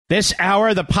This hour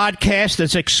of the podcast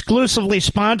is exclusively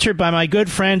sponsored by my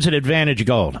good friends at Advantage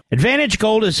Gold. Advantage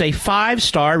Gold is a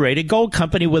 5-star rated gold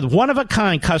company with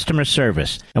one-of-a-kind customer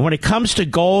service. And when it comes to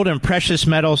gold and precious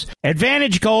metals,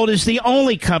 Advantage Gold is the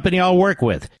only company I'll work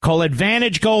with. Call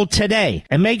Advantage Gold today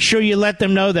and make sure you let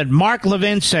them know that Mark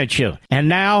Levin sent you. And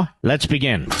now, let's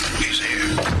begin. He's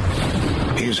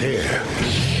here. He's here.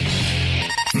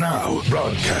 Now,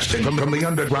 broadcasting from the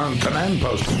underground command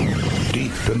post,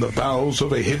 deep in the bowels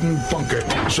of a hidden bunker,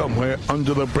 somewhere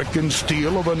under the brick and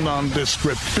steel of a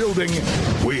nondescript building,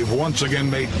 we've once again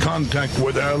made contact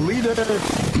with our leader,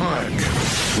 Mark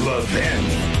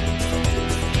Levin.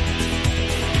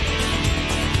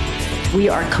 We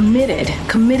are committed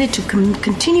to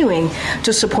continuing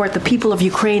to support the people of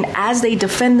Ukraine as they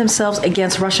defend themselves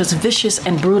against Russia's vicious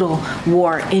and brutal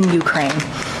war in Ukraine.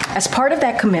 As part of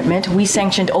that commitment, we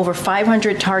sanctioned over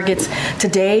 500 targets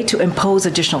today to impose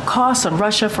additional costs on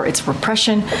Russia for its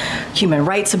repression, human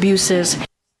rights abuses.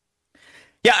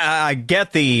 Yeah, I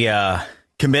get the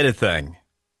committed thing.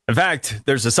 In fact,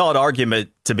 there's a solid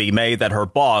argument to be made that her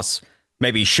boss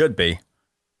maybe should be.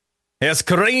 It's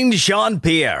Karine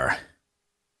Jean-Pierre.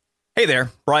 Hey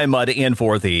there, Brian Mudd in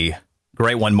for the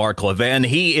great one, Mark Levin.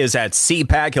 He is at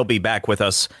CPAC. He'll be back with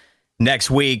us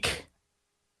next week.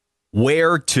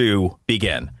 Where to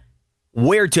begin?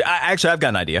 Actually, I've got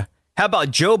an idea. How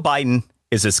about Joe Biden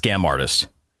is a scam artist?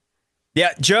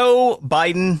 Yeah, Joe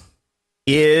Biden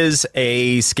is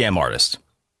a scam artist.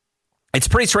 It's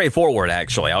pretty straightforward,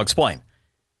 actually. I'll explain.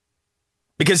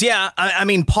 Because, yeah, I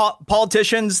mean,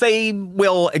 politicians, they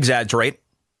will exaggerate.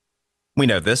 We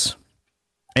know this.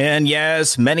 And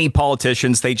yes, many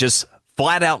politicians, they just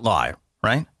flat out lie,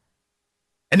 right?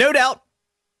 And no doubt,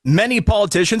 many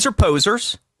politicians are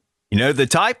posers. You know the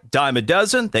type, dime a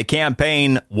dozen. They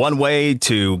campaign one way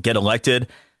to get elected.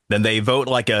 Then they vote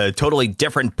like a totally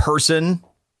different person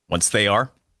once they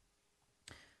are.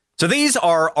 So these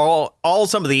are all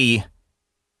some of the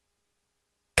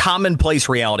commonplace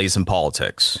realities in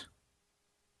politics.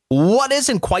 What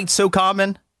isn't quite so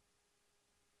common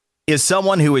is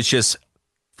someone who is just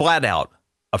flat out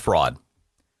a fraud.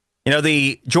 You know,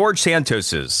 the George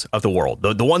Santoses of the world,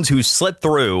 the ones who slip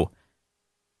through,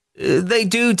 they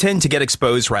do tend to get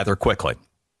exposed rather quickly.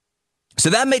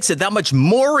 So that makes it that much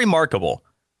more remarkable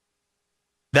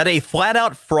that a flat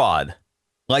out fraud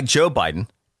like Joe Biden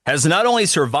has not only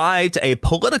survived a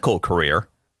political career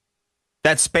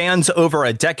that spans over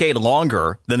a decade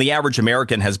longer than the average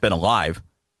American has been alive,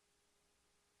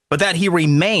 but that he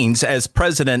remains as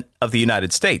president of the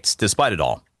United States despite it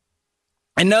all.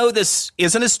 And no, this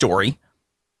isn't a story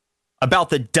about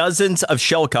the dozens of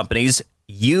shell companies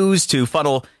used to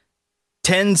funnel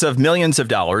tens of millions of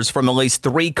dollars from at least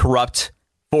 3 corrupt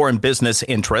foreign business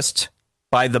interests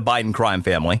by the Biden crime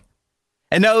family.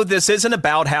 And no, this isn't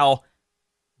about how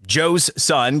Joe's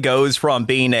son goes from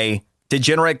being a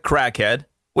degenerate crackhead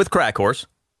with crack whores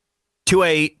to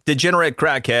a degenerate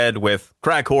crackhead with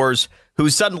crack whores who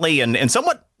suddenly and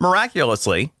somewhat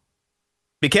miraculously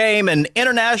became an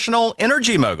international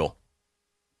energy mogul.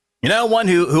 You know, one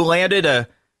who landed a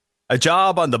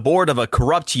job on the board of a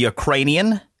corrupt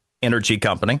Ukrainian energy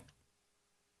company,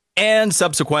 and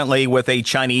subsequently with a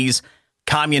Chinese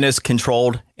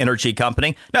communist-controlled energy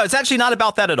company. No, it's actually not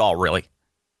about that at all, really.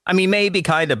 I mean, maybe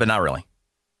kind of, but not really.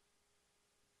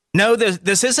 No,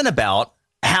 this isn't about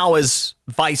how, as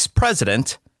vice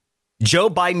president, Joe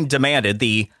Biden demanded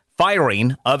the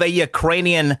firing of a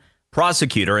Ukrainian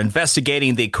prosecutor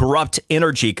investigating the corrupt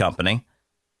energy company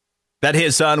that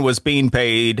his son was being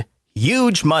paid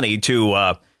huge money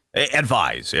to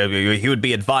advise. He would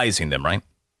be advising them, right?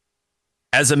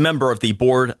 As a member of the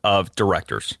board of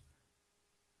directors.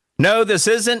 No, this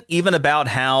isn't even about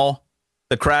how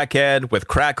the crackhead with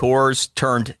crack whores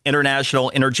turned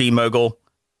international energy mogul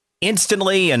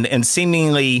instantly and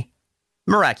seemingly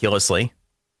miraculously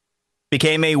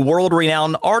became a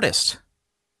world-renowned artist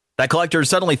that collectors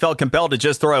suddenly felt compelled to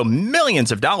just throw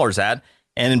millions of dollars at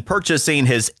and in purchasing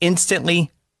his instantly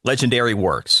legendary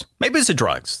works. Maybe it's the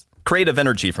drugs, creative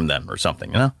energy from them or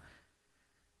something, you know?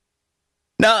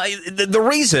 Now, the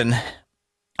reason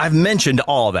I've mentioned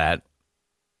all that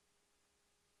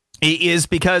is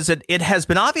because it has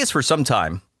been obvious for some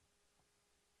time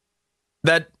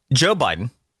that Joe Biden,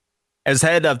 as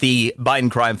head of the Biden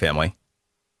crime family,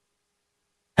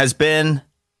 has been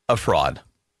a fraud.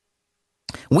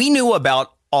 We knew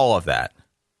about all of that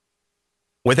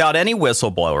without any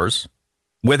whistleblowers,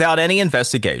 without any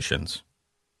investigations,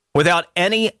 without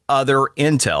any other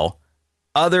intel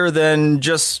other than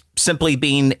just simply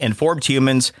being informed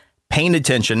humans paying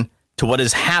attention to what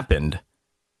has happened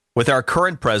with our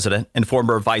current president and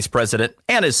former vice president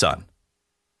and his son.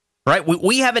 right?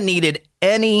 We haven't needed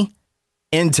any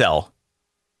intel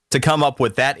to come up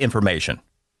with that information.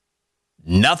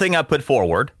 Nothing I put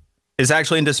forward is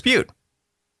actually in dispute.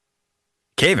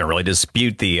 Can't even really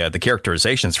dispute the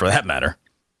characterizations for that matter.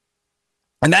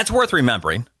 And that's worth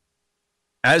remembering,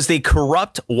 as the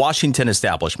corrupt Washington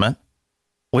establishment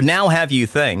would now have you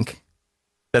think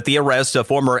that the arrest of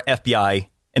former FBI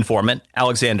informant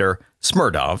Alexander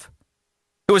Smirnov,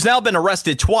 who has now been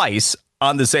arrested twice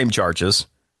on the same charges,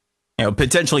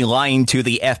 potentially lying to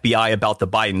the FBI about the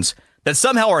Bidens, that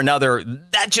somehow or another,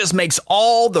 that just makes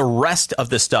all the rest of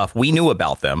the stuff we knew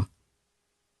about them,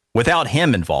 without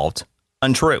him involved,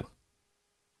 untrue.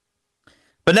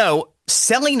 But no,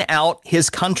 selling out his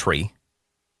country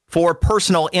for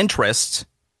personal interests,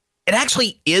 it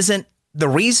actually isn't the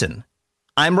reason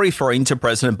I'm referring to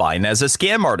President Biden as a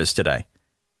scam artist today.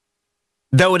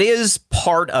 Though it is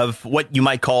part of what you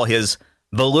might call his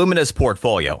voluminous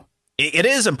portfolio. It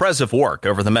is impressive work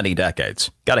over the many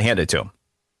decades. Got to hand it to him.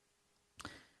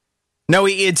 No,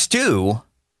 it's due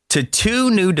to two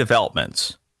new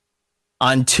developments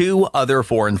on two other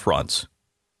foreign fronts.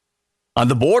 On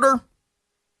the border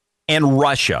and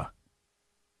Russia,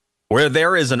 where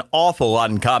there is an awful lot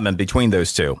in common between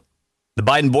those two. The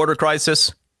Biden border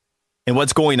crisis and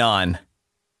what's going on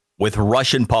with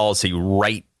Russian policy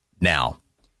right now.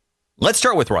 Let's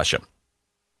start with Russia.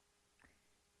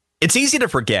 It's easy to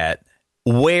forget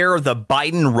where the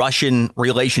Biden-Russian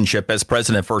relationship as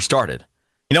president first started.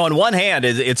 On one hand,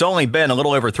 it's only been a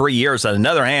little over 3 years. On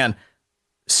another hand,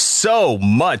 so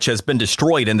much has been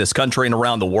destroyed in this country and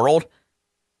around the world.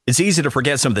 It's easy to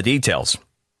forget some of the details.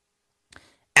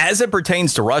 As it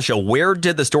pertains to Russia, where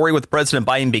did the story with President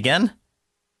Biden begin?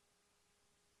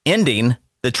 Ending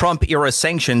the Trump-era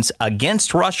sanctions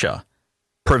against Russia,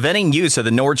 preventing use of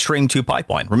the Nord Stream 2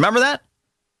 pipeline. Remember that?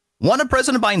 One of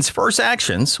President Biden's first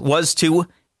actions was to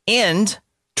end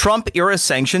Trump-era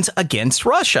sanctions against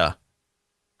Russia.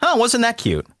 Wasn't that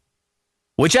cute?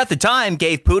 Which at the time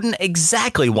gave Putin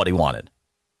exactly what he wanted.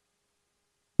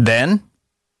 Then,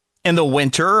 in the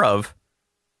winter of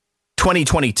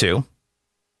 2022,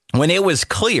 when it was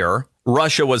clear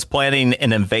Russia was planning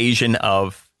an invasion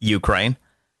of Ukraine,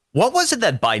 what was it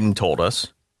that Biden told us?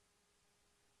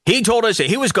 He told us that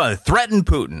he was going to threaten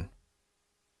Putin.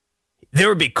 There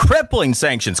would be crippling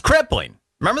sanctions. Crippling.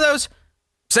 Remember those?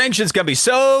 Sanctions going to be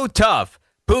so tough,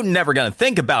 Putin never going to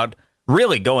think about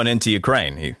really going into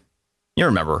Ukraine. You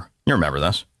remember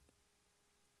this.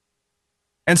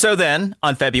 And so then,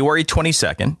 on February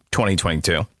 22nd,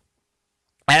 2022,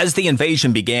 as the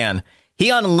invasion began, he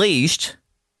unleashed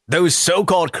those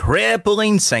so-called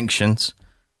crippling sanctions.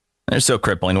 They're so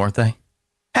crippling, weren't they?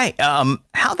 Hey,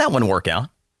 how'd that one work out?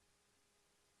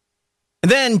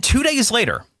 And then 2 days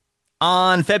later,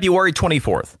 on February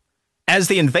 24th, as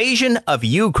the invasion of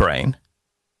Ukraine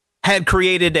had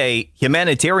created a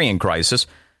humanitarian crisis,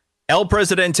 El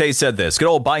Presidente said this. Good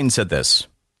old Biden said this.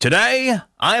 Today,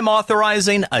 I'm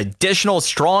authorizing additional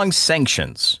strong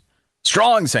sanctions.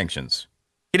 Strong sanctions.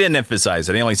 He didn't emphasize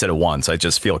it. He only said it once. I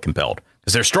just feel compelled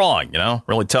because they're strong,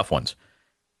 really tough ones.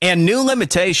 And new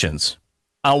limitations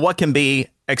on what can be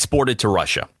exported to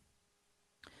Russia.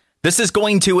 This is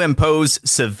going to impose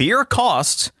severe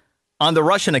costs on the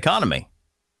Russian economy,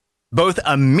 both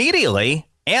immediately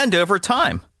and over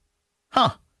time.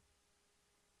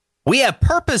 We have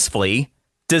purposefully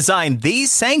designed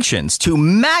these sanctions to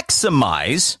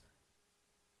maximize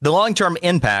the long-term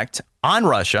impact on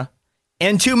Russia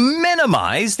and to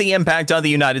minimize the impact on the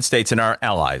United States and our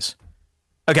allies.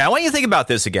 Okay, I want you to think about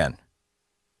this again.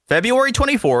 February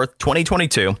 24th,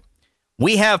 2022,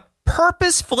 we have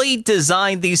purposefully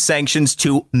designed these sanctions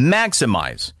to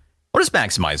maximize. What does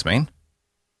maximize mean?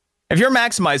 If you're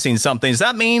maximizing something, does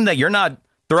that mean that you're not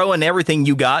throwing everything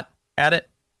you got at it?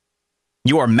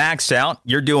 You are maxed out.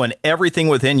 You're doing everything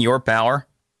within your power.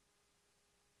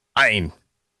 I mean,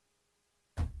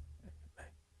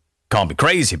 call me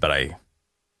crazy, but I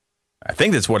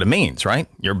think that's what it means, right?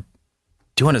 You're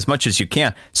doing as much as you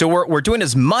can. So we're doing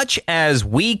as much as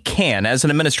we can as an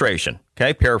administration.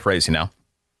 Okay, paraphrasing now.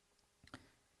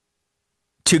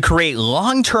 To create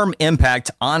long-term impact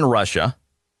on Russia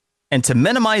and to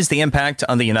minimize the impact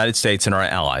on the United States and our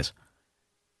allies.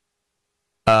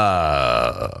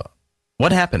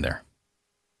 What happened there?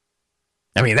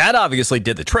 I mean, that obviously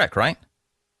did the trick, right?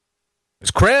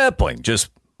 It's crippling, just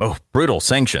brutal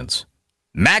sanctions,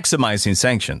 maximizing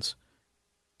sanctions.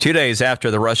 2 days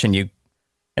after the Russian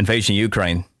invasion of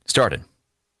Ukraine started.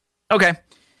 Okay.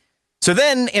 So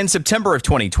then in September of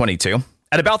 2022,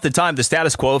 at about the time the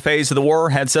status quo phase of the war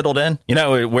had settled in,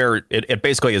 where it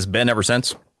basically has been ever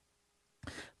since,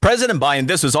 President Biden,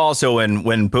 this was also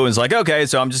when Putin's like, okay,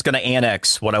 so I'm just going to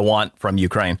annex what I want from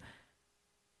Ukraine.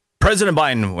 President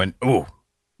Biden went, ooh,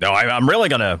 no, I'm really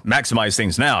going to maximize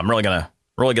things now. I'm really going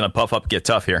to puff up, get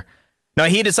tough here. Now,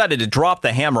 he decided to drop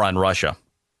the hammer on Russia.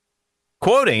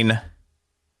 Quoting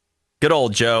good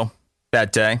old Joe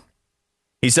that day,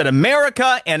 he said,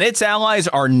 America and its allies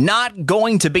are not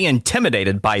going to be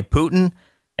intimidated by Putin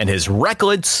and his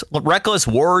reckless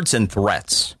words and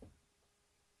threats.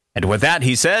 And with that,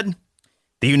 he said,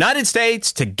 the United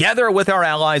States, together with our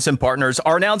allies and partners,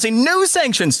 are announcing new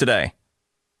sanctions today.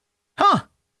 Huh.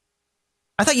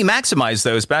 I thought you maximized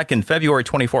those back in February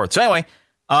 24th. So anyway,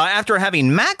 after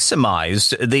having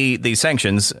maximized the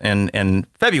sanctions in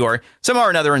February, somehow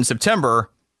or another in September,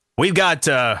 we got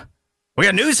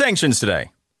new sanctions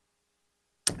today.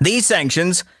 These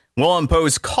sanctions will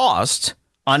impose costs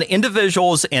on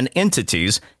individuals and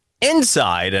entities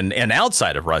inside and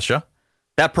outside of Russia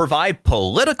that provide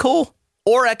political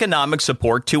or economic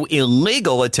support to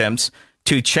illegal attempts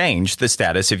to change the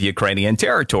status of Ukrainian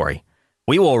territory.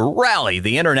 We will rally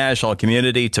the international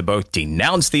community to both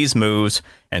denounce these moves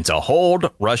and to hold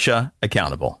Russia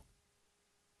accountable.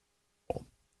 Well,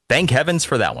 thank heavens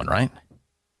for that one, right?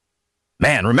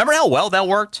 Man, remember how well that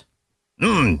worked?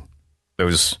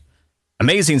 Those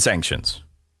amazing sanctions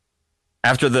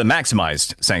after the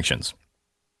maximized sanctions.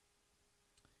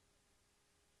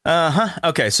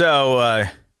 Okay, so,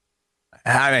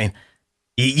 I mean,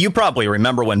 you probably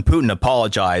remember when Putin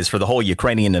apologized for the whole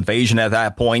Ukrainian invasion at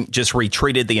that point, just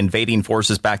retreated the invading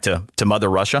forces back to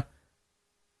Mother Russia.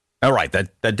 All right,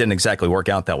 that didn't exactly work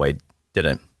out that way, did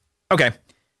it? Okay,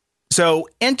 so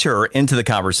enter into the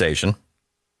conversation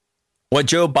what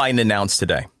Joe Biden announced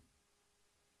today.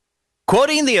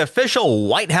 Quoting the official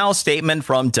White House statement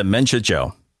from Dementia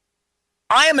Joe,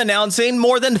 I am announcing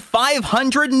more than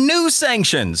 500 new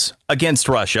sanctions against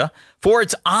Russia for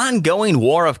its ongoing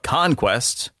war of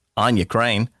conquest on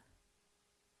Ukraine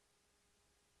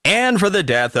and for the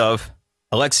death of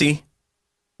Alexei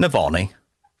Navalny,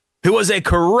 who was a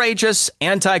courageous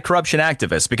anti-corruption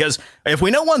activist. Because if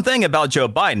we know one thing about Joe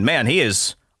Biden, man, he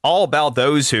is all about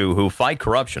those who fight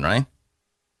corruption, right?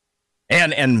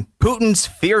 And Putin's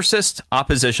fiercest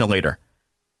opposition leader.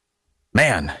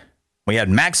 Man, we had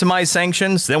maximized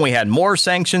sanctions, then we had more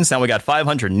sanctions, now we got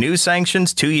 500 new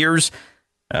sanctions, 2 years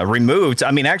removed.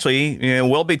 I mean, actually,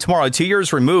 will be tomorrow, 2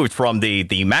 years removed from the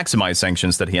maximized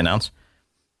sanctions that he announced.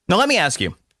 Now, let me ask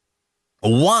you,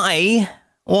 why,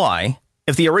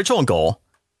 if the original goal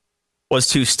was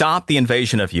to stop the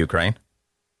invasion of Ukraine,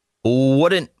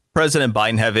 wouldn't President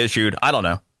Biden have issued, I don't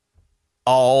know,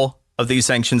 all of these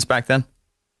sanctions back then?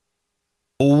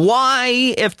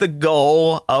 Why, if the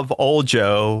goal of old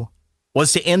Joe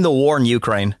was to end the war in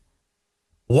Ukraine,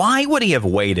 why would he have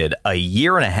waited a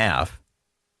year and a half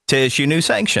to issue new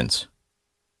sanctions?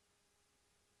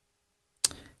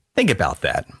 Think about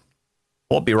that.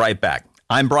 We'll be right back.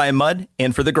 I'm Brian Mudd,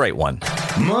 in for the great one,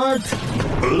 Mark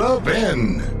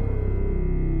Levin.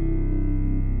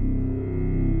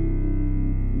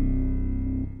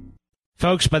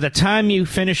 Folks, by the time you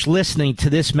finish listening to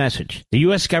this message, the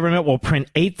U.S. government will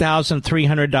print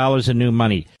 $8,300 in new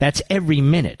money. That's every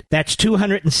minute. That's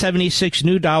 $276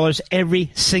 new dollars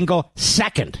every single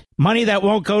second. Money that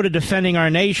won't go to defending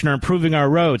our nation or improving our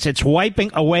roads. It's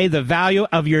wiping away the value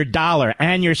of your dollar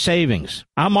and your savings.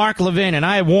 I'm Mark Levin, and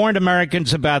I have warned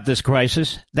Americans about this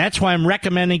crisis. That's why I'm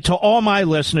recommending to all my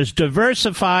listeners,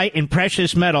 diversify in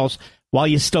precious metals while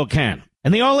you still can.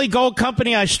 And the only gold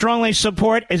company I strongly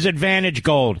support is Advantage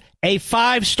Gold, a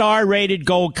 5-star rated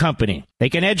gold company. They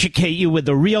can educate you with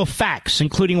the real facts,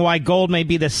 including why gold may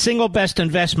be the single best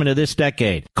investment of this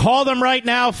decade. Call them right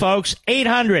now, folks.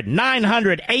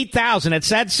 800-900-8000. It's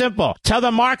that simple. Tell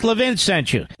them Mark Levin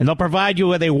sent you, and they'll provide you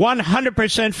with a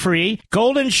 100% free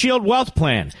Golden Shield Wealth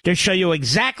Plan to show you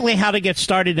exactly how to get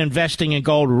started investing in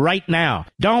gold right now.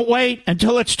 Don't wait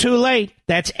until it's too late.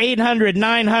 That's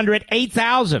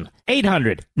 800-900-8000.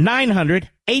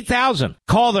 800-900-8000.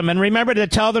 Call them and remember to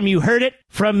tell them you heard it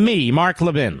from me, Mark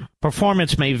Levin.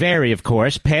 Performance may vary, of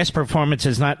course. Past performance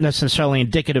is not necessarily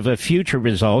indicative of future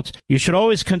results. You should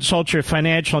always consult your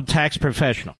financial and tax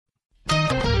professional. The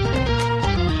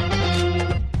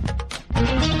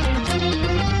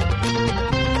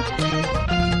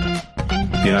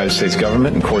United States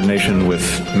government, in coordination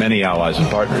with many allies and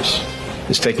partners,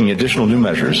 is taking additional new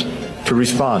measures to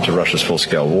respond to Russia's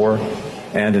full-scale war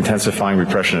and intensifying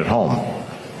repression at home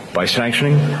by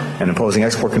sanctioning and imposing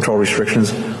export control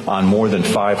restrictions on more than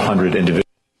 500 individuals.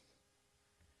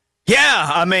 Yeah,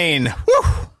 I mean,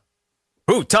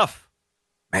 tough.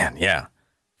 Man, yeah.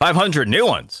 500 new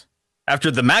ones.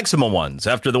 after the maximum ones,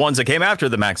 after the ones that came after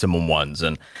the maximum ones.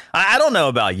 And I don't know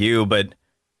about you, but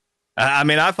I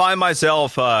mean, I find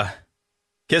myself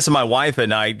kissing my wife at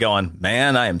night going,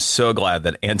 man, I am so glad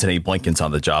that Antony Blinken's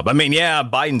on the job. I mean, yeah,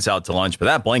 Biden's out to lunch, but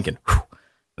that Blinken, whew,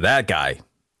 that guy,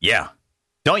 yeah.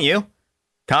 Don't you?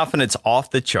 Confidence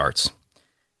off the charts.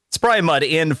 It's probably mud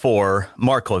in for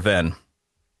Mark Levin.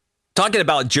 Talking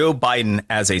about Joe Biden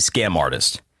as a scam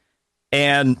artist.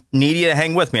 And need you to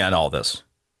hang with me on all this,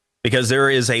 because there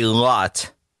is a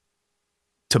lot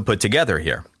to put together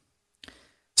here.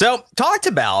 So, talked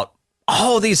about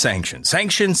all these sanctions,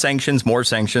 more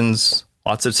sanctions,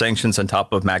 lots of sanctions on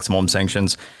top of maximum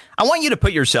sanctions. I want you to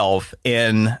put yourself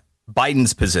in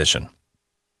Biden's position.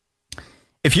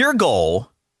 If your goal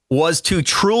was to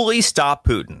truly stop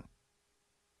Putin,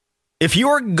 if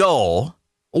your goal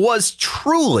was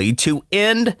truly to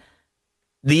end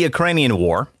the Ukrainian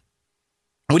war,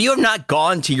 would you have not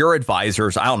gone to your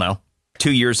advisors, I don't know,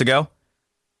 2 years ago,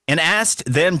 and asked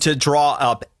them to draw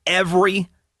up every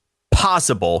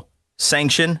possible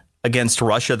sanction against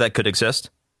Russia that could exist?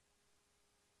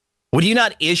 Would you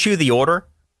not issue the order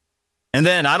and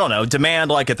then, I don't know,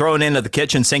 demand like a thrown into the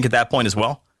kitchen sink at that point as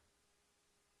well?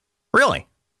 Really?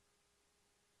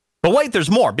 But wait, there's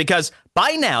more, because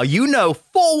by now you know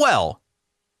full well,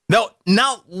 no,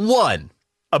 not one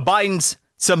of Biden's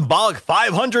symbolic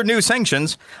 500 new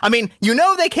sanctions. I mean, you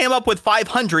know they came up with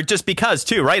 500 just because,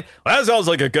 too, right? Well, that sounds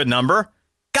like a good number.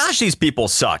 Gosh, these people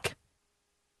suck.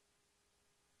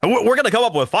 We're going to come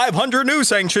up with 500 new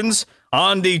sanctions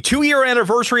on the 2-year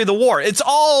anniversary of the war. It's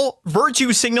all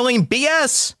virtue signaling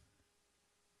BS.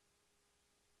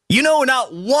 You know,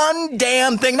 not one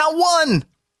damn thing, not one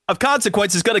of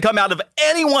consequence is going to come out of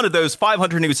any one of those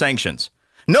 500 new sanctions.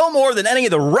 No more than any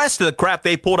of the rest of the crap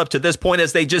they pulled up to this point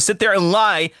as they just sit there and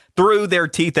lie through their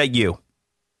teeth at you.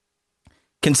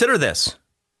 Consider this.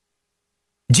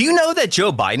 Do you know that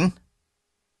Joe Biden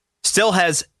still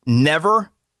has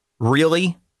never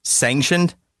really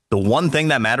sanctioned the one thing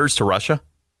that matters to Russia?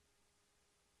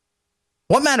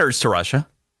 What matters to Russia?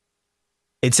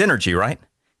 It's energy, right?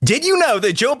 Did you know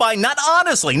that Joe Biden, not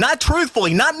honestly, not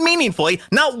truthfully, not meaningfully,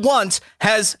 not once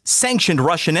has sanctioned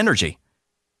Russian energy?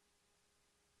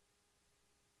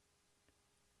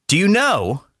 Do you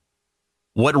know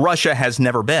what Russia has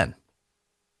never been?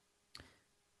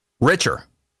 Richer.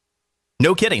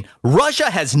 No kidding. Russia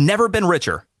has never been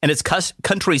richer in its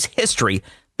country's history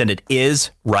than it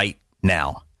is right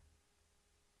now.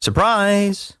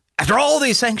 Surprise. After all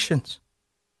these sanctions.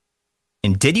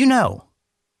 And did you know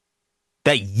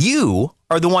that you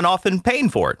are the one often paying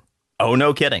for it? Oh,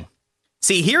 no kidding.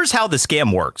 See, here's how the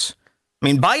scam works. I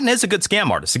mean, Biden is a good scam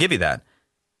artist, to give you that.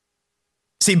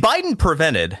 See, Biden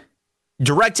prevented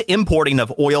direct importing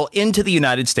of oil into the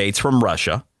United States from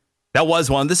Russia. That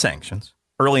was one of the sanctions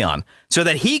early on, so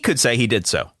that he could say he did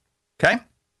so. Okay?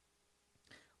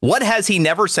 What has he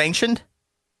never sanctioned?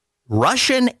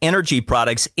 Russian energy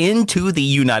products into the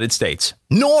United States.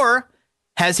 Nor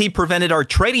has he prevented our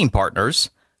trading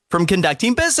partners from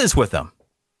conducting business with them.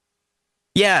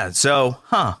 Yeah, so,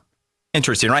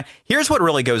 interesting, right? Here's what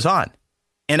really goes on.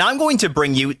 And I'm going to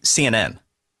bring you CNN.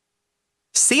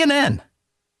 CNN.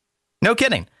 No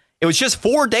kidding. It was just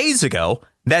 4 days ago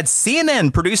that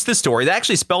CNN produced this story that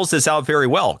actually spells this out very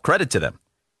well. Credit to them.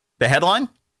 The headline: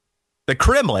 the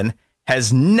Kremlin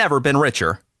has never been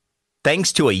richer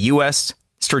thanks to a U.S.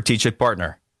 strategic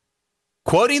partner.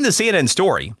 Quoting the CNN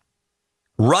story,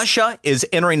 Russia is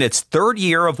entering its third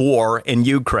year of war in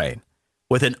Ukraine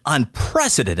with an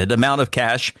unprecedented amount of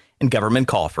cash in government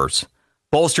coffers,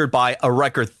 bolstered by a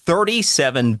record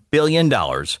 $37 billion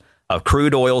of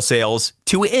crude oil sales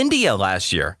to India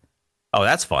last year. Oh,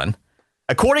 that's fun.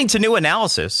 According to new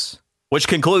analysis, which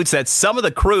concludes that some of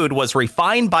the crude was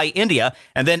refined by India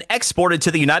and then exported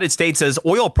to the United States as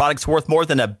oil products worth more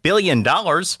than $1 billion,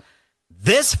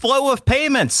 this flow of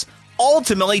payments,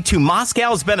 ultimately to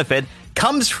Moscow's benefit,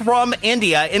 comes from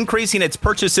India increasing its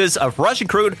purchases of Russian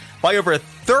crude by over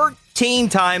 13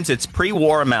 times its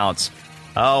pre-war amounts.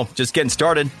 Oh, just getting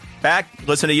started. Back,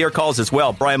 listen to your calls as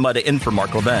well. Brian Mudd in for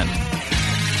Mark Levin.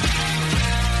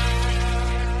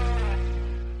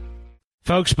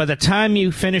 Folks, by the time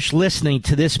you finish listening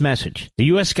to this message, the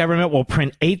U.S. government will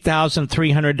print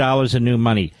 $8,300 in new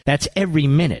money. That's every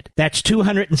minute. That's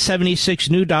 $276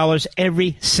 new dollars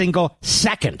every single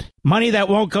second. Money that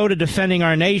won't go to defending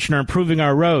our nation or improving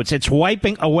our roads. It's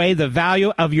wiping away the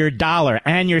value of your dollar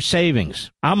and your savings.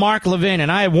 I'm Mark Levin,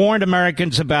 and I have warned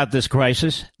Americans about this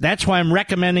crisis. That's why I'm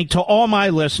recommending to all my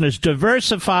listeners,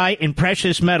 diversify in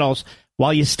precious metals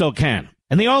while you still can.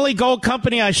 And the only gold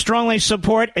company I strongly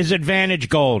support is Advantage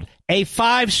Gold. a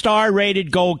 5-star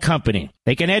rated gold company.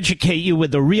 They can educate you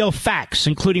with the real facts,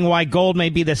 including why gold may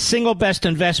be the single best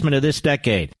investment of this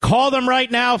decade. Call them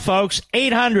right now, folks.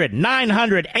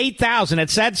 800-900-8000.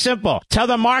 It's that simple. Tell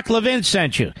them Mark Levin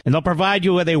sent you, and they'll provide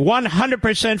you with a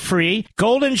 100% free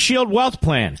Golden Shield Wealth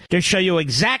Plan to show you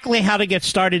exactly how to get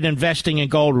started investing in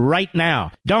gold right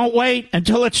now. Don't wait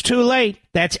until it's too late.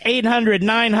 That's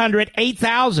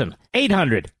 800-900-8000.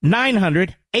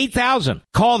 800-900-8000.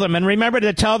 Call them and remember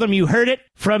to tell them you heard it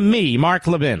from me, Mark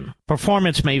Levin.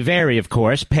 Performance may vary, of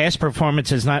course. Past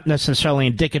performance is not necessarily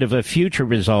indicative of future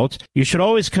results. You should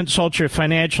always consult your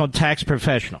financial and tax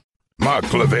professional.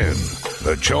 Mark Levin,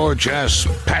 the George S.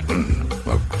 Patton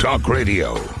of Talk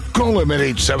Radio. Call him at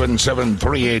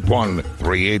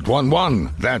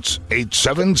 877-381-3811. That's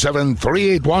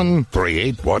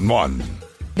 877-381-3811.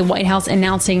 The White House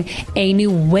announcing a new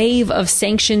wave of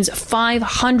sanctions,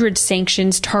 500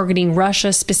 sanctions targeting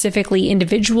Russia, specifically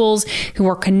individuals who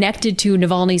are connected to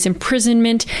Navalny's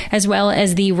imprisonment, as well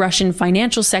as the Russian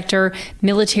financial sector,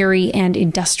 military and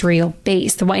industrial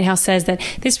base. The White House says that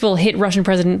this will hit Russian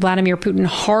President Vladimir Putin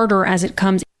harder as it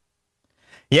comes.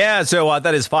 Yeah, so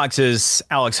that is Fox's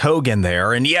Alex Hogan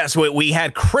there. And yes, we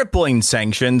had crippling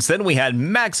sanctions. Then we had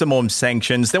maximum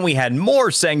sanctions. Then we had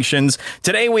more sanctions.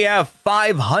 Today we have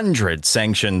 500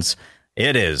 sanctions.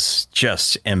 It is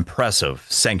just impressive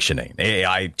sanctioning.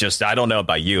 I don't know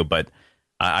about you, but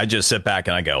I just sit back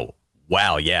and I go,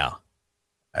 wow, yeah.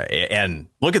 And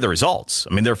look at the results.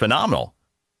 I mean, they're phenomenal.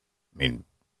 I mean,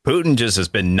 Putin just has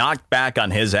been knocked back on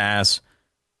his ass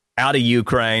out of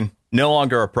Ukraine. No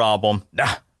longer a problem.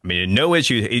 I mean, no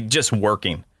issue. Just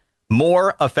working.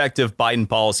 More effective Biden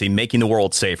policy, making the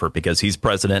world safer because he's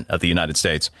president of the United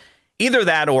States. Either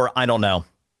that or I don't know.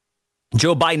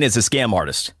 Joe Biden is a scam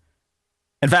artist.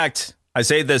 In fact, I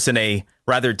say this in a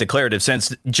rather declarative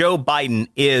sense. Joe Biden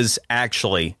is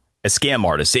actually a scam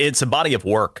artist. It's a body of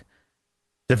work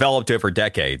developed over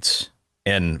decades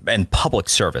in public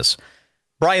service.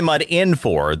 Brian Mudd in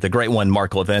for the great one,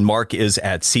 Mark Levin. Mark is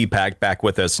at CPAC, back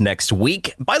with us next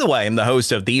week. By the way, I'm the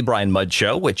host of The Brian Mudd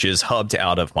Show, which is hubbed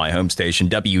out of my home station,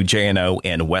 WJNO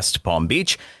in West Palm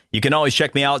Beach. You can always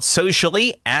check me out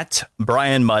socially at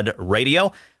Brian Mudd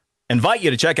Radio. Invite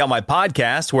you to check out my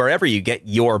podcast, wherever you get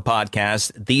your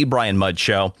podcast, The Brian Mudd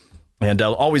Show. And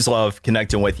I'll always love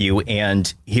connecting with you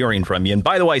and hearing from you. And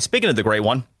by the way, speaking of the great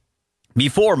one,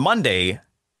 before Monday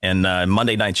and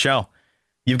Monday night show,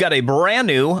 you've got a brand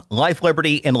new Life,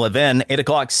 Liberty, and Levin, 8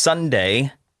 o'clock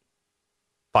Sunday,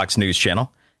 Fox News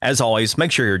Channel. As always,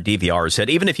 make sure your DVR is hit.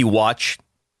 Even if you watch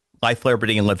Life,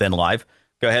 Liberty, and Levin live,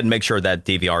 go ahead and make sure that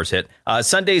DVR is hit.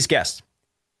 Sunday's guests,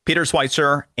 Peter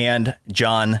Schweitzer and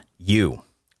John Yoo.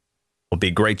 Will be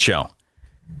a great show.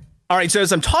 All right, so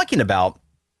as I'm talking about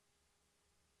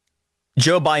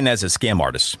Joe Biden as a scam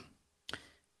artist,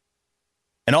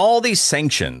 and all these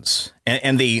sanctions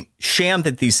and the sham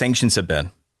that these sanctions have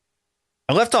been,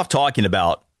 I left off talking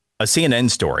about a CNN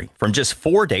story from just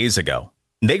 4 days ago.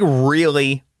 They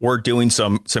really were doing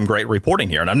some great reporting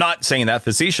here. And I'm not saying that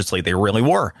facetiously. They really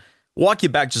were. Walk you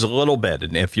back just a little bit.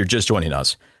 And if you're just joining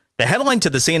us, the headline to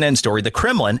the CNN story, the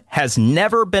Kremlin has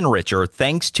never been richer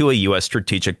thanks to a U.S.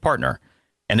 strategic partner.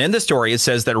 And in the story, it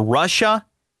says that Russia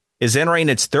is entering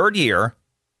its third year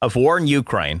of war in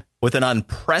Ukraine with an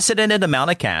unprecedented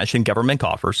amount of cash in government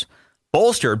coffers,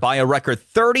 bolstered by a record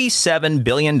 $37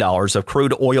 billion of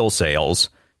crude oil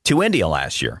sales to India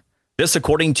last year. This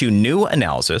according to new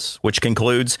analysis, which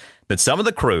concludes that some of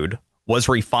the crude was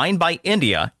refined by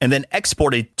India and then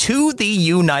exported to the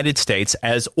United States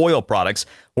as oil products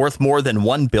worth more than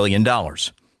 $1 billion.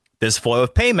 This flow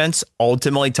of payments,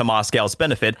 ultimately to Moscow's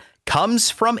benefit, comes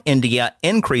from India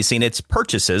increasing its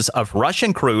purchases of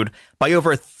Russian crude by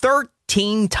over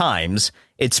 13 times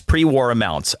its pre-war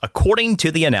amounts, according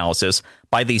to the analysis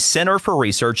by the Center for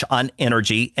Research on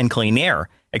Energy and Clean Air,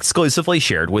 exclusively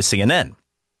shared with CNN.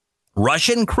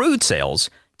 Russian crude sales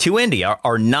to India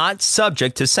are not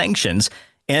subject to sanctions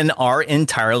and are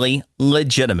entirely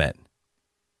legitimate.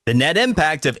 The net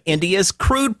impact of India's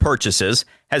crude purchases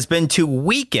has been to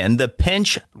weaken the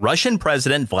pinch Russian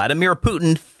President Vladimir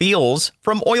Putin feels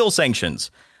from oil sanctions.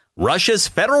 Russia's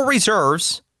federal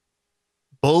reserves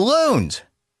ballooned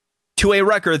to a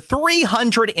record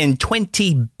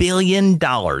 $320 billion in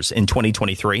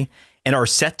 2023 and are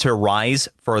set to rise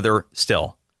further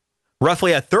still.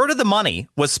 Roughly a third of the money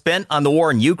was spent on the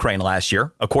war in Ukraine last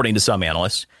year, according to some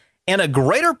analysts, and a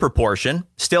greater proportion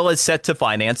still is set to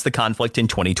finance the conflict in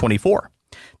 2024.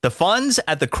 The funds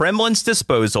at the Kremlin's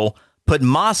disposal put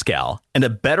Moscow in a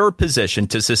better position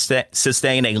to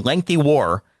sustain a lengthy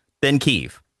war than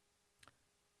Kyiv.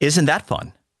 Isn't that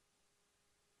fun?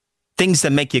 things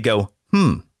that make you go,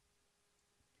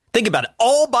 Think about it.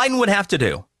 All Biden would have to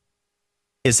do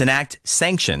is enact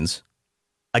sanctions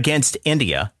against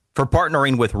India for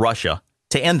partnering with Russia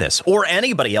to end this, or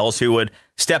anybody else who would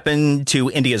step into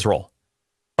India's role.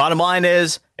 Bottom line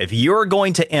is, if you're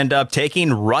going to end up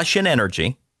taking Russian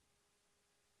energy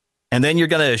and then you're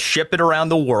going to ship it around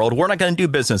the world, we're not going to do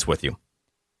business with you.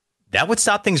 That would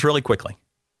stop things really quickly.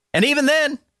 And even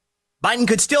then, Biden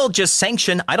could still just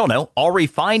sanction, I don't know, all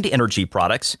refined energy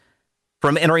products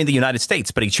from entering the United States,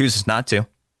 but he chooses not to.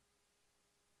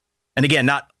 And again,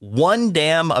 not one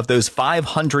damn of those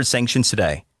 500 sanctions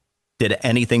today did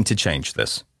anything to change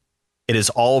this. It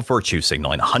is all virtue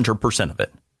signaling, 100% of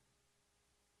it.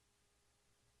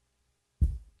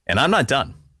 And I'm not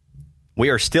done. We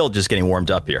are still just getting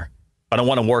warmed up here. But I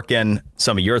want to work in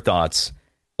some of your thoughts.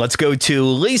 Let's go to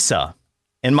Lisa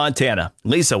in Montana.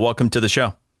 Lisa, welcome to the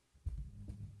show.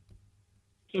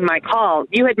 My call.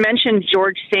 You had mentioned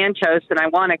George Santos, and I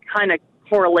want to kind of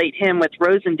correlate him with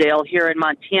Rosendale here in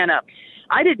Montana.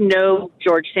 I didn't know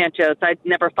George Santos. I'd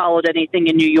never followed anything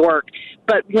in New York.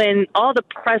 But when all the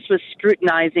press was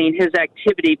scrutinizing his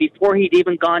activity before he'd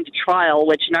even gone to trial,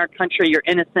 which in our country you're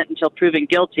innocent until proven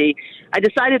guilty, I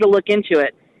decided to look into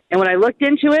it. And when I looked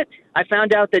into it, I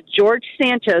found out that George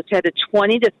Santos had a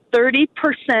 20 to 30%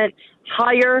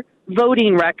 higher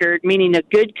voting record, meaning a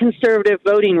good conservative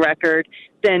voting record,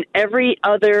 than every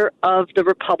other of the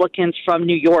Republicans from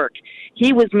New York.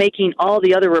 He was making all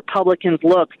the other Republicans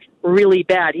look really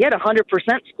bad. He had a 100%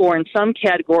 score in some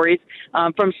categories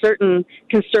from certain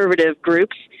conservative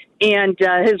groups, and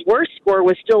his worst score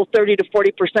was still 30 to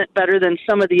 40% better than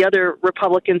some of the other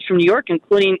Republicans from New York,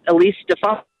 including Elise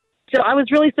Stefanik. So I was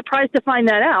really surprised to find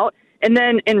that out. And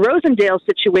then in Rosendale's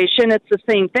situation, it's the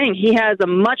same thing. He has a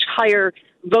much higher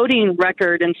voting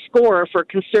record and score for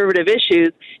conservative issues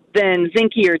than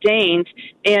Zinke or Daines,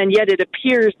 and yet it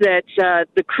appears that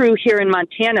the crew here in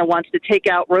Montana wants to take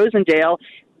out Rosendale.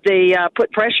 They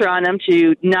put pressure on him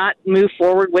to not move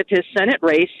forward with his Senate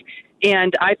race,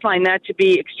 and I find that to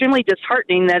be extremely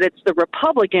disheartening that it's the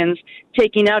Republicans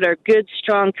taking out our good,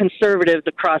 strong conservatives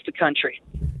across the country.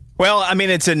 Well, I mean,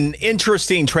 it's an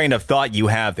interesting train of thought you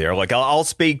have there. Like, I'll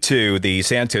speak to the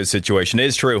Santos situation. It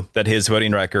is true that his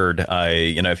voting record,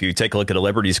 if you take a look at a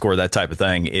Liberty score, that type of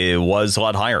thing, it was a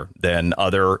lot higher than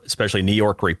other, especially New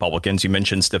York Republicans. You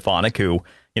mentioned Stefanik, who,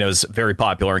 is very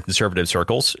popular in conservative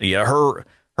circles. Yeah,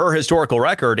 her historical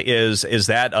record is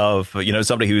that of,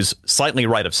 somebody who's slightly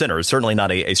right of center, certainly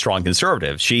not a strong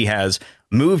conservative. She has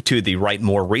moved to the right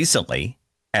more recently,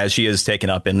 as she is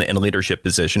taken up in a leadership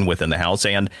position within the House,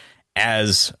 and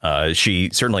as she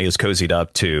certainly is cozied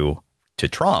up to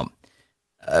Trump.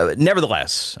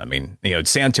 Nevertheless, I mean,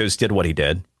 Santos did what he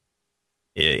did,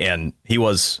 and he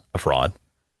was a fraud.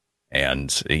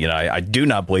 And, I do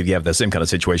not believe you have the same kind of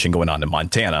situation going on in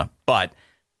Montana. But,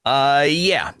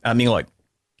 yeah, I mean, look,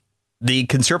 the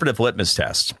conservative litmus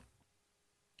test,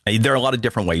 there are a lot of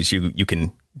different ways you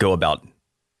can go about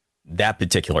that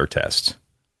particular test.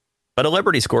 But a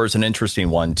Liberty score is an interesting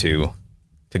one to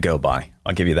go by.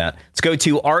 I'll give you that. Let's go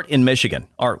to Art in Michigan.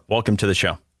 Art, welcome to the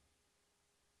show.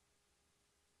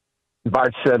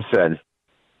 Bart Simpson.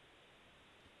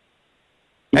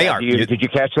 Hey, Art. Did you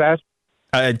catch that?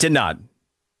 I did not.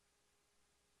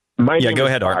 My name go is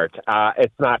ahead, Art.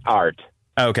 It's not Art.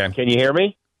 Okay. Can you hear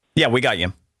me? Yeah, we got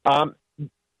you.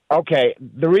 Okay.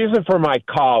 The reason for my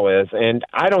call is, and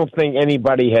I don't think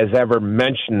anybody has ever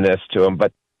mentioned this to him,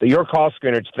 but your call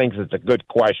screener thinks it's a good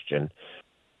question.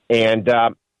 And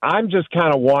I'm just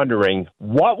kind of wondering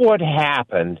what would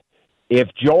happen if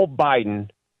Joe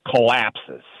Biden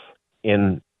collapses,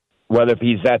 in whether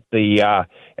he's at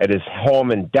his home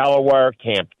in Delaware,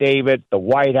 Camp David, the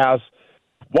White House.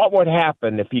 What would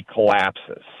happen if he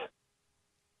collapses?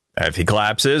 If he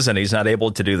collapses and he's not able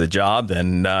to do the job,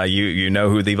 then you know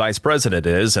who the vice president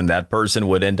is, and that person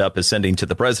would end up ascending to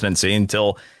the presidency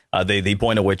until the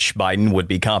point at which Biden would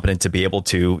be competent to be able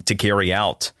to carry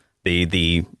out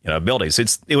the abilities.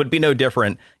 It would be no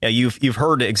different. You've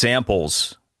heard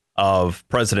examples of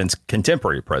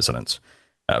contemporary presidents,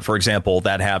 for example,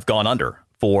 that have gone under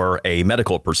for a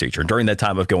medical procedure. During that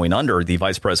time of going under, the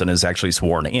vice president is actually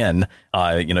sworn in,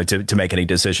 to make any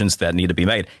decisions that need to be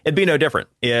made. It'd be no different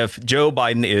if Joe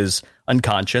Biden is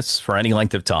unconscious for any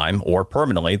length of time or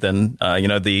permanently. Then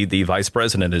the vice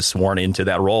president is sworn into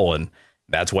that role, and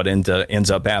that's what ends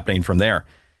up happening from there.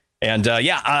 And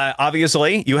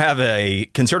obviously, you have a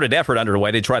concerted effort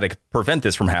underway to try to prevent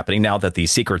this from happening now that the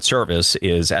Secret Service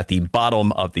is at the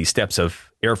bottom of the steps of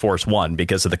Air Force One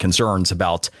because of the concerns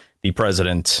about the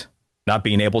president not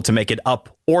being able to make it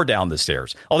up or down the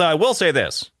stairs. Although I will say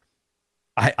this,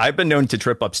 I've been known to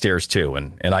trip upstairs, too,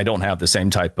 and I don't have the same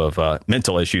type of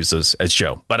mental issues as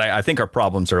Joe. But I think our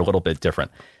problems are a little bit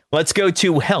different. Let's go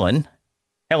to Helen.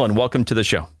 Helen, welcome to the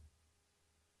show.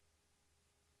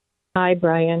 Hi,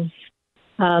 Brian.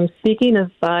 Speaking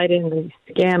of Biden, the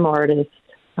scam artist,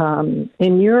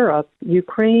 in Europe,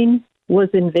 Ukraine was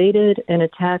invaded and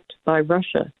attacked by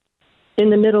Russia. In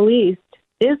the Middle East,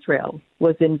 Israel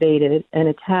was invaded and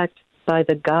attacked by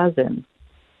the Gazans.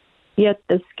 Yet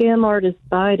the scam artist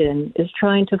Biden is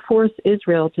trying to force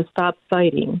Israel to stop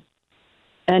fighting.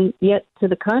 And yet, to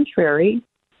the contrary,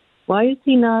 why is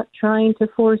he not trying to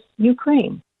force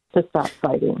Ukraine to stop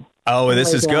fighting? Oh,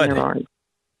 this is good.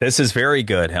 This is very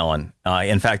good, Helen.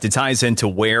 In fact, it ties into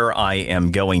where I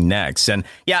am going next. And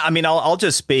yeah, I mean, I'll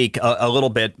just speak a little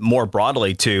bit more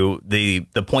broadly to the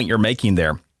point you're making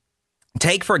there.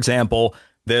 Take, for example,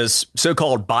 this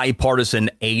so-called bipartisan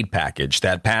aid package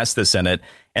that passed the Senate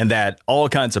and that all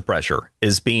kinds of pressure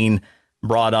is being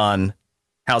brought on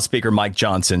House Speaker Mike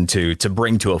Johnson to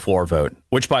bring to a floor vote,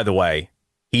 which, by the way,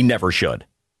 he never should.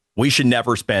 We should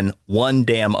never spend one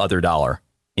damn other dollar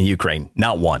in Ukraine,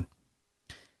 not one.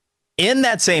 In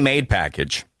that same aid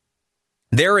package,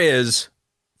 there is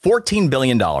 $14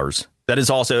 billion that is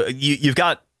also, you've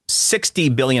got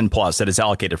 $60 billion plus that is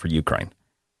allocated for Ukraine.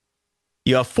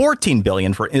 You have $14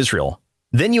 billion for Israel.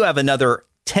 Then you have another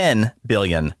 $10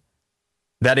 billion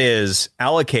that is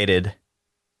allocated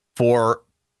for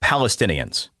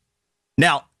Palestinians.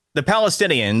 Now, the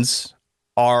Palestinians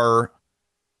are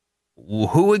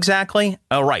who exactly?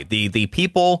 Oh, right. The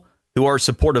people who are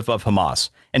supportive of Hamas.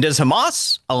 And does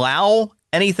Hamas allow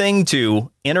anything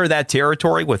to enter that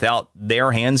territory without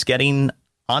their hands getting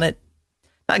on it?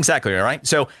 Not exactly, right?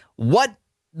 So what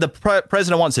the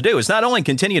president wants to do is not only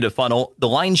continue to funnel the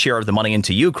lion's share of the money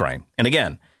into Ukraine. And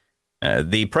again,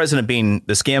 the president being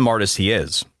the scam artist he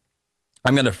is,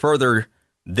 I'm going to further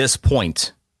this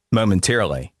point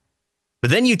momentarily.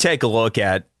 But then you take a look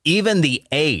at even the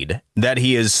aid that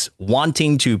he is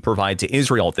wanting to provide to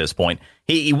Israel at this point.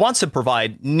 He wants to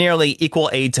provide nearly equal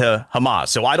aid to Hamas.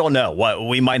 So I don't know what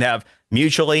we might have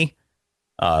mutually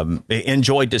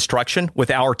enjoyed destruction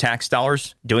with our tax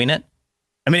dollars doing it.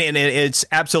 I mean, it's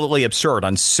absolutely absurd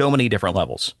on so many different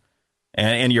levels.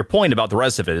 And your point about the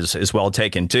rest of it is well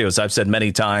taken, too. As I've said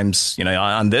many times,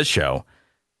 on this show,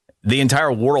 the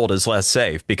entire world is less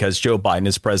safe because Joe Biden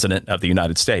is president of the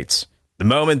United States. The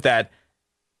moment that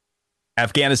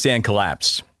Afghanistan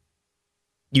collapsed,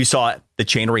 you saw the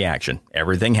chain reaction.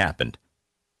 Everything happened.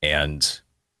 And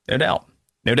no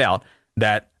doubt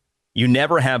that you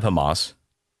never have Hamas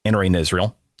entering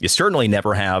Israel. You certainly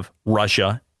never have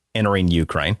Russia entering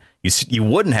Ukraine. You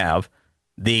wouldn't have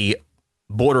the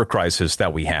border crisis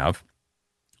that we have.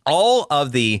 All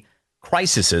of the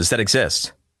crises that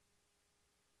exist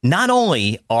not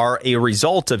only are a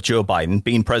result of Joe Biden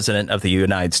being president of the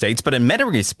United States, but in many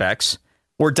respects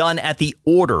were done at the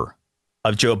order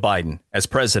of Joe Biden as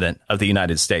president of the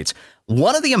United States.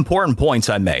 One of the important points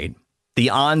I made,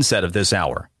 the onset of this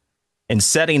hour, in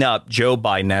setting up Joe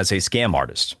Biden as a scam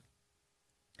artist,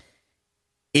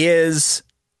 is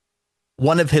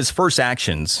one of his first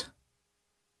actions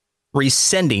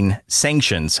rescinding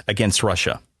sanctions against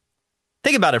Russia.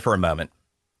 Think about it for a moment.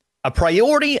 A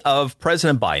priority of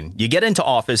President Biden, you get into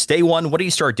office, day one, what do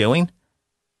you start doing?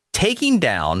 Taking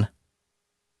down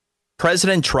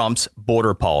President Trump's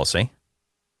border policy.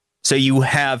 So you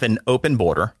have an open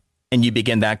border and you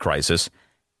begin that crisis.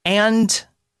 And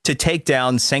to take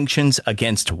down sanctions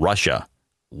against Russia.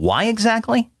 Why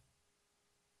exactly?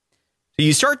 So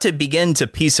you start to begin to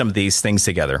piece some of these things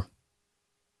together.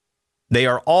 They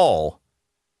are all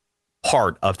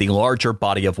part of the larger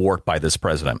body of work by this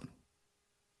president.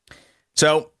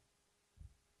 So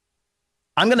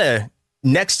I'm going to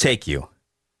next take you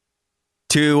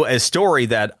to a story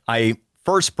that I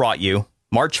first brought you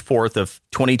March 4th of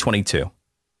 2022,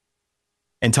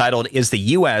 entitled, "Is the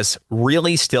U.S.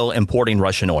 Really Still Importing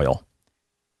Russian Oil?"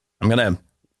 I'm going to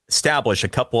establish a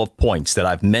couple of points that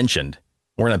I've mentioned.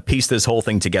 We're going to piece this whole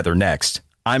thing together next.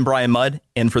 I'm Brian Mudd,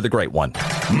 in for the great one,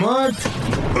 Mark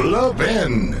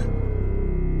Levin.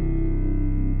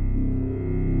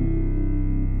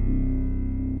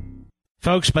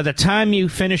 Folks, by the time you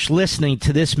finish listening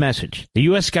to this message, the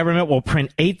U.S. government will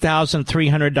print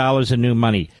 $8,300 in new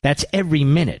money. That's every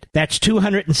minute. That's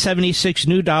 $276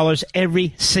 new dollars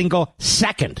every single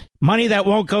second. Money that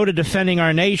won't go to defending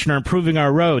our nation or improving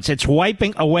our roads. It's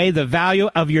wiping away the value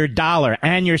of your dollar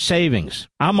and your savings.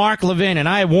 I'm Mark Levin, and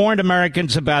I have warned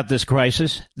Americans about this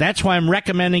crisis. That's why I'm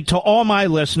recommending to all my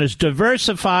listeners,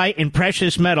 diversify in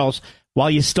precious metals while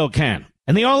you still can.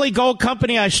 And the only gold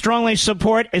company I strongly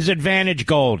support is Advantage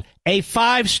Gold. a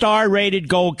 5-star rated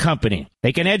gold company.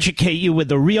 They can educate you with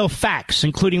the real facts,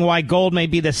 including why gold may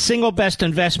be the single best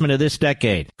investment of this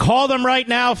decade. Call them right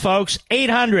now, folks.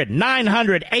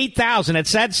 800-900-8000.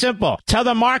 It's that simple. Tell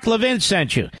them Mark Levin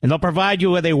sent you, and they'll provide you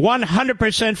with a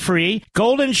 100% free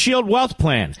Golden Shield Wealth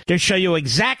Plan to show you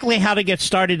exactly how to get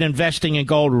started investing in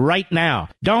gold right now.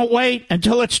 Don't wait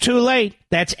until it's too late.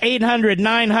 That's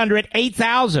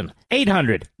 800-900-8000.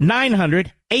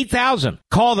 800-900-8000.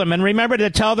 Call them and remember to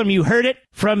tell them you heard it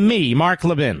from me, Mark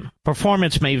Levin.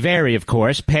 Performance may vary, of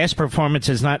course. Past performance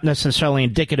is not necessarily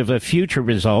indicative of future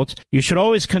results. You should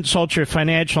always consult your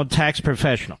financial and tax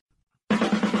professional.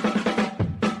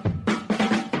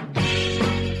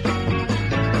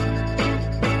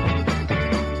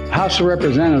 House of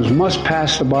Representatives must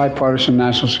pass the bipartisan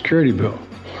national security bill.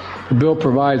 The bill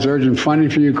provides urgent funding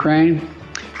for Ukraine,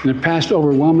 and it passed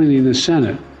overwhelmingly in the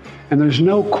Senate. And there's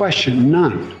no question,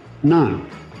 none,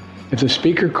 if the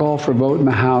Speaker called for a vote in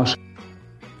the House.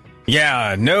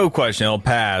 Yeah, no question it'll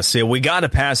pass. Yeah, we got to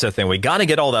pass that thing. We got to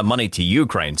get all that money to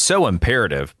Ukraine. So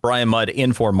imperative. Brian Mudd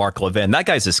in for Mark Levin. That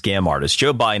guy's a scam artist.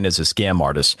 Joe Biden is a scam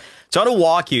artist. So I want to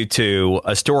walk you to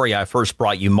a story I first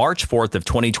brought you March 4th of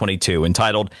 2022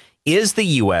 entitled, "Is the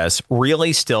U.S.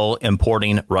 really still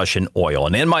importing Russian oil?"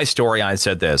 And in my story, I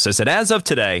said this. I said, as of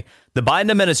today, the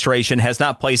Biden administration has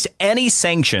not placed any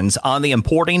sanctions on the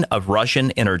importing of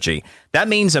Russian energy. That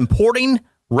means importing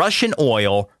Russian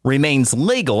oil remains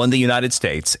legal in the United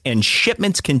States, and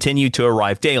shipments continue to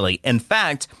arrive daily. In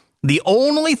fact, the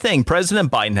only thing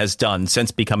President Biden has done since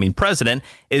becoming president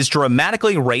is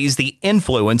dramatically raise the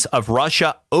influence of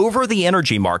Russia over the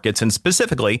energy markets, and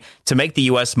specifically to make the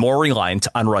U.S. more reliant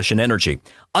on Russian energy.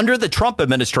 Under the Trump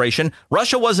administration,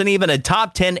 Russia wasn't even a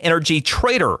top 10 energy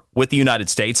trader with the United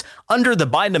States. Under the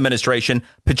Biden administration,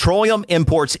 petroleum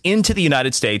imports into the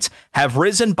United States have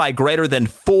risen by greater than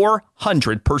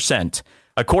 400%.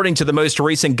 According to the most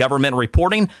recent government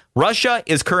reporting, Russia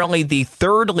is currently the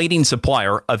third leading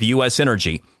supplier of U.S.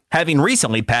 energy, having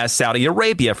recently passed Saudi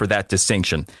Arabia for that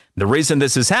distinction. The reason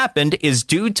this has happened is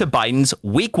due to Biden's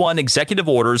week 1 executive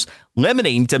orders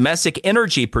limiting domestic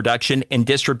energy production and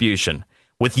distribution.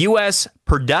 With U.S.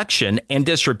 production and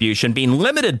distribution being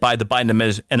limited by the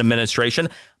Biden administration,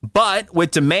 but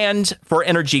with demand for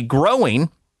energy growing,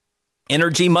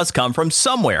 energy must come from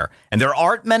somewhere, and there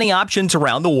aren't many options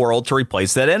around the world to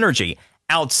replace that energy.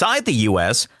 Outside the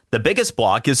U.S., the biggest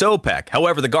bloc is OPEC.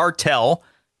 However, the cartel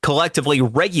collectively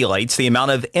regulates the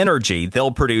amount of energy they'll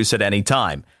produce at any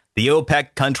time. The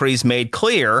OPEC countries made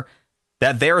clear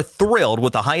that they're thrilled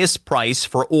with the highest price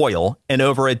for oil in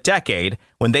over a decade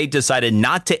when they decided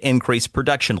not to increase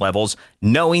production levels,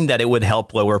 knowing that it would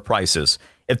help lower prices.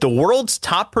 If the world's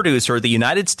top producer, the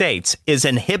United States, is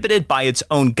inhibited by its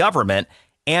own government,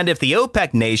 and if the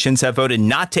OPEC nations have voted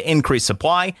not to increase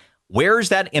supply, where's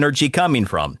that energy coming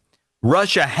from?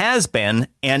 Russia has been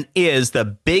and is the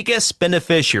biggest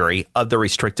beneficiary of the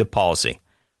restrictive policy.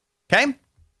 Okay?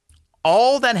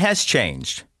 All that has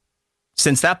changed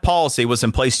since that policy was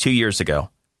in place 2 years ago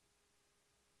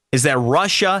is that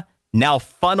Russia now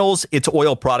funnels its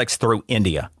oil products through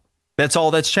India. That's all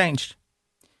that's changed.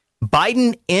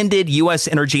 Biden ended U.S.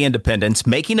 energy independence,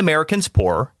 making Americans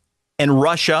poorer and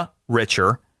Russia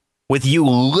richer, with you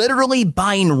literally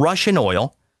buying Russian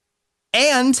oil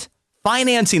and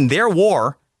financing their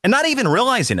war and not even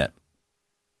realizing it.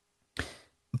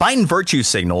 Biden virtue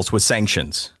signals with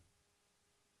sanctions,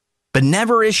 but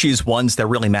never issues ones that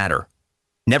really matter.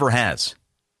 Never has.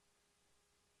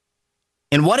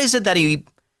 And what is it that he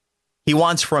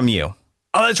wants from you?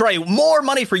 Oh, that's right. More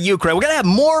money for Ukraine. We're going to have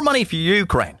more money for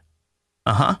Ukraine.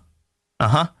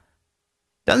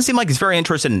 Doesn't seem like he's very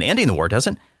interested in ending the war, does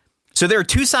it? So there are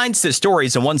two sides to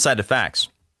stories and one side to facts.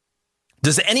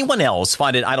 Does anyone else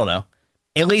find it, I don't know,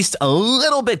 at least a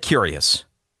little bit curious,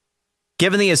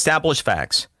 given the established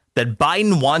facts, that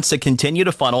Biden wants to continue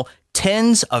to funnel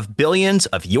tens of billions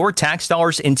of your tax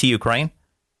dollars into Ukraine,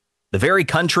 the very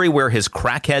country where his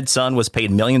crackhead son was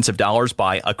paid millions of dollars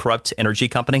by a corrupt energy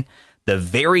company, the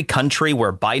very country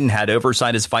where Biden had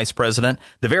oversight as vice president,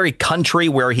 the very country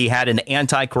where he had an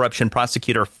anti-corruption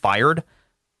prosecutor fired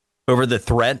over the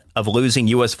threat of losing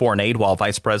U.S. foreign aid while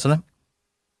vice president?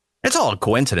 It's all a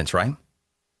coincidence, right?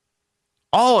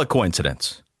 All a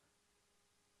coincidence.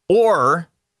 Or,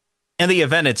 in the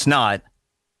event it's not,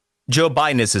 Joe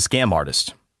Biden is a scam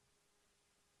artist.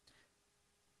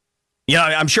 You know,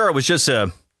 I'm sure it was just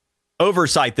a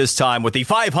oversight this time with the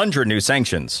 500 new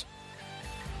sanctions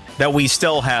that we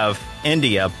still have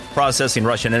India processing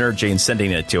Russian energy and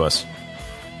sending it to us.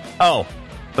 Oh,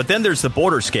 but then there's the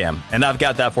border scam, and I've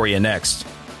got that for you next.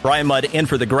 Brian Mudd in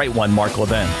for the great one, Mark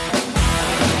Levin.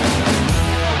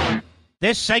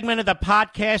 This segment of the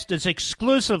podcast is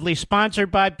exclusively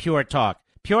sponsored by Pure Talk.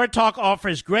 Pure Talk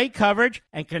offers great coverage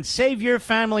and can save your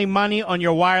family money on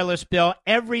your wireless bill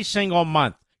every single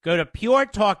month. Go to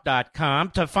puretalk.com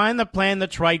to find the plan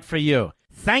that's right for you.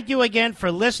 Thank you again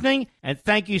for listening, and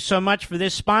thank you so much for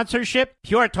this sponsorship,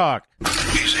 Pure Talk.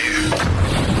 He's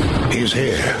here. He's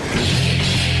here.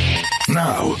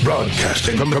 Now,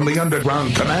 broadcasting from the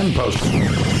underground command post,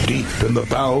 deep in the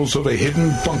bowels of a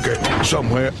hidden bunker,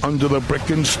 somewhere under the brick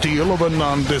and steel of a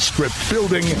nondescript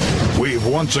building, we've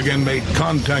once again made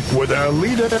contact with our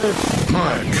leader,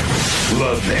 Mark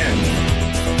Levin.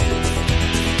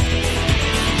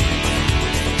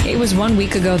 It was 1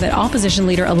 week ago that opposition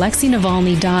leader Alexei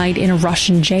Navalny died in a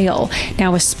Russian jail.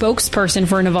 Now, a spokesperson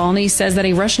for Navalny says that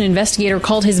a Russian investigator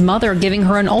called his mother, giving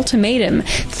her an ultimatum,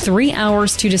 3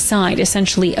 hours to decide,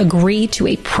 essentially agree to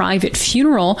a private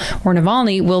funeral where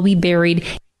Navalny will be buried.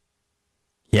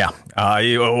 Yeah,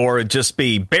 or just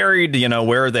be buried,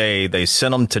 where they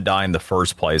sent him to die in the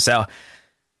first place. Now,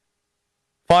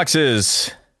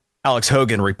 Fox's Alex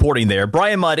Hogan reporting there.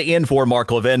 Brian Mudd in for Mark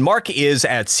Levin. Mark is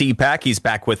at CPAC. He's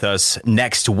back with us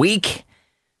next week.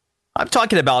 I'm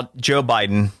talking about Joe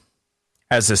Biden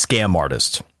as a scam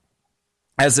artist.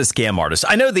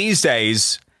 I know these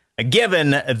days, given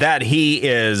that he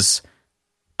is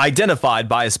identified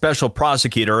by a special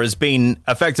prosecutor as being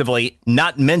effectively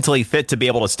not mentally fit to be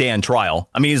able to stand trial.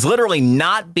 I mean, he's literally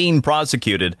not being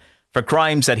prosecuted for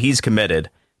crimes that he's committed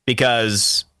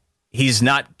because he's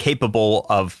not capable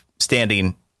of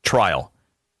standing trial.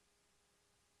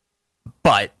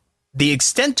 But the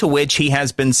extent to which he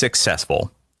has been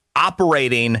successful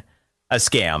operating a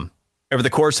scam over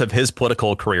the course of his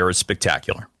political career is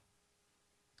spectacular.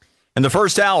 In the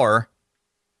first hour,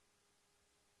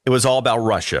 it was all about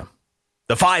Russia.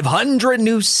 The 500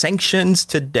 new sanctions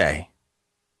today.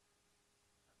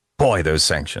 Boy, those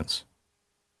sanctions.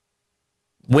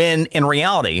 When in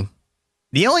reality,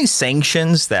 the only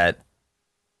sanctions that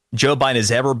Joe Biden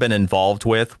has ever been involved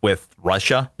with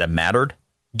Russia that mattered,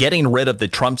 getting rid of the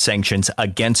Trump sanctions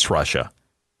against Russia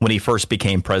when he first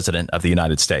became president of the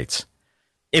United States.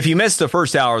 If you missed the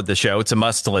first hour of the show, it's a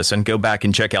must listen. Go back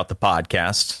and check out the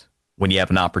podcast when you have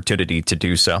an opportunity to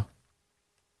do so.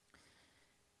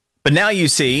 But now you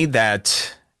see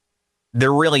that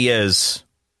there really is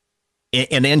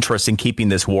an interest in keeping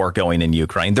this war going in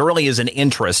Ukraine. There really is an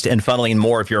interest in funneling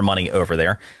more of your money over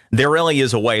there. There really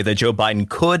is a way that Joe Biden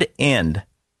could end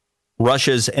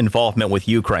Russia's involvement with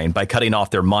Ukraine by cutting off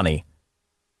their money.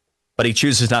 But he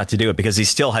chooses not to do it because he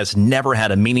still has never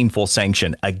had a meaningful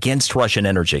sanction against Russian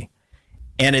energy.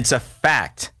 And it's a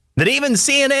fact that even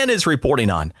CNN is reporting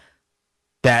on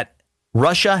that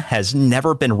Russia has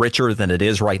never been richer than it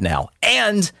is right now.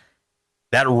 And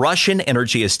that Russian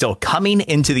energy is still coming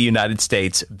into the United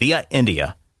States via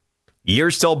India. You're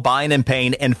still buying and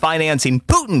paying and financing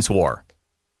Putin's war.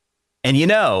 And you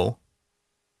know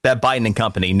that Biden and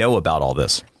company know about all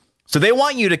this. So they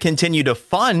want you to continue to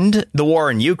fund the war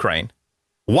in Ukraine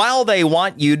while they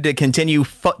want you to continue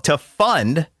to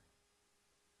fund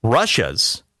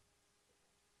Russia's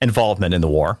involvement in the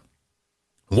war.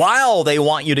 While they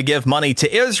want you to give money to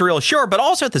Israel, sure, but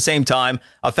also at the same time,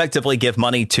 effectively give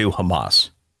money to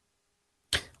Hamas.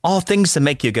 All things that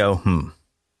make you go,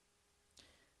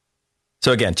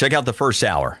 So again, check out the first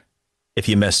hour if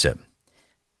you missed it.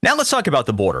 Now let's talk about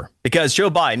the border, because Joe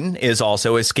Biden is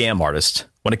also a scam artist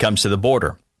when it comes to the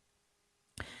border.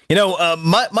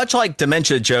 Much like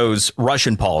Dementia Joe's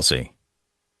Russian policy,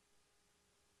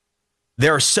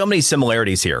 there are so many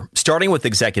similarities here, starting with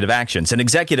executive actions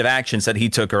that he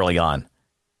took early on.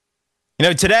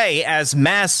 Today, as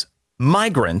mass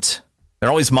migrant,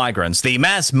 they're always migrants, the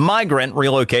mass migrant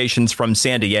relocations from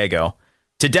San Diego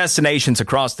to destinations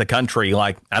across the country,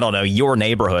 like, your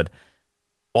neighborhood,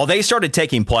 while they started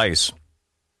taking place,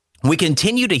 we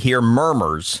continue to hear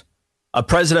murmurs of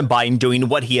President Biden doing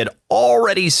what he had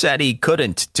already said he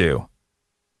couldn't do.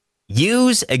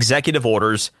 Use executive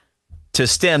orders to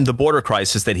stem the border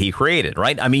crisis that he created,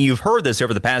 right? I mean, you've heard this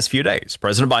over the past few days.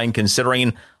 President Biden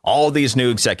considering all these new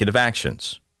executive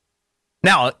actions.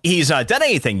 Now, he's not done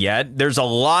anything yet. There's a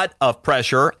lot of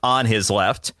pressure on his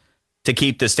left to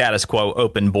keep the status quo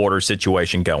open border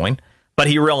situation going. But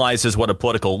he realizes what a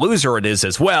political loser it is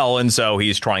as well. And so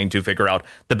he's trying to figure out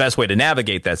the best way to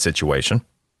navigate that situation.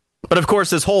 But of course,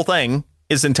 this whole thing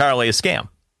is entirely a scam.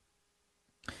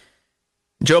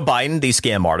 Joe Biden, the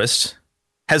scam artist,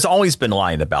 has always been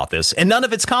lying about this, and none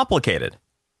of it's complicated.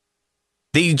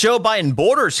 The Joe Biden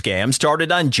border scam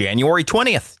started on January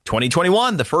 20th,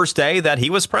 2021, the first day that he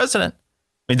was president.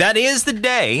 I mean, that is the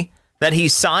day that he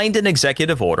signed an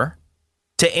executive order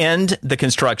to end the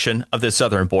construction of the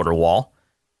southern border wall,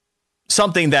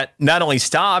 something that not only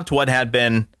stopped what had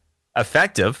been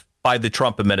effective by the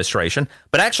Trump administration,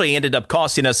 but actually ended up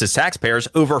costing us as taxpayers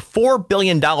over $4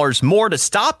 billion more to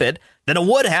stop it than it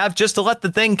would have just to let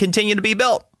the thing continue to be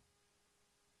built.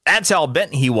 That's how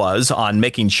bent he was on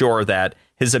making sure that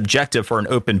his objective for an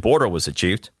open border was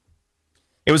achieved.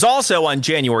 It was also on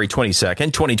January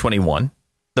 22nd, 2021,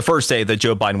 the first day that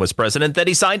Joe Biden was president, that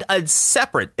he signed a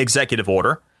separate executive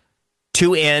order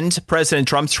to end President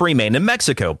Trump's Remain in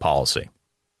Mexico policy.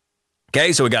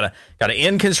 Okay, so we got to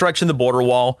end construction of the border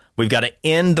wall. We've got to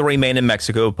end the Remain in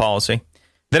Mexico policy.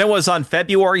 Then it was on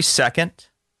February 2nd,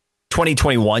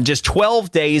 2021, just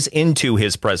 12 days into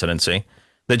his presidency,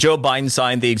 that Joe Biden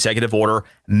signed the executive order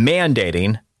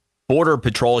mandating Border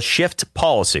Patrol shift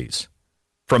policies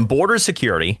from border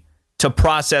security to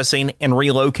processing and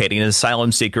relocating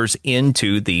asylum seekers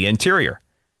into the interior.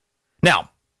 Now,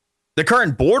 the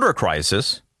current border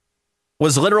crisis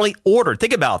was literally ordered.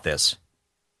 Think about this.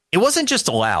 It wasn't just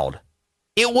allowed.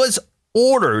 It was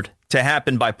ordered to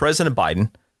happen by President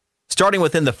Biden starting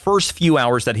within the first few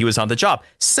hours that he was on the job.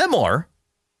 Similar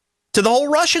to the whole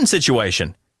Russian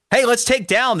situation. Hey, let's take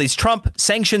down these Trump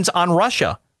sanctions on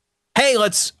Russia. Hey,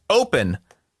 let's open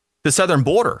the southern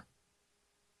border.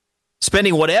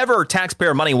 Spending whatever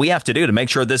taxpayer money we have to do to make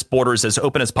sure this border is as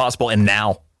open as possible, and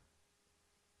now.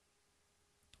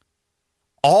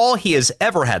 All he has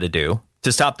ever had to do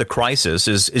to stop the crisis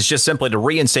is just simply to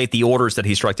reinstate the orders that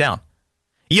he struck down.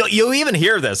 You'll even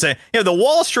hear this. The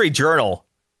Wall Street Journal,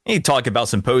 you talk about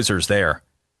some posers there.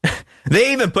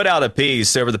 They even put out a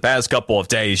piece over the past couple of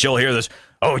days. You'll hear this.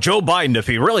 Oh, Joe Biden, if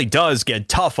he really does get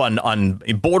tough on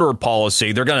border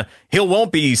policy, he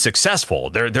won't be successful.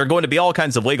 There are going to be all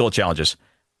kinds of legal challenges.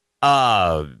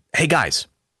 Hey, guys,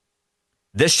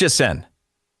 this just in.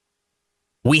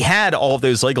 We had all of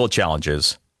those legal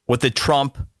challenges with the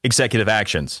Trump executive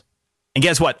actions. And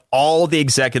guess what? All the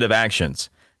executive actions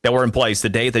that were in place the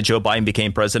day that Joe Biden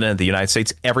became president of the United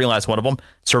States, every last one of them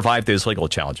survived those legal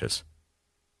challenges.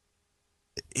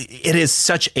 It is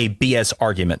such a BS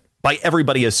argument by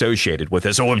everybody associated with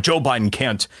this. Oh, if Joe Biden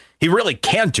can't, he really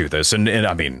can't do this. And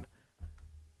I mean,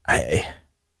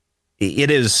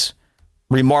 it is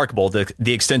remarkable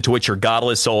the extent to which your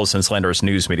godless souls and slanderous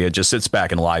news media just sits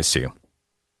back and lies to you.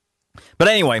 But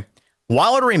anyway,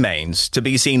 while it remains to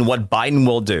be seen what Biden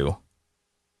will do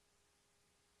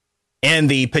and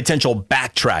the potential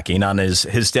backtracking on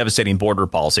his devastating border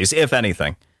policies, if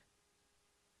anything,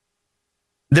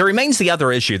 there remains the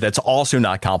other issue that's also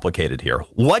not complicated here.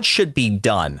 What should be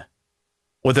done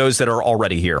with those that are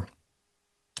already here?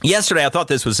 Yesterday, I thought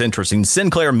this was interesting.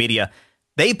 Sinclair Media,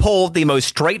 they polled the most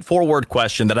straightforward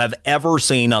question that I've ever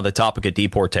seen on the topic of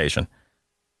deportation.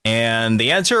 And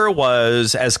the answer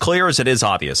was as clear as it is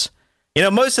obvious. You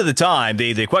know, most of the time,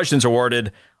 the questions are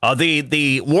worded,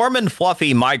 the warm and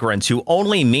fluffy migrants who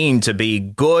only mean to be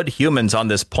good humans on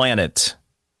this planet,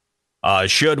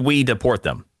 should we deport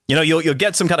them? You know, you'll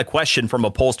get some kind of question from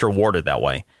a pollster worded that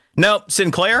way. No,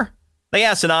 Sinclair, they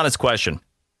asked an honest question.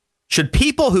 Should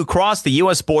people who cross the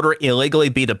U.S. border illegally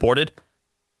be deported?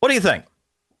 What do you think?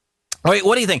 Wait,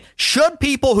 what do you think? Should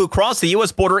people who cross the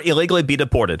U.S. border illegally be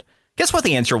deported? Guess what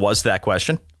the answer was to that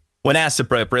question? When asked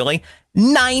appropriately,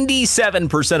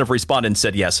 97% of respondents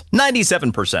said yes.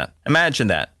 97%. Imagine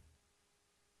that.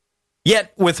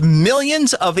 Yet, with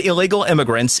millions of illegal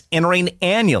immigrants entering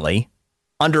annually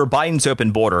under Biden's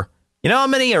open border, you know how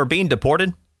many are being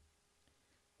deported?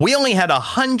 We only had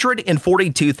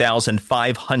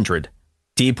 142,500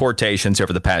 deportations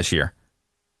over the past year.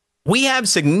 We have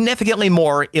significantly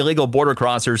more illegal border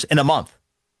crossers in a month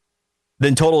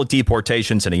than total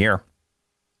deportations in a year.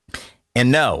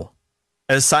 And no,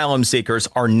 asylum seekers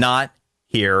are not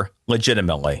here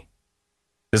legitimately.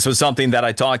 This was something that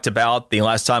I talked about the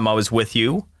last time I was with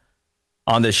you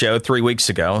on the show 3 weeks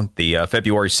ago, the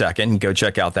February 2nd. Go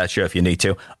check out that show if you need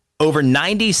to. Over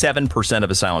 97%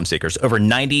 of asylum seekers, over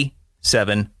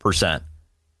 97%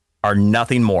 are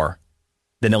nothing more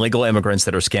than illegal immigrants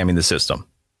that are scamming the system.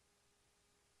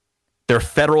 They're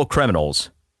federal criminals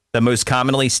that most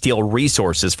commonly steal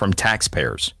resources from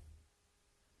taxpayers.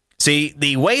 See,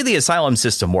 the way the asylum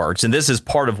system works, and this is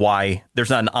part of why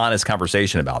there's not an honest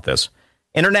conversation about this.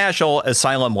 International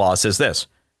asylum law says this: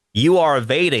 you are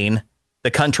evading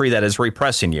the country that is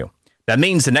repressing you. That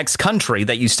means the next country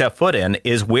that you step foot in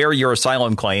is where your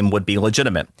asylum claim would be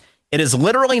legitimate. It is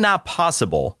literally not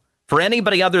possible for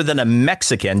anybody other than a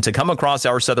Mexican to come across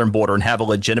our southern border and have a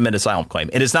legitimate asylum claim.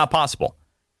 It is not possible.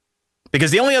 Because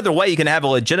the only other way you can have a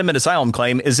legitimate asylum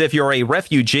claim is if you're a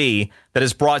refugee that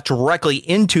is brought directly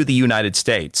into the United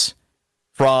States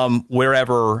from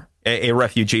wherever a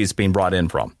refugee is being brought in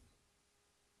from.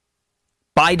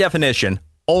 By definition,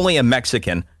 only a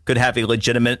Mexican could have a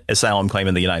legitimate asylum claim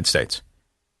in the United States.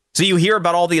 So you hear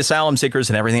about all the asylum seekers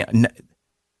and everything.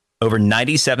 Over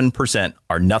 97%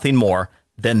 are nothing more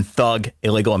than thug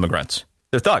illegal immigrants.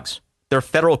 They're thugs. They're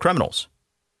federal criminals.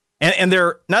 And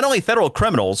they're not only federal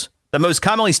criminals that most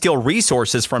commonly steal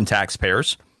resources from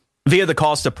taxpayers via the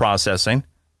cost of processing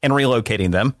and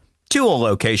relocating them to a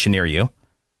location near you,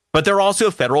 but they're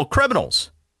also federal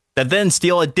criminals that then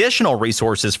steal additional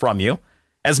resources from you,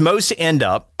 as most end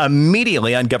up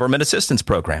immediately on government assistance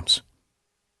programs.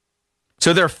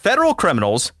 So they're federal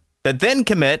criminals that then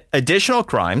commit additional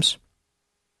crimes,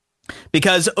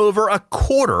 because over a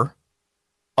quarter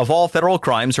of all federal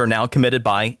crimes are now committed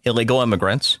by illegal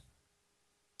immigrants.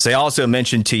 As I also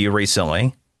mentioned to you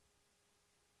recently,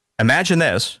 imagine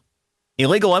this,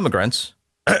 illegal immigrants,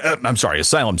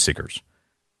 asylum seekers,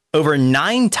 over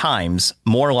 9 times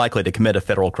more likely to commit a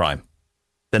federal crime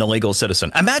than a legal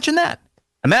citizen. Imagine that.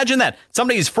 Imagine that.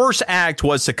 Somebody's first act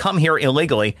was to come here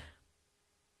illegally.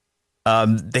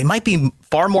 They might be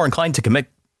far more inclined to commit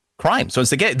crimes once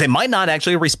they get. They might not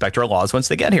actually respect our laws once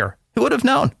they get here. Who would have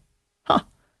known? Huh.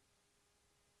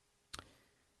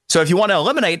 So if you want to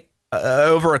eliminate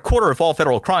over a quarter of all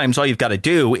federal crimes, all you've got to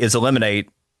do is eliminate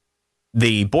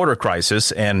the border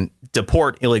crisis and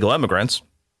deport illegal immigrants.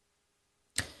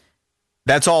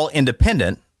 That's all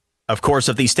independent, of course,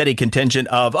 of the steady contingent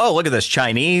of, oh, look at this,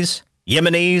 Chinese,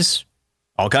 Yemenis,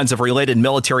 all kinds of related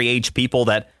military-age people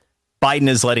that Biden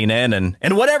is letting in,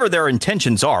 and whatever their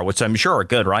intentions are, which I'm sure are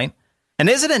good, right? And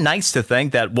isn't it nice to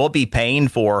think that we'll be paying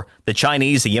for the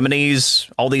Chinese, the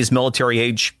Yemenis, all these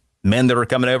military-age men that are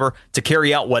coming over to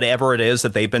carry out whatever it is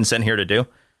that they've been sent here to do?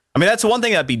 I mean, that's one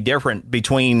thing that'd be different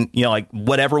between, like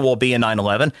whatever will be in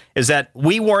 9/11, is that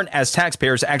we weren't, as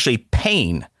taxpayers, actually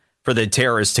paying for the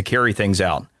terrorists to carry things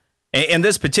out. In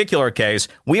this particular case,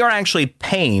 we are actually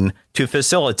paying to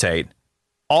facilitate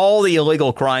all the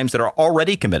illegal crimes that are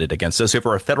already committed against us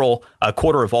over a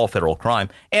quarter of all federal crime,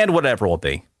 and whatever will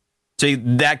be. See,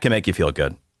 that can make you feel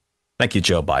good. Thank you,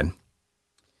 Joe Biden.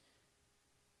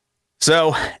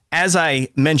 So, as I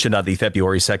mentioned on the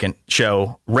February 2nd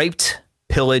show, raped,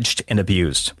 pillaged, and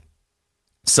abused.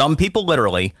 Some people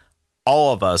literally,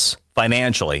 all of us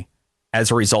financially,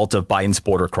 as a result of Biden's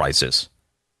border crisis.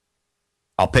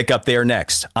 I'll pick up there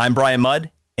next. I'm Brian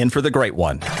Mudd, in for the great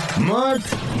one. Mark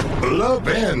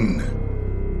Levin.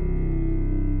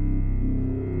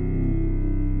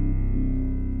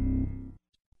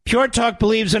 Pure Talk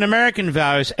believes in American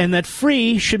values and that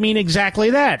free should mean exactly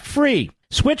that, free.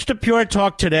 Switch to Pure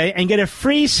Talk today and get a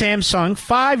free Samsung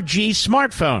 5G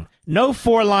smartphone. No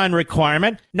 4-line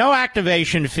requirement, no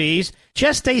activation fees,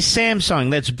 just a Samsung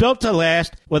that's built to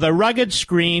last with a rugged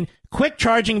screen, quick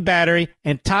charging battery,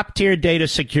 and top-tier data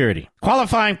security.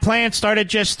 Qualifying plans start at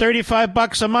just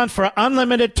 $35 a month for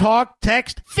unlimited talk,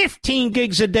 text, 15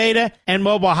 gigs of data, and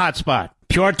mobile hotspot.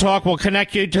 Pure Talk will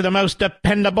connect you to the most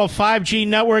dependable 5G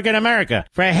network in America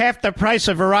for half the price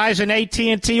of Verizon,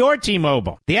 AT&T, or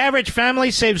T-Mobile. The average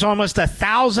family saves almost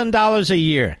 $1,000 a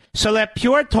year. So let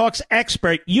Pure Talk's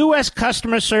expert U.S.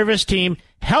 customer service team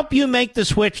help you make the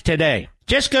switch today.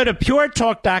 Just go to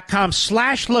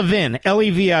puretalk.com/Levin,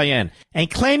 Levin,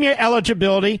 and claim your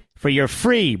eligibility for your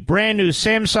free brand new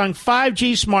Samsung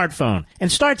 5G smartphone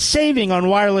and start saving on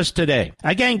wireless today.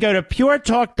 Again, go to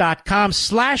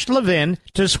puretalk.com/Levin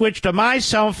to switch to my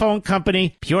cell phone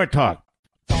company, Pure Talk.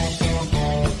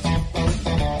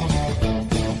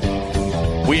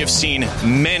 We have seen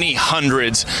many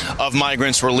hundreds of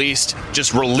migrants released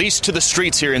to the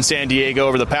streets here in San Diego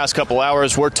over the past couple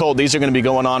hours. We're told these are going to be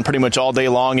going on pretty much all day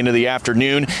long into the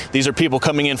afternoon. These are people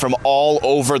coming in from all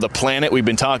over the planet. We've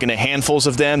been talking to handfuls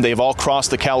of them. They've all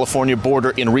crossed the California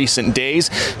border in recent days.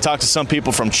 Talked to some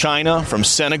people from China, from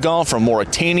Senegal, from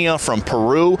Mauritania, from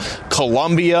Peru,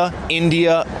 Colombia,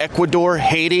 India, Ecuador,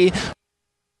 Haiti.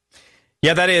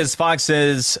 Yeah, that is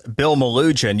Fox's Bill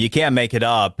Malugin. You can't make it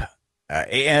up.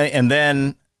 And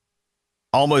then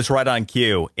almost right on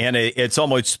cue. And it's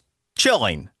almost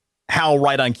chilling how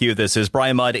right on cue this is.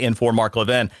 Brian Mudd in for Mark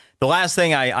Levin. The last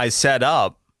thing I set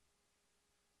up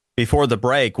before the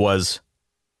break was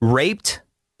raped,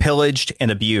 pillaged,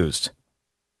 and abused.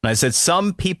 And I said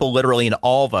some people, literally, and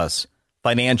all of us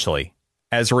financially,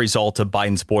 as a result of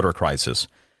Biden's border crisis.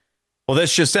 Well,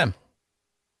 this just in.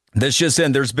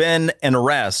 There's been an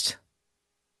arrest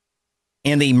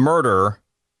in the murder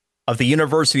of the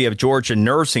University of Georgia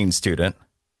nursing student.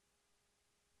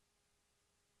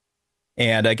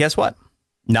 And guess what?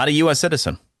 Not a U.S.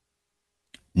 citizen.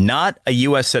 Not a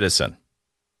U.S. citizen.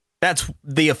 That's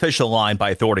the official line by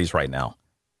authorities right now.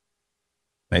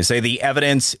 They say the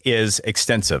evidence is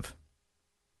extensive.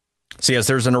 So yes,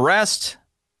 there's an arrest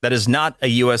that is not a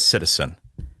U.S. citizen.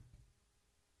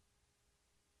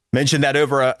 Mentioned that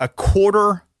over a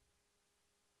quarter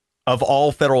of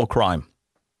all federal crime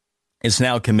is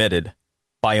now committed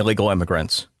by illegal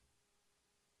immigrants.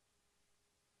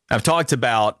 I've talked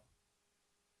about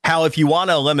how if you want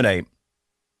to eliminate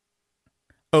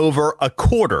over a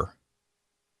quarter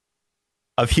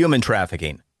of human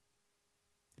trafficking,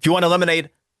 if you want to eliminate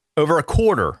over a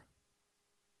quarter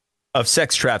of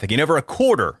sex trafficking, over a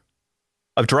quarter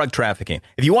of drug trafficking,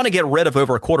 if you want to get rid of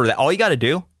over a quarter of that, all you got to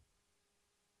do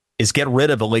is get rid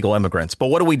of illegal immigrants. But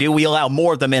what do? We allow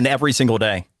more of them in every single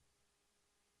day.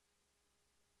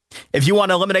 If you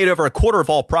want to eliminate over a quarter of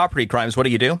all property crimes, what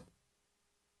do?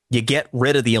 You get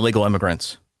rid of the illegal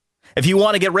immigrants. If you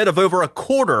want to get rid of over a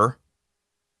quarter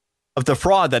of the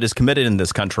fraud that is committed in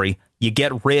this country, you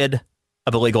get rid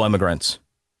of illegal immigrants.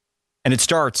 And it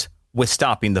starts with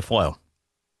stopping the flow.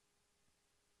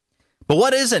 But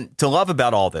what isn't to love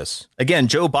about all this? Again,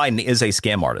 Joe Biden is a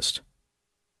scam artist,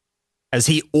 as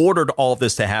he ordered all of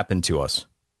this to happen to us.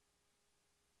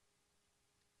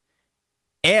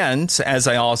 And as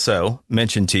I also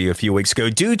mentioned to you a few weeks ago,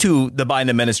 due to the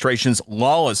Biden administration's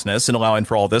lawlessness in allowing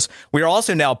for all this, we are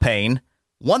also now paying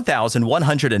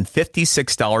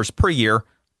 $1,156 per year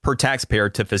per taxpayer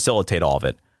to facilitate all of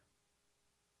it.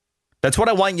 That's what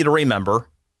I want you to remember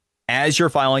as you're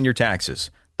filing your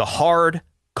taxes. The hard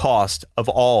cost of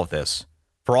all of this,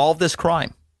 for all of this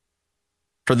crime,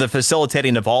 for the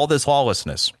facilitating of all this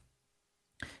lawlessness.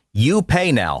 You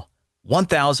pay now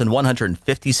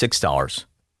 $1,156.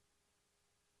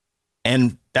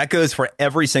 And that goes for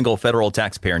every single federal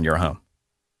taxpayer in your home.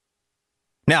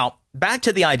 Now, back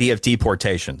to the idea of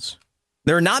deportations.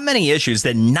 There are not many issues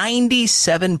that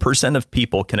 97% of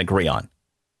people can agree on.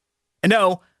 And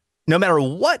no matter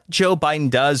what Joe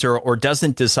Biden does or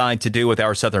doesn't decide to do with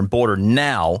our southern border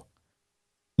now,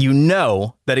 you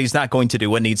know that he's not going to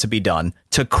do what needs to be done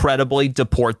to credibly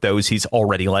deport those he's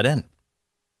already let in.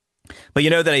 But you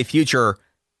know that a future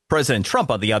President Trump,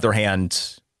 on the other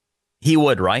hand, he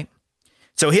would, right?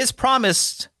 So his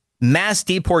promised mass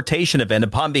deportation event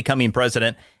upon becoming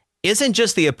president isn't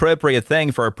just the appropriate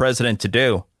thing for a president to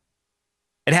do.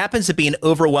 It happens to be an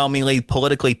overwhelmingly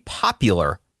politically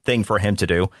popular thing for him to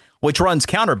do, which runs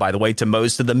counter, by the way, to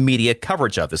most of the media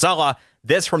coverage of this.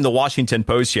 This from the Washington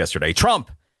Post yesterday.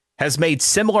 Trump has made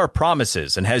similar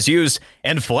promises and has used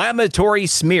inflammatory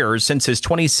smears since his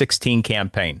 2016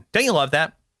 campaign. Don't you love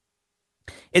that?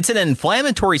 It's an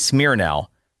inflammatory smear now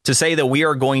to say that we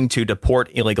are going to deport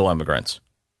illegal immigrants.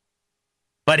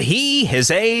 But he,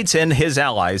 his aides, and his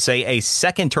allies say a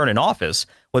second term in office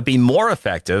would be more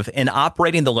effective in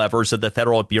operating the levers of the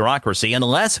federal bureaucracy and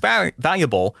less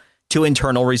valuable to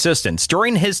internal resistance.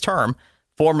 During his term,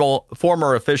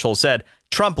 former officials said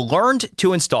Trump learned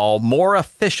to install more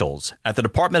officials at the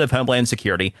Department of Homeland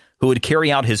Security who would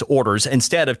carry out his orders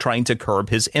instead of trying to curb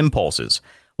his impulses.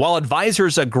 While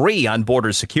advisors agree on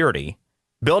border security,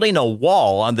 building a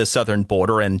wall on the southern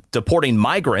border and deporting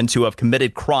migrants who have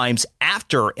committed crimes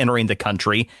after entering the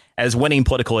country as winning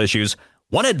political issues,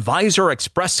 one advisor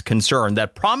expressed concern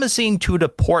that promising to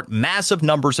deport massive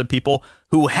numbers of people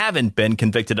who haven't been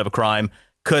convicted of a crime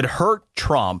could hurt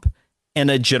Trump in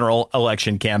a general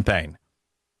election campaign.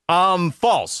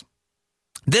 False.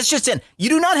 This just in. You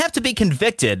do not have to be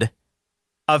convicted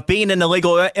of being an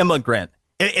illegal immigrant.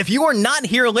 If you are not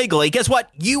here legally, guess what?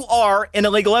 You are an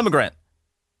illegal immigrant.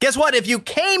 Guess what? If you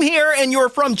came here and you're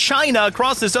from China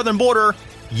across the southern border,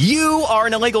 you are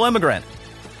an illegal immigrant.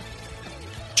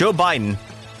 Joe Biden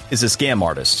is a scam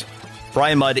artist.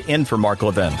 Brian Mudd in for Mark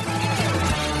Levin.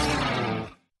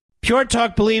 Pure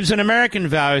Talk believes in American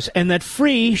values and that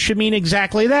free should mean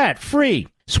exactly that, free.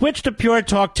 Switch to Pure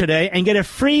Talk today and get a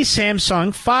free Samsung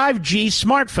 5G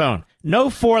smartphone. No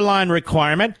 4-line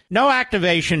requirement, no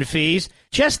activation fees,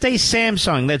 just a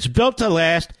Samsung that's built to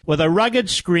last with a rugged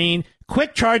screen,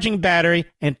 quick charging battery,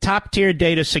 and top-tier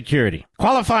data security.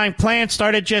 Qualifying plans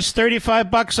start at just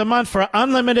 $35 a month for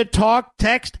unlimited talk,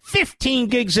 text, 15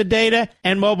 gigs of data,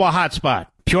 and mobile hotspot.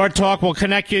 Pure Talk will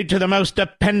connect you to the most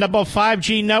dependable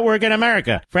 5G network in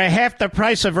America for half the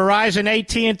price of Verizon,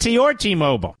 AT&T, or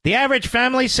T-Mobile. The average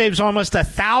family saves almost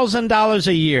 $1,000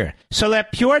 a year. So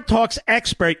let Pure Talk's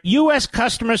expert U.S.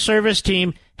 customer service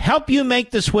team help you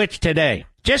make the switch today.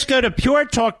 Just go to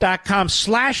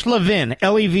puretalk.com/Levin,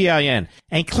 Levin,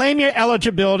 and claim your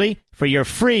eligibility for your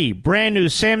free brand new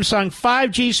Samsung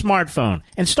 5G smartphone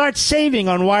and start saving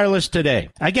on wireless today.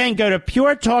 Again, go to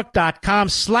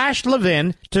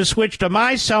puretalk.com/Levin to switch to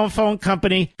my cell phone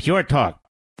company, Pure Talk.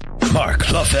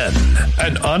 Mark Levin,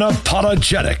 an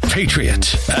unapologetic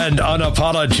patriot and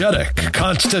unapologetic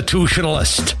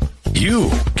constitutionalist.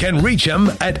 You can reach him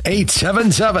at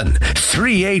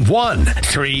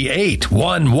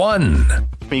 877-381-3811.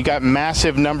 You got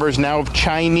massive numbers now of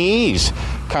Chinese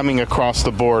coming across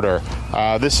the border.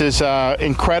 This is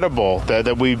incredible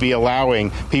that we'd be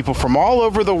allowing people from all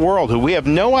over the world who we have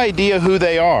no idea who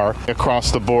they are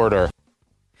across the border.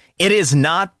 It is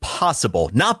not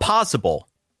possible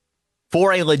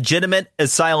for a legitimate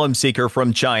asylum seeker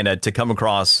from China to come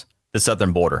across the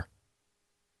southern border.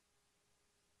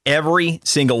 Every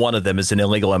single one of them is an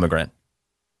illegal immigrant.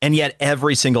 And yet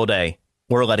every single day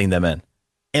we're letting them in.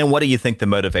 And what do you think the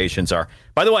motivations are?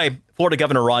 By the way, Florida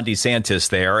Governor Ron DeSantis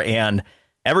there. And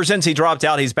ever since he dropped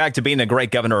out, he's back to being a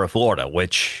great governor of Florida,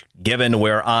 which, given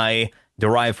where I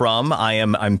derive from,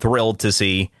 I'm thrilled to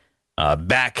see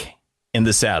back in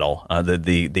the saddle,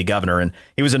 the governor. And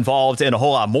he was involved in a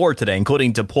whole lot more today,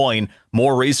 including deploying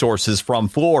more resources from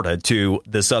Florida to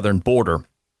the southern border.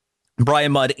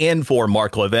 Brian Mudd in for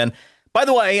Mark Levin. By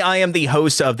the way, I am the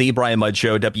host of the Brian Mudd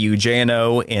Show.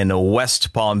 WJNO in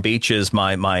West Palm Beach is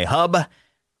my hub.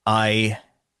 I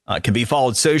can be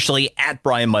followed socially at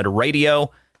Brian Mudd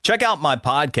Radio. Check out my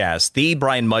podcast, The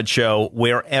Brian Mudd Show,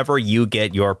 wherever you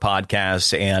get your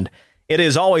podcasts. And it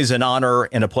is always an honor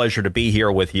and a pleasure to be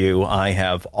here with you. I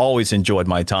have always enjoyed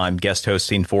my time guest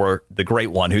hosting for the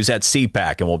great one who's at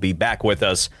CPAC and will be back with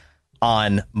us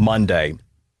on Monday.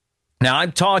 Now,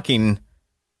 I'm talking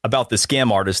about the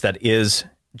scam artist that is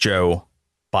Joe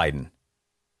Biden.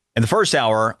 In the first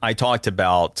hour, I talked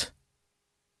about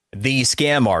the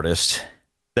scam artist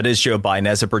that is Joe Biden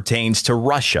as it pertains to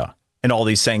Russia and all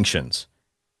these sanctions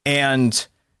and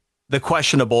the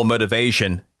questionable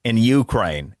motivation in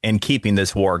Ukraine and keeping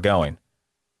this war going.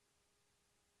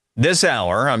 This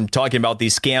hour, I'm talking about the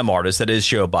scam artist that is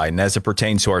Joe Biden as it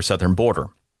pertains to our southern border.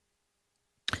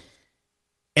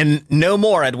 And no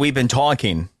more had we been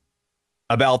talking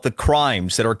about the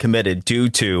crimes that are committed due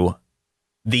to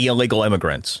the illegal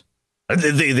immigrants,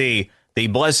 the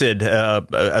blessed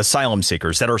asylum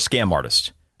seekers that are scam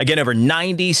artists. Again, over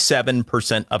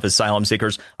 97% of asylum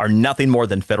seekers are nothing more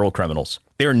than federal criminals.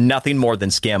 They're nothing more than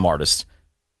scam artists.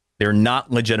 They're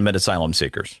not legitimate asylum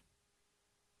seekers.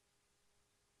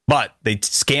 But they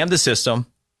scam the system.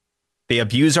 They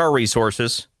abuse our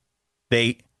resources.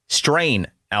 They strain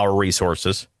our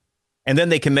resources. And then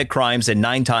they commit crimes at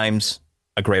 9 times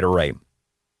a greater rate.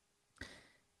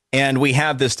 And we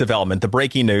have this development, the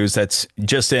breaking news that's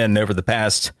just in over the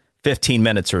past 15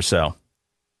 minutes or so.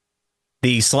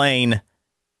 The slain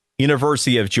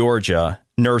University of Georgia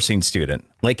nursing student,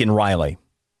 Lincoln Riley.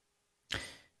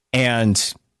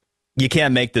 And you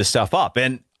can't make this stuff up.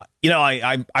 And, you know,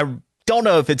 I don't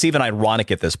know if it's even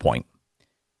ironic at this point.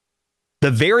 The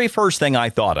very first thing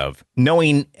I thought of,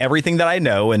 knowing everything that I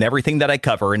know and everything that I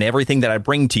cover and everything that I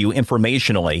bring to you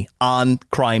informationally on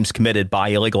crimes committed by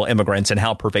illegal immigrants and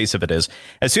how pervasive it is,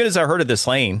 as soon as I heard of this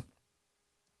slaying,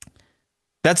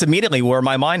 that's immediately where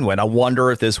my mind went. I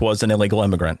wonder if this was an illegal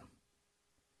immigrant.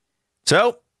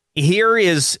 So here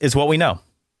is what we know.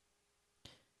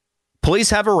 Police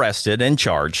have arrested and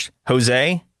charged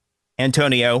Jose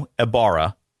Antonio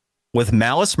Ibarra with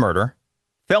malice murder,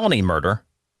 felony murder,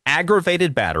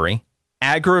 aggravated battery,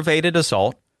 aggravated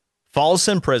assault, false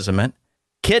imprisonment,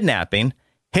 kidnapping,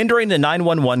 hindering the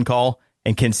 911 call,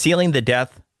 and concealing the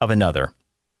death of another.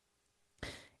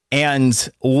 And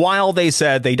while they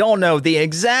said they don't know the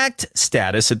exact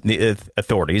status of the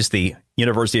authorities, the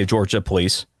University of Georgia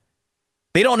police,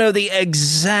 they don't know the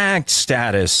exact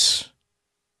status.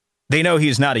 They know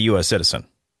he's not a U.S. citizen.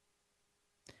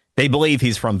 They believe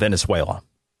he's from Venezuela.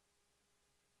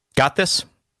 Got this?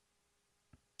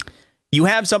 You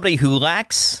have somebody who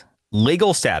lacks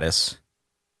legal status,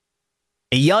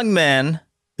 a young man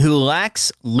who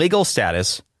lacks legal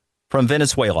status from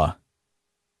Venezuela,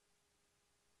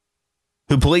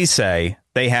 who police say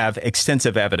they have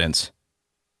extensive evidence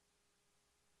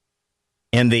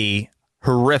in the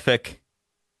horrific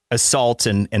assault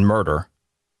and murder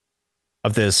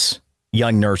of this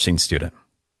young nursing student.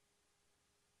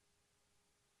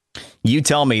 You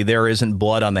tell me there isn't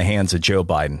blood on the hands of Joe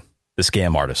Biden, the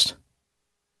scam artist,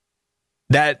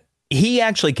 that he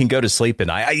actually can go to sleep at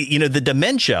night. The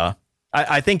dementia,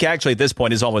 I think actually at this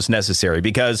point is almost necessary,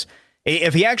 because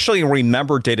if he actually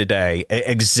remembered day to day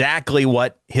exactly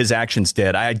what his actions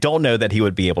did, I don't know that he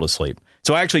would be able to sleep.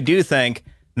 So I actually do think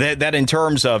that in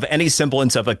terms of any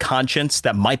semblance of a conscience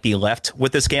that might be left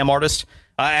with the scam artist,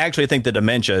 I actually think the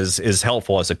dementia is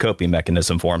helpful as a coping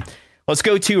mechanism for him. Let's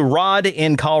go to Rod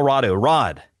in Colorado.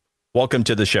 Rod, welcome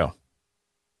to the show.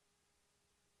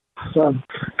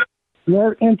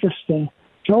 They're interesting.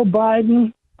 Joe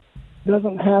Biden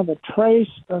doesn't have a trace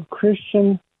of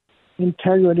Christian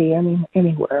integrity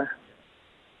anywhere.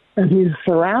 And he's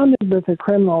surrounded with a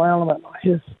criminal element.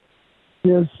 His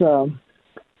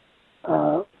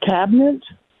cabinet,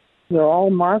 they're all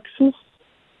Marxists.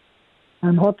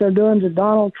 And what they're doing to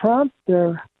Donald Trump,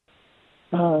 they're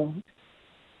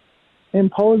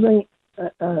imposing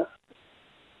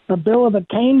a bill of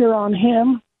attainder on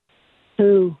him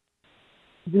to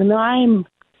deny him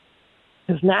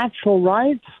his natural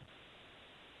rights.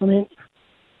 I mean,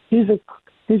 he's a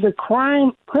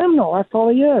criminal. That's all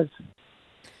he is.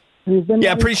 He's been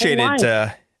appreciate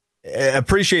it.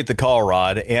 Appreciate the call,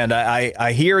 Rod, and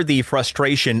I hear the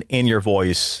frustration in your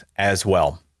voice as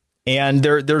well. And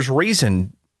there's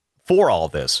reason for all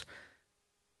this.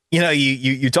 You know,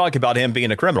 you talk about him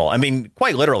being a criminal. I mean,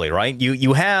 quite literally, right?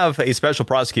 You have a special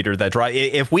prosecutor that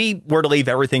if we were to leave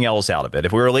everything else out of it,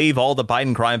 if we were to leave all the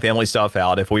Biden crime family stuff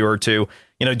out, if we were to,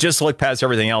 just look past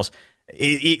everything else,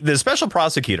 the special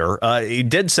prosecutor he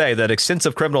did say that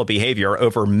extensive criminal behavior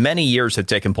over many years had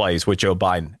taken place with Joe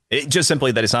Biden. Just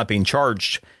simply that it's not being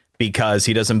charged because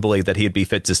he doesn't believe that he'd be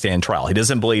fit to stand trial. He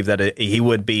doesn't believe that he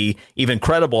would be even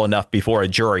credible enough before a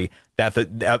jury that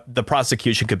the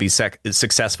prosecution could be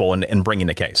successful in bringing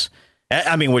a case.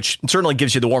 I mean, which certainly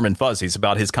gives you the warm and fuzzies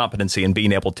about his competency in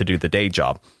being able to do the day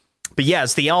job. But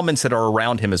yes, the elements that are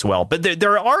around him as well. But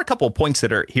there are a couple of points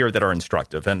that are here that are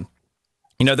instructive. And,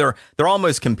 they're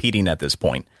almost competing at this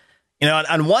point.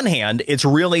 On one hand, it's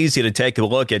real easy to take a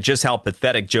look at just how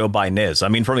pathetic Joe Biden is. I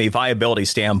mean, from a viability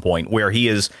standpoint, where he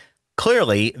is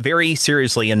clearly very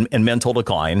seriously in mental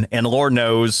decline, and Lord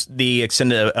knows the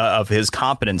extent of his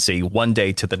competency one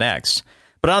day to the next.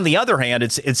 But on the other hand,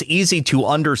 it's easy to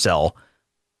undersell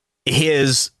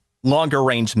his longer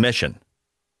range mission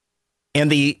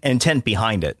and the intent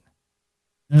behind it.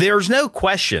 There's no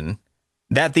question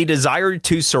that the desire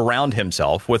to surround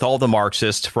himself with all the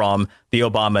Marxists from the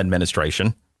Obama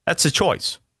administration, that's a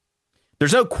choice.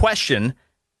 There's no question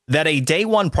that a day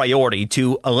one priority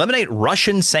to eliminate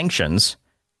Russian sanctions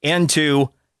and to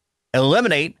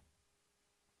eliminate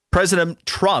President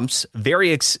Trump's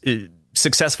very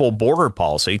successful border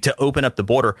policy to open up the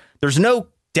border, there's no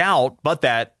doubt but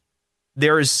that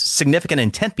there is significant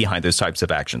intent behind those types of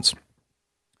actions.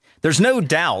 There's no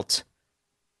doubt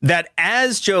that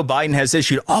as Joe Biden has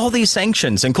issued all these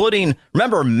sanctions, including,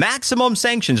 remember, maximum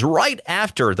sanctions right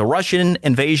after the Russian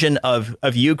invasion of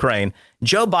Ukraine,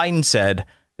 Joe Biden said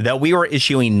that we were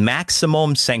issuing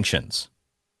maximum sanctions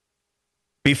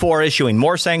before issuing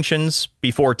more sanctions,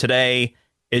 before today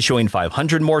issuing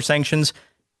 500 more sanctions,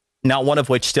 not one of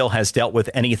which still has dealt with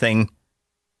anything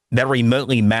that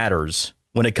remotely matters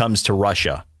when it comes to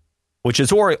Russia, which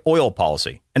is oil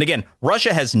policy. And again,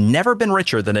 Russia has never been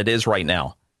richer than it is right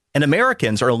now. And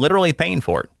Americans are literally paying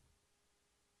for it.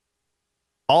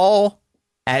 All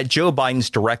at Joe Biden's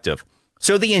directive.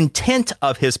 So the intent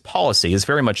of his policy is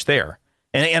very much there.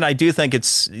 And I do think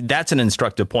that's an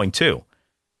instructive point, too.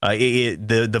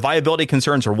 The viability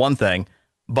concerns are one thing,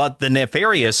 but the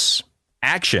nefarious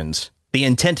actions, the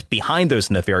intent behind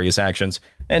those nefarious actions,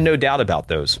 and no doubt about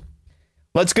those.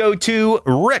 Let's go to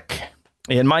Rick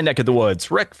in my neck of the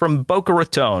woods. Rick from Boca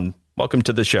Raton. Welcome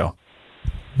to the show.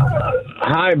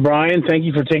 Hi, Brian. Thank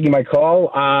you for taking my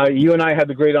call. You and I had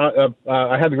the great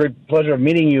I had the great pleasure of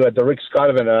meeting you at the Rick Scott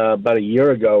event about a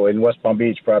year ago in West Palm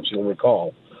Beach. Perhaps you'll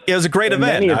recall. It was a great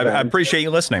event. I appreciate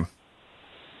you listening.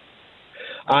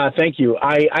 Thank you.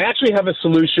 I actually have a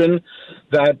solution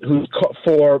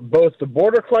for both the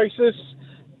border crisis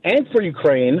and for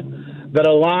Ukraine that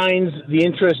aligns the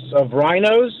interests of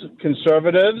rhinos,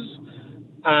 conservatives,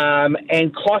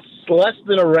 and costs less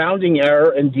than a rounding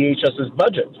error in DHS's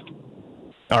budget.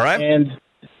 All right. And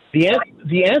the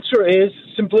answer is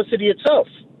simplicity itself.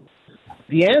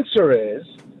 The answer is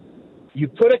you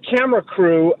put a camera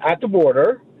crew at the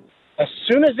border. As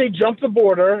soon as they jump the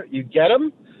border, you get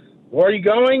them. Where are you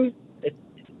going?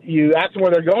 You ask them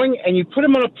where they're going, and you put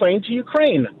them on a plane to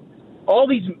Ukraine.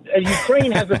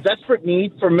 Ukraine has a desperate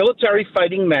need for military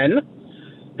fighting men.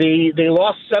 They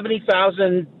lost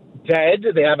 70,000 dead.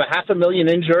 They have 500,000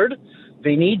 injured.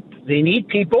 They need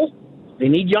people. They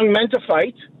need young men to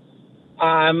fight.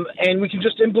 And we can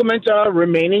just implement a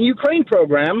Remain in Ukraine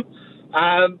program,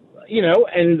 and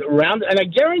I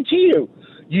guarantee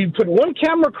you put one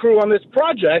camera crew on this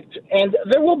project, and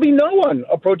there will be no one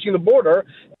approaching the border,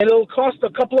 and it'll cost a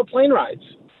couple of plane rides.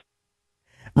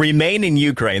 Remain in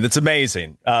Ukraine. That's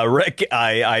amazing, Rick.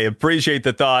 I appreciate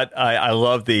the thought. I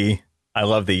love the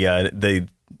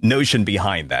notion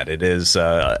behind that. It is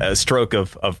a stroke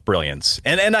of brilliance.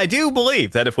 And I do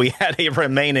believe that if we had a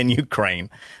Remain in Ukraine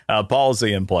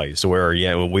policy in place where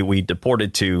we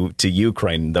deported to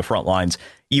Ukraine, the front lines,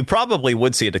 you probably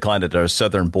would see a decline at our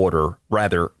southern border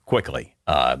rather quickly.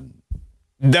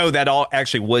 Though that all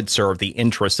actually would serve the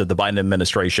interest of the Biden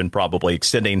administration, probably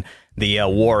extending the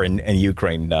war in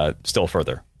Ukraine still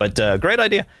further. But great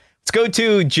idea. Let's go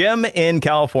to Jim in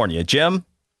California. Jim,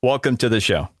 welcome to the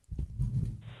show.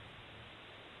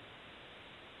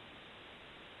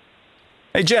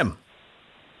 Hey, Jim.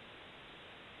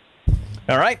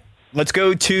 All right. Let's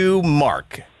go to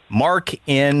Mark. Mark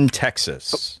in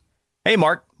Texas. Hey,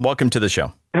 Mark. Welcome to the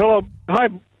show. Hello.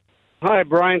 Hi,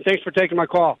 Brian. Thanks for taking my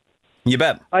call. You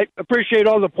bet. I appreciate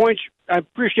all the points.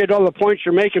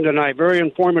 You're making tonight. Very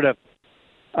informative.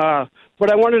 But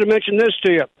I wanted to mention this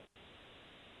to you.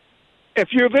 If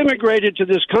you've immigrated to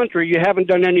this country, you haven't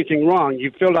done anything wrong.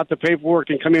 You've filled out the paperwork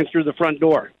and come in through the front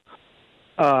door.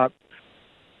 I'm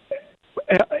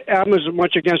as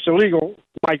much against illegal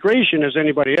migration as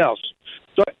anybody else.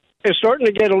 So it's starting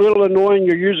to get a little annoying.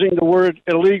 You're using the word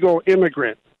illegal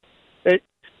immigrant.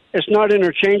 It's not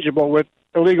interchangeable with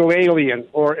illegal alien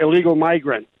or illegal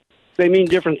migrant. They mean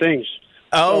different things.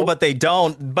 Oh, but they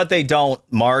don't,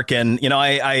 Mark. And,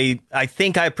 I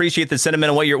think I appreciate the sentiment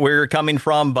and where you're coming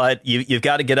from, but you've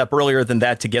got to get up earlier than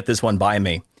that to get this one by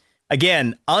me.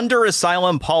 Again, under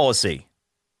asylum policy,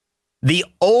 the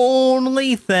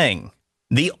only thing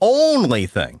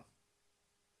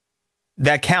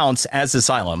that counts as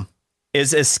asylum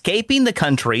is escaping the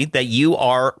country that you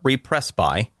are repressed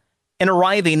by and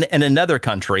arriving in another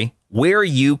country where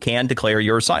you can declare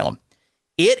your asylum.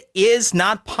 It is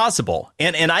not possible,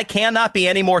 and I cannot be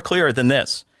any more clear than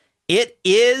this. It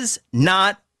is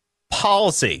not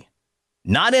policy,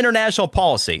 not international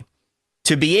policy,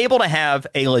 to be able to have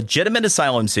a legitimate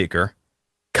asylum seeker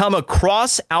come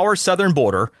across our southern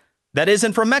border that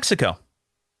isn't from Mexico.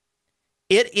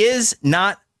 It is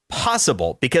not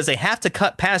possible because they have to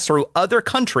pass through other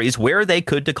countries where they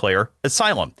could declare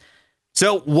asylum.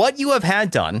 So what you have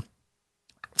had done,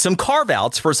 some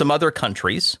carve-outs for some other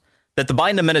countries that the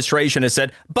Biden administration has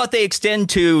said, but they extend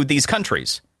to these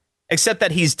countries, except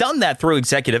that he's done that through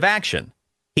executive action.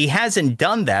 He hasn't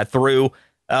done that through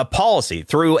policy,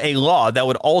 through a law that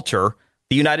would alter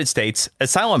the United States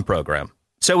asylum program.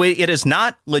 So it is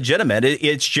not legitimate.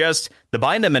 It's just the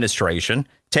Biden administration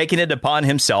taking it upon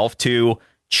himself to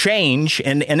change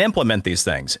and implement these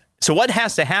things. So what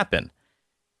has to happen?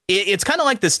 It's kind of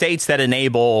like the states that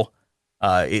enable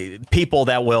people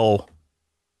that will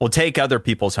take other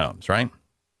people's homes, right?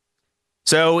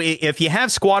 So if you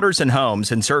have squatters in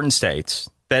homes in certain states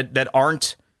that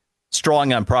aren't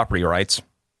strong on property rights,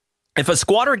 if a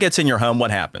squatter gets in your home,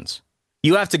 what happens?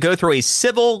 You have to go through a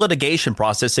civil litigation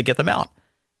process to get them out.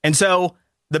 And so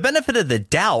the benefit of the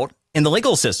doubt in the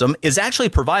legal system is actually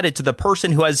provided to the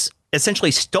person who has essentially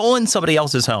stolen somebody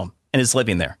else's home and is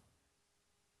living there.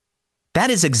 That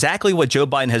is exactly what Joe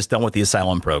Biden has done with the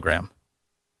asylum program.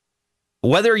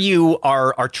 Whether you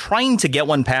are trying to get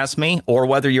one past me or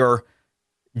whether you're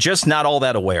just not all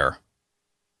that aware,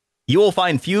 you will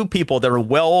find few people that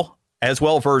are as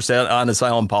well versed on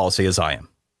asylum policy as I am.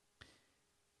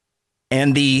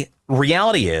 And the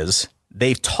reality is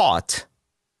they've taught.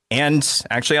 And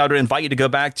actually, I would invite you to go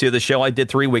back to the show I did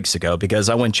 3 weeks ago, because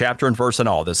I went chapter and verse on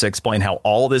all this, explain how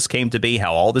all this came to be,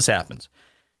 how all this happens.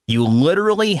 You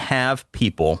literally have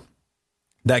people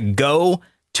that go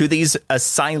to these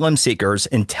asylum seekers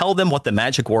and tell them what the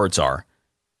magic words are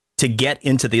to get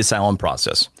into the asylum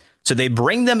process. So they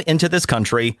bring them into this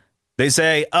country. They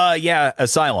say, yeah,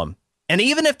 asylum. And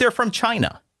even if they're from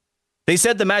China, they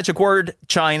said the magic word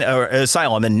China or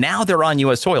asylum, and now they're on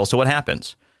U.S. soil. So what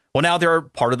happens? Well, now they're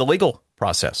part of the legal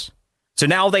process. So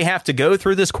now they have to go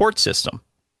through this court system,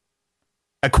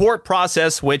 a court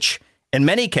process which in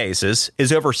many cases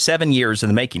is over 7 years in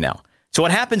the making now. So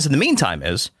what happens in the meantime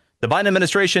is the Biden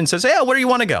administration says, hey, where do you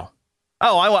want to go?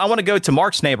 Oh, I want to go to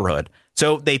Mark's neighborhood.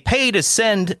 So they pay to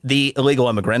send the illegal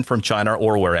immigrant from China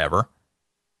or wherever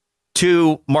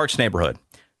to Mark's neighborhood,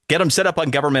 get them set up on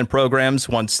government programs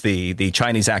once the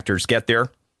Chinese actors get there.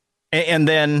 And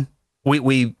then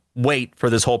we wait for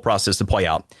this whole process to play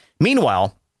out.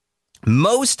 Meanwhile,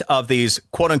 most of these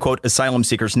quote unquote asylum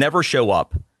seekers never show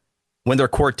up when their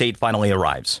court date finally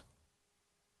arrives.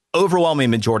 Overwhelming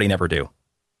majority never do.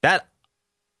 That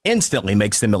instantly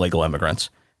makes them illegal immigrants.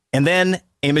 And then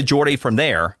a majority from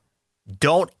there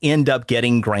don't end up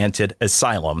getting granted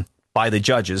asylum by the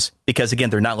judges because, again,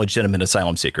 they're not legitimate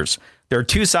asylum seekers. There are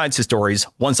two sides to stories,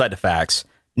 one side to facts,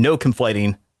 no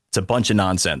conflating. It's a bunch of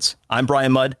nonsense. I'm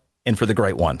Brian Mudd. in for the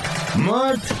great one.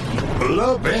 Mark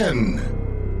Levin.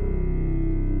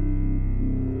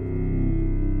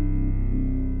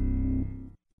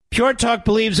 Pure Talk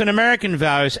believes in American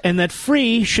values and that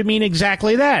free should mean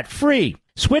exactly that, free.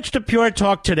 Switch to Pure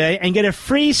Talk today and get a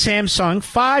free Samsung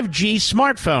 5G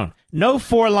smartphone. No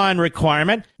 4-line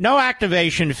requirement, no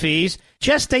activation fees,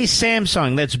 just a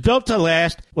Samsung that's built to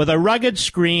last with a rugged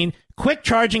screen, quick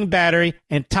charging battery,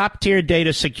 and top-tier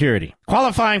data security.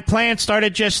 Qualifying plans start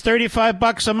at just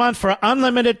 $35 a month for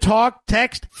unlimited talk,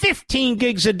 text, 15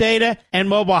 gigs of data, and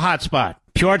mobile hotspot.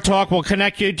 Pure Talk will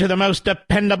connect you to the most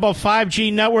dependable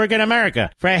 5G network in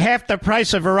America for half the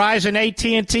price of Verizon,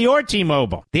 AT&T, or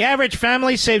T-Mobile. The average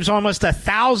family saves almost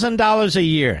 $1,000 a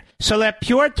year. So let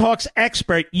Pure Talk's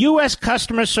expert U.S.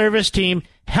 customer service team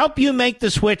help you make the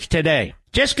switch today.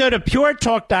 Just go to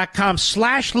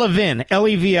puretalk.com/Levin,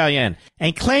 Levin,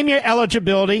 and claim your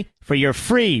eligibility for your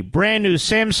free brand new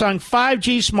Samsung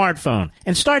 5G smartphone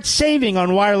and start saving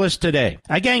on wireless today.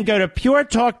 Again, go to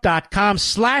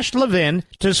puretalk.com/Levin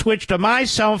to switch to my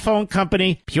cell phone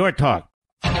company, Pure Talk.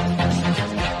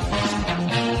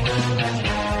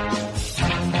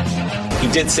 He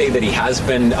did say that he has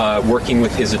been working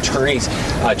with his attorneys,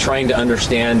 trying to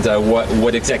understand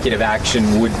what executive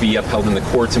action would be upheld in the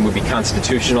courts and would be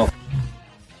constitutional.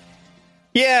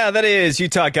 Yeah, that is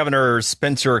Utah Governor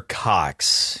Spencer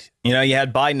Cox. You know, you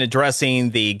had Biden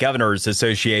addressing the Governors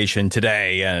Association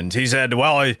today, and he said,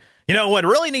 well, you know, what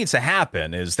really needs to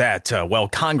happen is that,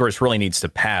 Congress really needs to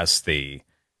pass the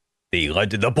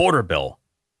border bill,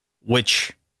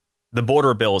 which the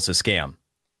border bill is a scam.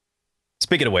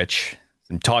 Speaking of which,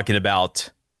 I'm talking about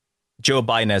Joe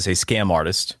Biden as a scam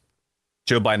artist.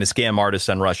 Joe Biden, a scam artist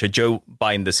on Russia. Joe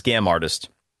Biden, the scam artist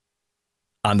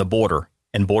on the border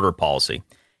and border policy.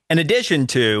 In addition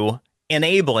to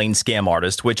enabling scam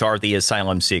artists, which are the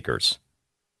asylum seekers.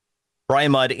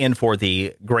 Brian Mudd in for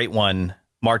the great one,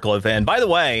 Mark Levin. By the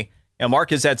way,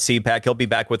 Mark is at CPAC. He'll be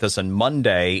back with us on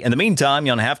Monday. In the meantime,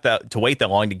 you don't have to wait that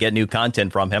long to get new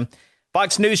content from him.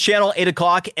 Fox News Channel, 8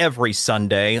 o'clock every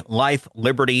Sunday. Life,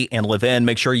 Liberty, and Levin.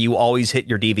 Make sure you always hit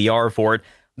your DVR for it.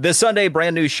 This Sunday,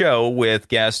 brand new show with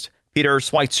guest Peter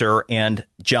Schweitzer and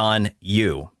John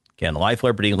Yoo. Again, Life,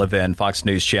 Liberty, Levin, Fox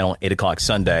News Channel, 8 o'clock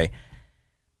Sunday.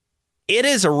 It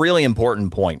is a really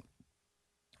important point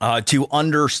to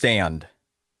understand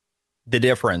the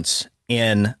difference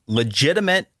in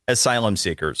legitimate asylum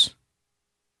seekers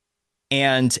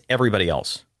and everybody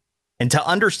else. And to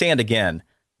understand, again,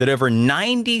 that over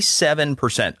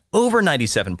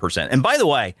 97%, and by the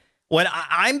way, when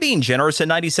I'm being generous at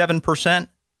 97%,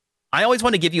 I always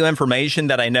want to give you information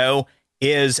that I know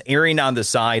is erring on the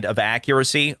side of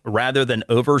accuracy rather than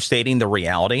overstating the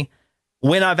reality.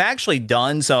 When I've actually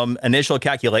done some initial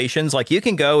calculations, like you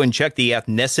can go and check the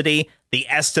ethnicity, the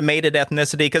estimated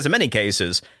ethnicity, because in many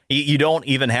cases, you don't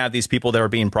even have these people that are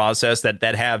being processed that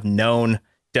have known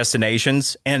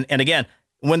destinations. And again,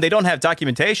 when they don't have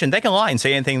documentation, they can lie and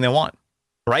say anything they want.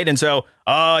 Right. And so,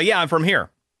 yeah, I'm from here.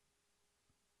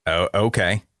 Oh,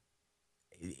 OK.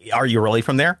 Are you really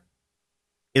from there?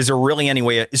 Is there really any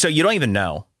way? So you don't even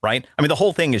know. Right. I mean, the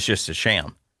whole thing is just a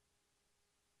sham.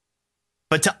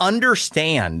 But to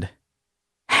understand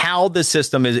how the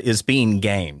system is being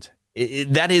gamed,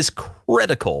 that is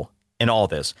critical in all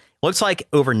this. Looks like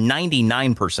over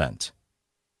 99%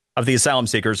 of the asylum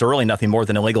seekers are really nothing more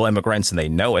than illegal immigrants, and they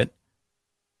know it.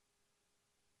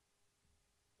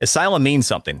 Asylum means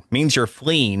something. Means you're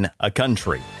fleeing a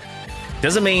country.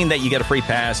 Doesn't mean that you get a free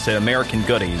pass to American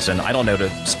goodies and, I don't know,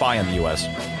 to spy on the U.S.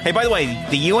 Hey, by the way,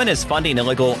 the UN is funding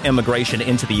illegal immigration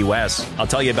into the U.S. I'll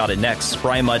tell you about it next.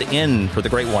 Brian Mudd in for the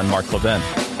great one, Mark Levin.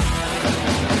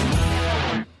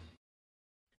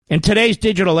 In today's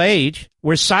digital age,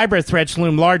 where cyber threats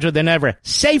loom larger than ever,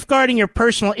 safeguarding your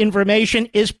personal information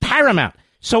is paramount.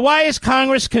 So why is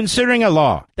Congress considering a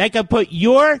law that could put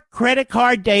your credit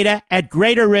card data at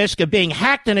greater risk of being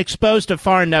hacked and exposed to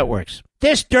foreign networks?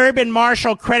 This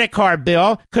Durbin-Marshall credit card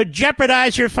bill could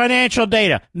jeopardize your financial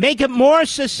data, make it more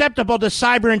susceptible to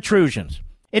cyber intrusions.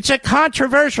 It's a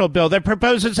controversial bill that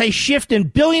proposes a shift in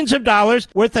billions of dollars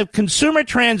worth of consumer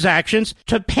transactions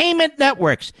to payment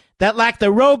networks that lack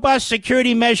the robust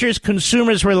security measures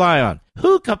consumers rely on.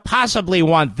 Who could possibly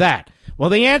want that? Well,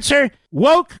 the answer?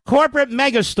 Woke corporate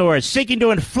megastores seeking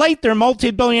to inflate their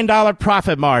multi-billion-dollar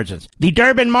profit margins. The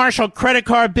Durbin-Marshall credit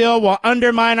card bill will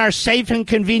undermine our safe and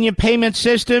convenient payment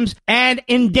systems and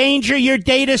endanger your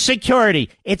data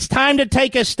security. It's time to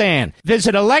take a stand.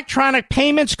 Visit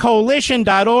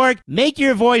electronicpaymentscoalition.org. Make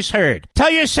your voice heard.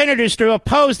 Tell your senators to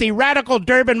oppose the radical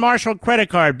Durbin-Marshall credit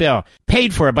card bill,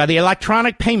 paid for by the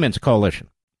Electronic Payments Coalition.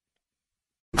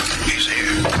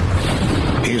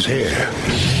 He's is here.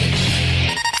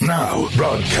 Now,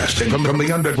 broadcasting from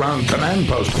the underground command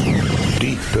post,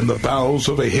 deep in the bowels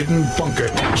of a hidden bunker,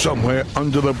 somewhere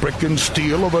under the brick and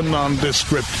steel of a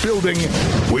nondescript building,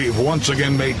 we've once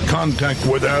again made contact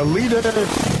with our leader,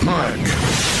 Mark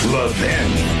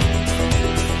Levin.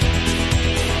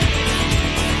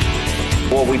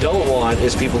 What we don't want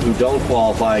is people who don't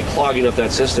qualify clogging up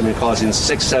that system and causing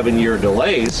 6-7 year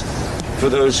delays for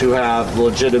those who have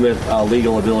legitimate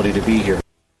legal ability to be here.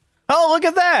 Oh, look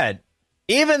at that.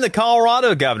 Even the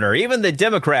Colorado governor, even the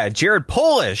Democrat, Jared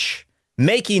Polish,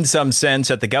 making some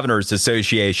sense at the Governors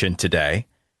Association today.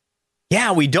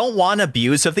 Yeah, we don't want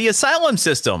abuse of the asylum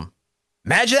system.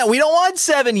 Imagine that. We don't want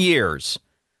 7 years.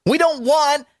 We don't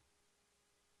want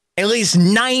at least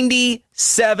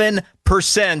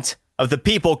 97% of the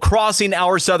people crossing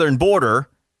our southern border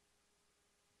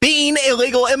being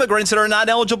illegal immigrants that are not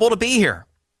eligible to be here.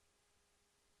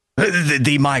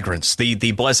 The migrants,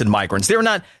 the blessed migrants,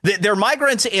 they're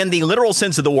migrants in the literal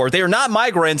sense of the word. They are not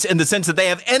migrants in the sense that they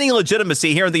have any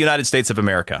legitimacy here in the United States of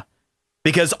America,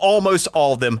 because almost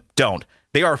all of them don't.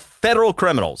 They are federal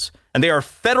criminals, and they are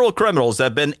federal criminals that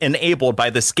have been enabled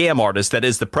by the scam artist that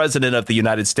is the president of the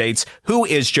United States, who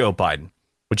is Joe Biden,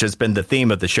 which has been the theme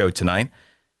of the show tonight.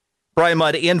 Brian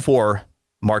Mudd in for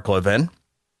Mark Levin.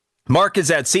 Mark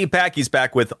is at CPAC. He's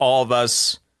back with all of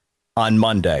us on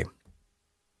Monday.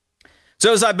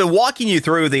 So as I've been walking you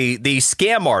through the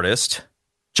scam artist,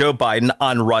 Joe Biden,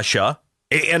 on Russia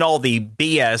and all the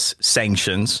BS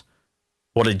sanctions,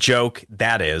 what a joke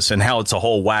that is, and how it's a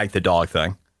whole wag the dog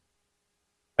thing.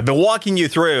 I've been walking you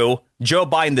through Joe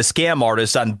Biden, the scam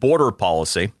artist, on border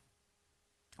policy.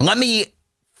 Let me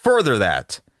further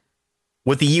that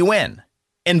with the UN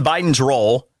and Biden's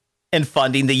role in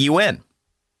funding the UN.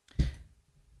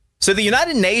 So the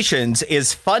United Nations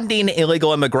is funding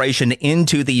illegal immigration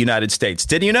into the United States.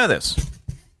 Did you know this?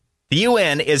 The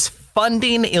UN is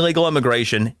funding illegal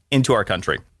immigration into our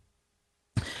country.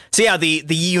 So yeah, the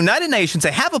United Nations,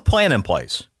 they have a plan in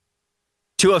place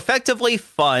to effectively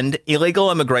fund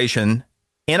illegal immigration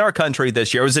in our country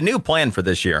this year. It was a new plan for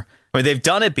this year. I mean, they've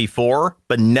done it before,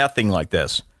 but nothing like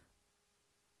this.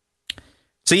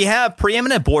 So you have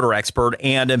preeminent border expert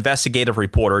and investigative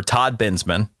reporter Todd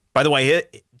Bensman. By the way,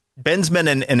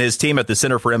 Bensman and his team at the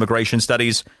Center for Immigration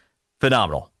Studies,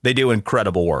 phenomenal. They do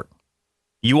incredible work.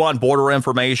 You want border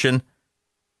information?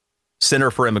 Center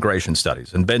for Immigration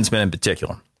Studies, and Bensman in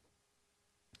particular.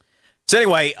 So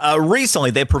anyway,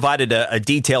 recently they provided a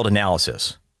detailed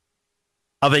analysis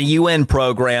of a UN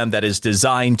program that is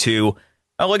designed to,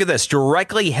 look at this,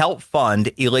 directly help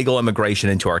fund illegal immigration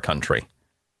into our country.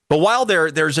 But while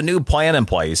there's a new plan in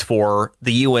place for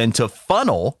the UN to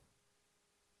funnel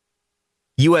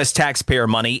U.S. taxpayer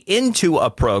money into a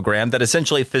program that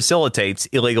essentially facilitates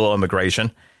illegal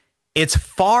immigration, it's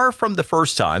far from the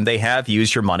first time they have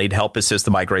used your money to help assist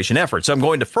the migration effort. So I'm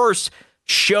going to first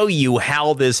show you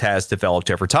how this has developed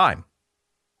over time.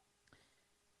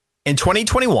 In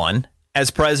 2021, as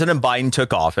President Biden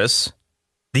took office,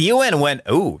 the UN went,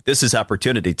 this is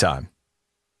opportunity time.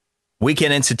 We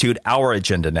can institute our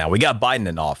agenda now. We got Biden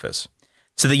in office.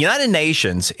 So the United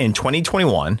Nations in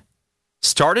 2021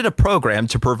 started a program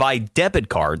to provide debit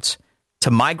cards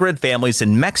to migrant families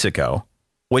in Mexico,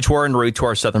 which were en route to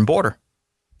our southern border.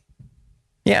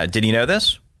 Yeah, did you know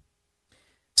this?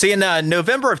 See, in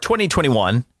November of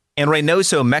 2021, in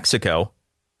Reynosa, Mexico,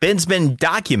 Bensman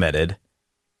documented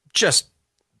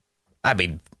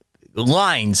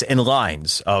lines and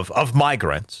lines of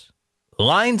migrants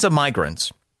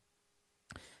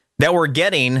that were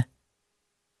getting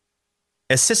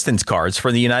assistance cards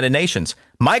from the United Nations.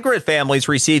 Migrant families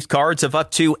received cards of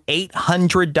up to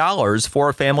 $800 for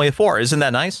a family of four. Isn't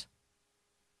that nice?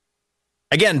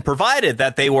 Again, provided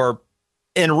that they were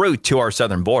en route to our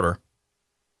southern border.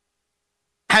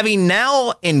 Having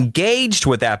now engaged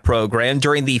with that program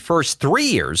during the first 3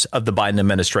 years of the Biden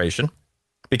administration,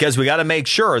 because we got to make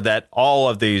sure that all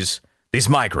of these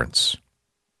migrants,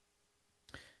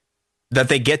 that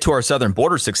they get to our southern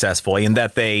border successfully and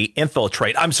that they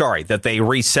that they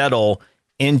resettle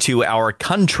into our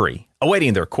country,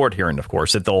 awaiting their court hearing, of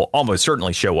course, that they'll almost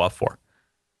certainly show up for.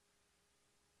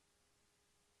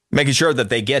 Making sure that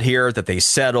they get here, that they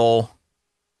settle.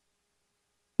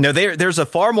 No, there's a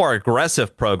far more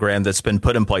aggressive program that's been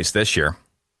put in place this year.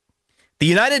 The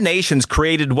United Nations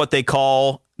created what they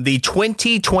call the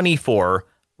 2024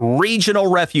 Regional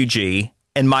Refugee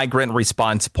and Migrant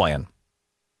Response Plan.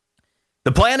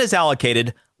 The plan has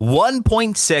allocated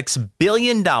 $1.6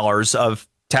 billion of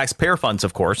taxpayer funds,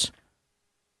 of course,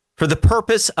 for the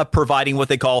purpose of providing what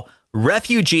they call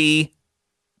refugee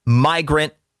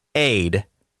migrant aid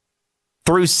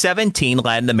through 17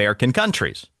 Latin American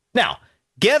countries. Now,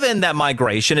 given that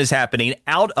migration is happening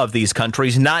out of these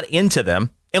countries, not into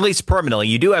them, at least permanently,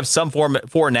 you do have some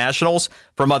foreign nationals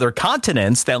from other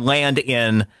continents that land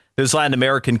in those Latin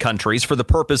American countries for the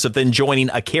purpose of then joining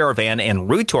a caravan en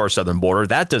route to our southern border.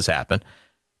 That does happen.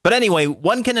 But anyway,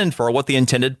 one can infer what the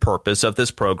intended purpose of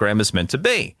this program is meant to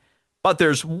be. But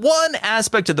there's one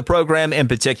aspect of the program in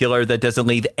particular that doesn't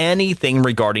leave anything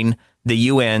regarding the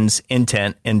UN's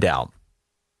intent in doubt.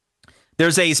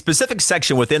 There's a specific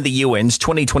section within the UN's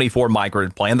 2024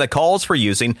 migrant plan that calls for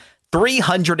using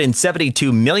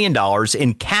 $372 million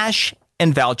in cash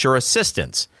and voucher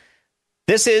assistance.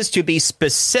 This is to be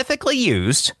specifically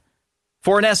used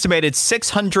for an estimated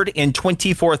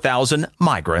 624,000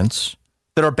 migrants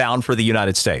that are bound for the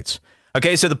United States.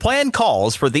 Okay, so the plan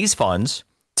calls for these funds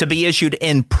to be issued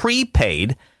in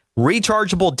prepaid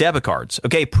rechargeable debit cards.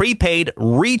 Okay, prepaid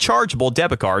rechargeable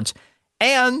debit cards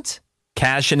and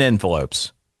cash in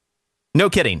envelopes. No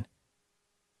kidding.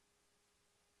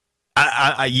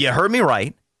 You heard me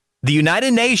right. The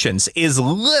United Nations is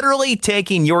literally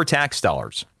taking your tax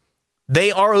dollars.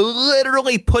 They are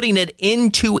literally putting it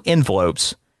into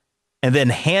envelopes and then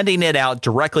handing it out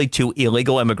directly to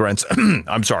illegal immigrants.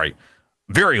 I'm sorry,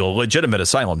 very legitimate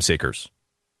asylum seekers.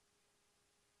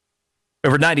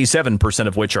 Over 97%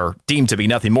 of which are deemed to be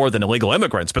nothing more than illegal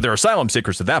immigrants, but they're asylum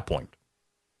seekers at that point.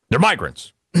 They're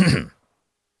migrants. The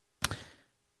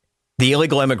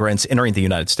illegal immigrants entering the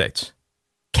United States.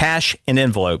 Cash in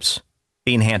envelopes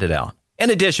being handed out, in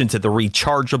addition to the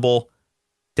rechargeable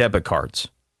debit cards.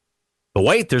 But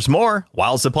wait, there's more.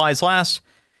 While supplies last.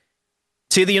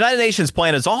 See, the United Nations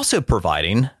plan is also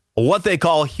providing what they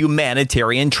call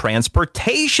humanitarian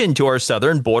transportation to our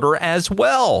southern border as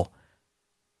well.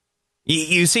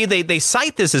 You see, they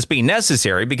cite this as being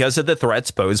necessary because of the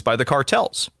threats posed by the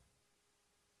cartels.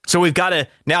 So we've got to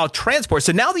now transport.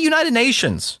 So now the United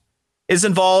Nations is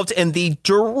involved in the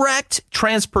direct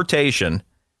transportation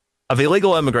of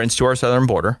illegal immigrants to our southern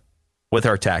border with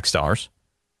our tax dollars,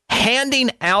 handing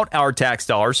out our tax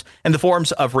dollars in the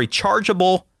forms of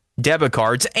rechargeable debit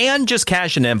cards and just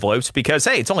cash in envelopes because,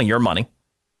 hey, it's only your money.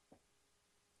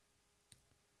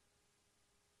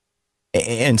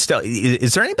 And still,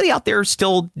 is there anybody out there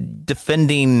still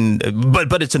defending?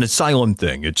 But it's an asylum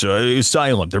thing. It's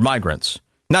asylum. They're migrants,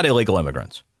 not illegal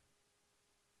immigrants.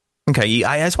 Okay,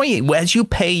 I just want you, as you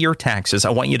pay your taxes, I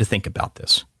want you to think about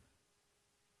this.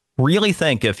 Really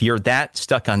think if you're that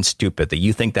stuck on stupid that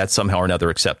you think that's somehow or another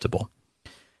acceptable.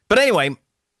 But anyway,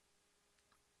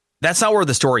 that's not where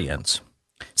the story ends.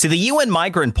 See, the UN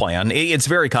migrant plan, it's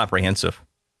very comprehensive.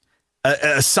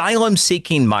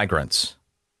 Asylum-seeking migrants.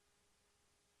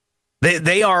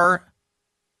 They are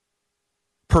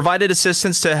provided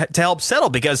assistance to help settle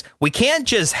because we can't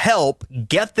just help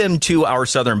get them to our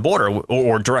southern border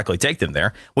or directly take them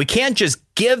there. We can't just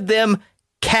give them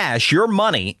cash, your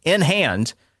money in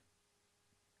hand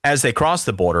as they cross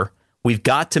the border. We've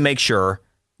got to make sure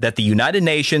that the United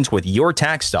Nations with your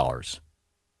tax dollars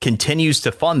continues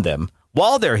to fund them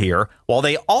while they're here, while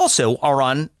they also are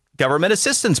on government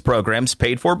assistance programs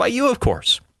paid for by you, of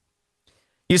course.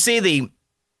 You see, the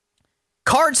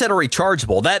cards that are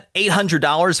rechargeable, that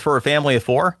 $800 for a family of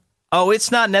four,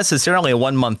 it's not necessarily a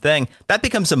 1 month thing. That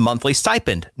becomes a monthly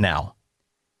stipend now.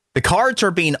 The cards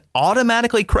are being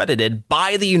automatically credited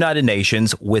by the United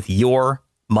Nations with your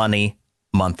money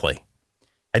monthly.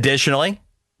 Additionally,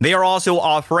 they are also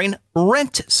offering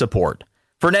rent support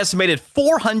for an estimated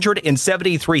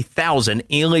 473,000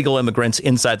 illegal immigrants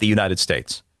inside the United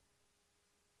States.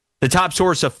 The top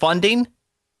source of funding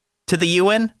to the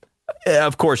UN,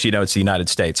 of course, you know, it's the United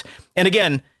States. And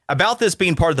again, about this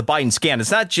being part of the Biden scam,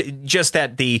 it's not just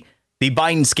that the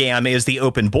Biden scam is the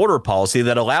open border policy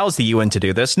that allows the UN to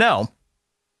do this. No,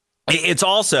 it's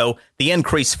also the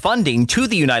increased funding to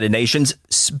the United Nations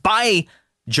by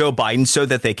Joe Biden so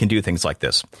that they can do things like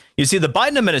this. You see, the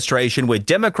Biden administration, with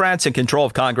Democrats in control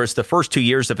of Congress the first 2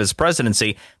 years of his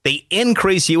presidency, they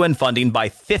increased UN funding by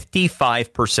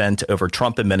 55% over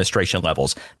Trump administration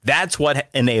levels. That's what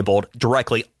enabled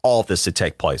directly all of this to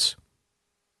take place.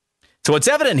 So what's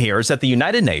evident here is that the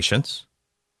United Nations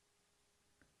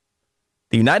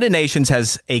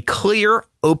has a clear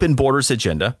open borders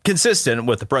agenda, consistent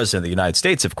with the president of the United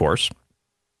States, of course,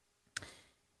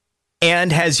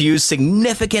 and has used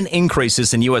significant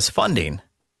increases in U.S. funding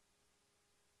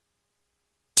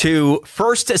to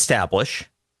first establish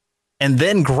and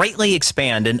then greatly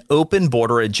expand an open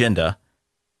border agenda,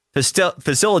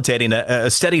 facilitating a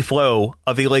steady flow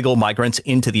of illegal migrants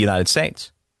into the United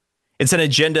States. It's an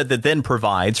agenda that then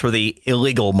provides for the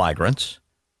illegal migrants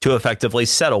to effectively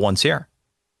settle once here.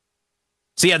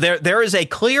 So, yeah, there is a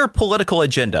clear political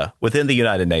agenda within the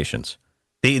United Nations.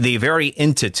 The very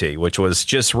entity, which was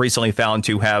just recently found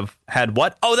to have had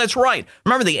what? Oh, that's right.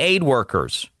 Remember the aid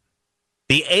workers.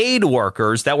 The aid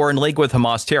workers that were in league with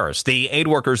Hamas terrorists. The aid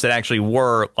workers that actually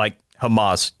were like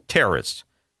Hamas terrorists.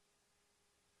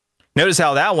 Notice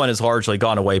how that one has largely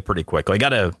gone away pretty quickly. Got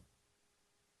to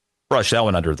brush that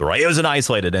one under the rug. It was an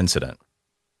isolated incident.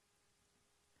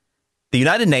 The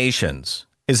United Nations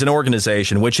is an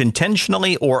organization which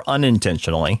intentionally or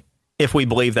unintentionally, if we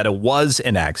believe that it was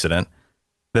an accident,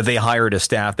 that they hired a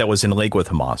staff that was in league with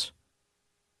Hamas.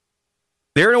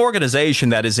 They're an organization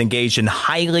that is engaged in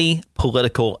highly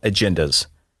political agendas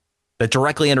that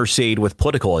directly intercede with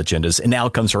political agendas and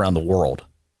outcomes around the world.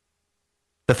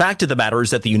 The fact of the matter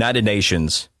is that the United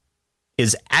Nations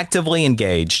is actively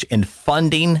engaged in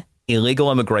funding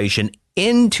illegal immigration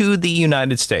into the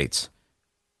United States.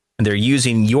 And they're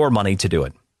using your money to do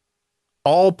it.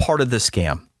 All part of the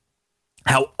scam.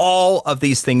 How all of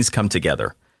these things come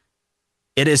together.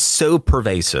 It is so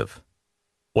pervasive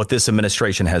what this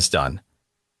administration has done.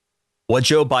 What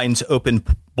Joe Biden's open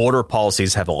border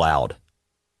policies have allowed.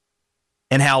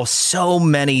 And how so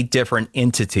many different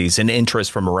entities and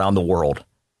interests from around the world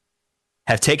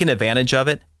have taken advantage of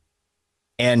it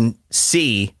and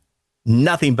see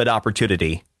nothing but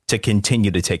opportunity to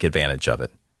continue to take advantage of it.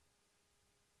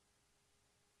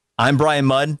 I'm Brian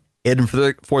Mudd, in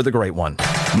for the great one.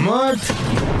 Mark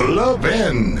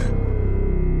Levin.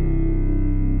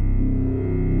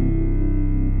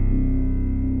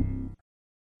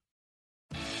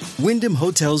 Wyndham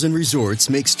Hotels and Resorts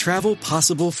makes travel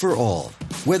possible for all.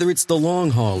 Whether it's the long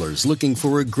haulers looking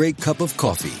for a great cup of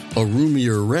coffee, a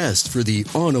roomier rest for the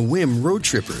on-a-whim road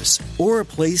trippers, or a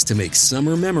place to make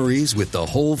summer memories with the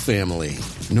whole family.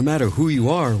 No matter who you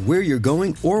are, where you're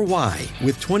going, or why,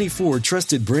 with 24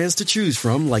 trusted brands to choose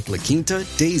from like La Quinta,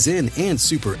 Days Inn, and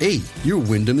Super 8, your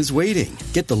Wyndham is waiting.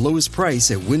 Get the lowest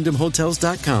price at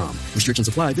WyndhamHotels.com. Restrictions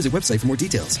apply. Visit website for more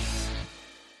details.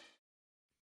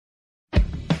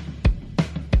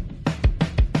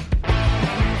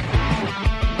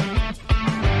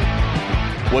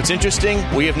 What's interesting,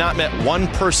 we have not met one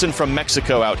person from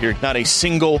Mexico out here, not a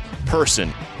single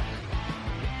person.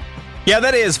 Yeah,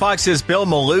 that is Fox's Bill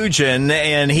Melugin,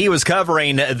 and he was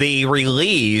covering the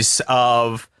release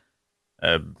of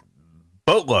a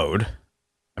boatload,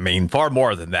 I mean, far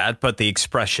more than that, but the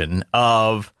expression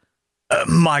of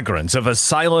migrants, of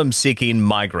asylum-seeking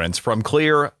migrants from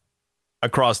clear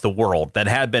across the world that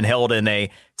had been held in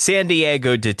a San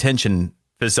Diego detention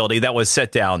facility that was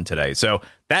set down today. So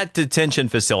that detention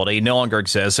facility no longer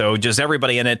exists. So just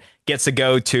everybody in it gets to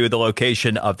go to the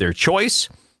location of their choice,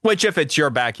 which if it's your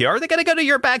backyard, they got to go to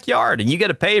your backyard and you get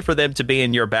to pay for them to be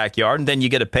in your backyard. And then you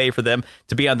get to pay for them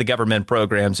to be on the government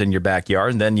programs in your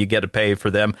backyard. And then you get to pay for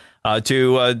them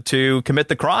to commit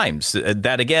the crimes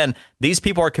that, again, these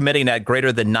people are committing at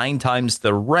greater than 9 times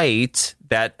the rate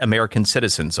that American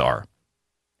citizens are.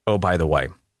 Oh, by the way,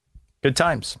 good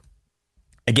times.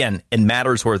 Again, it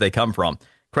matters where they come from.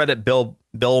 Credit Bill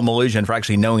Melugin for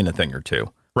actually knowing a thing or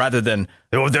two, rather than,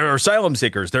 oh, they're asylum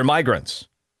seekers, they're migrants.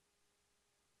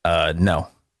 No.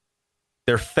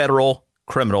 They're federal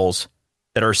criminals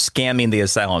that are scamming the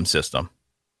asylum system.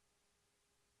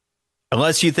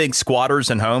 Unless you think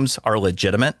squatters and homes are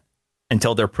legitimate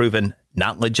until they're proven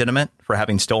not legitimate for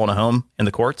having stolen a home in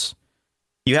the courts,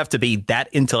 you have to be that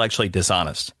intellectually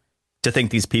dishonest to think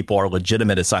these people are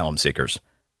legitimate asylum seekers.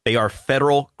 They are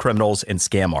federal criminals and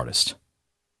scam artists.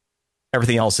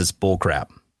 Everything else is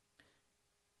bullcrap.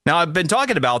 Now, I've been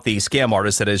talking about the scam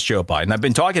artist that is Joe Biden. I've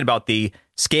been talking about the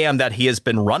scam that he has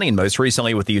been running most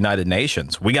recently with the United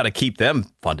Nations. We got to keep them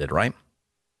funded, right?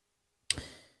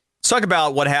 Let's talk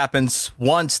about what happens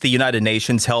once the United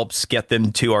Nations helps get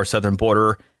them to our southern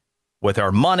border with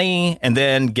our money and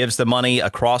then gives the money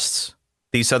across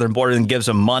the southern border and gives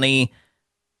them money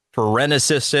for rent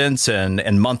assistance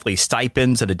and monthly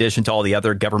stipends in addition to all the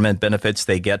other government benefits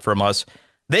they get from us.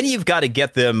 Then you've got to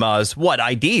get them,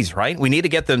 IDs, right? We need to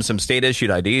get them some state-issued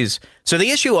IDs. So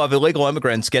the issue of illegal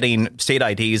immigrants getting state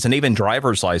IDs and even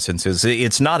driver's licenses,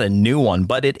 it's not a new one,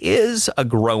 but it is a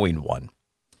growing one.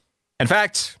 In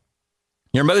fact,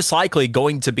 you're most likely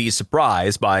going to be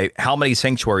surprised by how many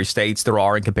sanctuary states there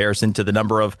are in comparison to the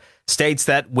number of states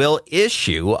that will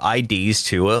issue IDs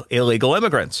to illegal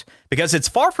immigrants, because it's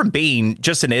far from being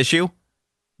just an issue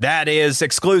that is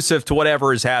exclusive to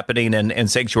whatever is happening in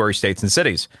sanctuary states and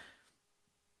cities.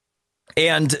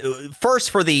 And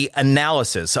first, for the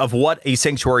analysis of what a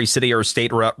sanctuary city or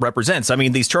state represents. I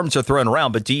mean, these terms are thrown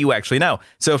around, but do you actually know?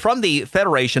 So from the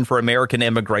Federation for American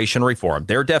Immigration Reform,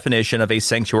 their definition of a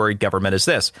sanctuary government is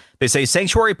this. They say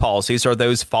sanctuary policies are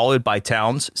those followed by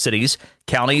towns, cities,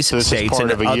 counties, states,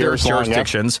 and other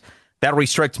jurisdictions that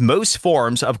restrict most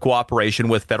forms of cooperation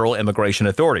with federal immigration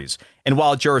authorities. And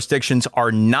while jurisdictions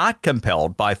are not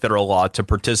compelled by federal law to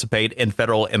participate in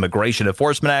federal immigration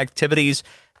enforcement activities,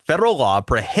 federal law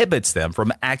prohibits them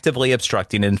from actively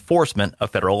obstructing enforcement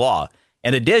of federal law.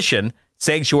 In addition,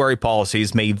 sanctuary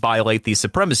policies may violate the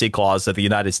Supremacy Clause of the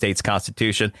United States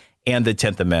Constitution and the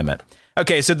 10th Amendment.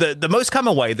 Okay, so the most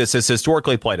common way this is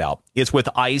historically played out is with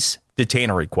ICE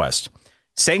detainer requests.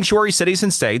 Sanctuary cities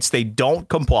and states, they don't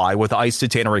comply with ICE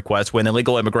detainer requests when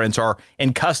illegal immigrants are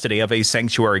in custody of a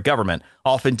sanctuary government.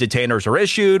 Often detainers are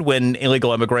issued when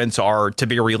illegal immigrants are to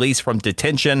be released from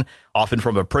detention, often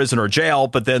from a prison or jail,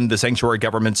 but then the sanctuary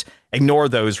governments ignore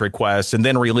those requests and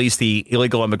then release the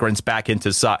illegal immigrants back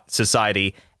into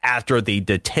society after the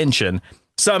detention.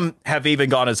 Some have even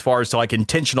gone as far as to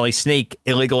intentionally sneak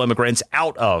illegal immigrants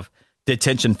out of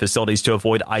detention facilities to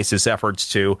avoid ICE's efforts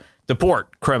to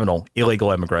deport criminal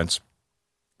illegal immigrants.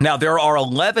 Now, there are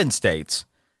 11 states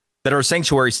that are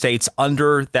sanctuary states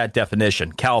under that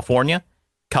definition: California,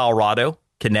 Colorado,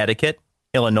 Connecticut,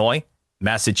 Illinois,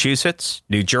 Massachusetts,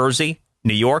 New Jersey,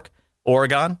 New York,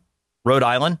 Oregon, Rhode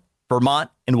Island, Vermont,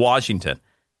 and Washington.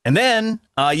 And then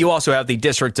you also have the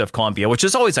District of Columbia, which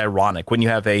is always ironic when you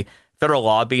have a federal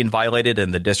law being violated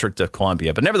in the District of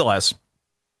Columbia. But nevertheless,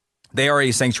 they are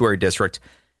a sanctuary district.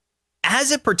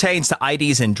 As it pertains to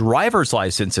IDs and driver's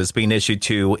licenses being issued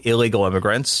to illegal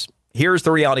immigrants, here's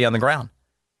the reality on the ground.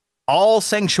 All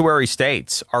sanctuary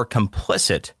states are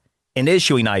complicit in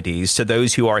issuing IDs to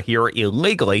those who are here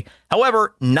illegally.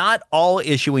 However, not all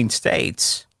issuing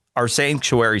states are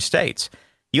sanctuary states.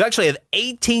 You actually have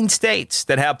 18 states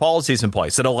that have policies in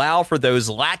place that allow for those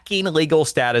lacking legal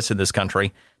status in this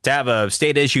country to have a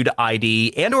state-issued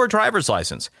ID and or driver's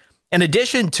license. In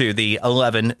addition to the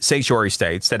 11 sanctuary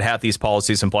states that have these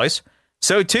policies in place,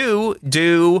 so too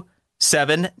do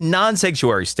 7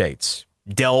 non-sanctuary states: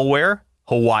 Delaware,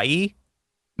 Hawaii,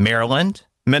 Maryland,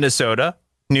 Minnesota,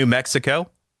 New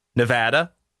Mexico,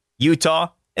 Nevada,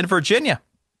 Utah, and Virginia.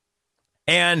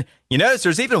 And you notice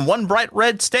there's even one bright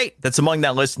red state that's among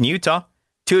that list in Utah,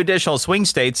 2 additional swing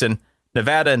states in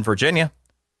Nevada and Virginia.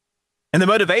 And the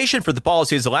motivation for the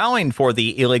policy is allowing for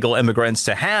the illegal immigrants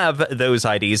to have those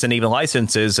IDs and even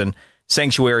licenses and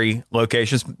sanctuary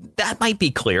locations. That might be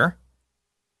clear.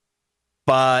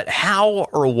 But how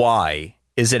or why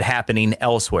is it happening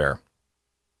elsewhere?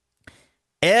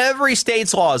 Every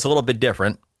state's law is a little bit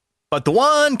different, but the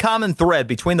one common thread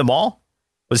between them all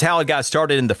was how it got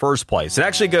started in the first place. It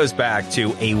actually goes back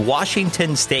to a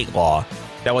Washington state law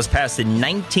that was passed in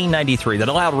 1993 that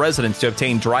allowed residents to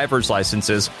obtain driver's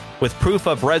licenses with proof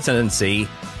of residency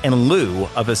in lieu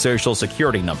of a social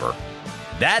security number.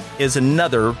 That is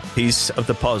another piece of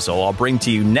the puzzle I'll bring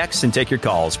to you next and take your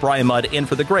calls. Brian Mudd in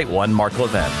for the great one, Mark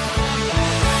Levin.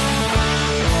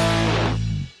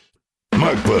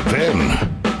 Mark Levin,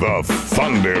 the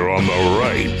thunder on the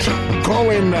right. Call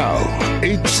in now,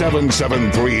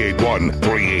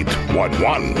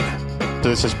 877-381-3811.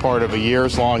 This is part of a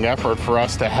years-long effort for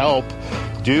us to help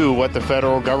do what the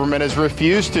federal government has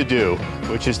refused to do,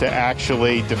 which is to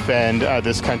actually defend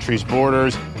this country's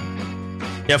borders.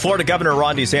 Yeah, Florida Governor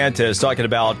Ron DeSantis talking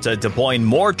about deploying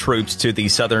more troops to the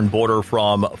southern border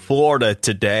from Florida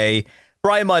today.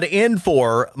 Brian Mudd in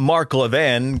for Mark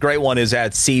Levin. Great one is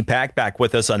at CPAC, back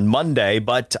with us on Monday.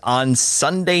 But on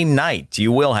Sunday night,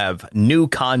 you will have new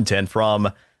content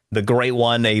from the great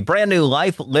one, a brand new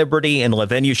Life, Liberty, and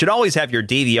Levin. You should always have your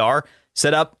DVR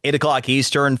set up 8 o'clock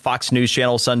Eastern, Fox News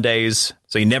Channel Sundays,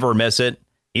 so you never miss it.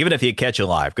 Even if you catch it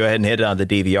live, go ahead and hit it on the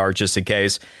DVR just in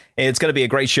case. It's going to be a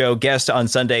great show. Guest on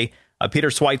Sunday, Peter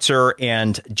Schweitzer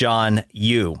and John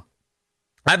Yoo.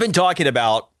 I've been talking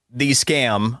about the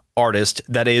scam artist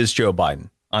that is Joe Biden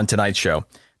on tonight's show.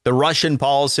 The Russian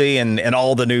policy and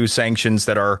all the new sanctions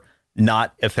that are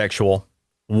not effectual.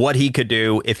 What he could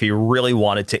do if he really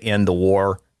wanted to end the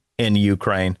war in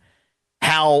Ukraine.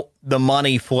 How the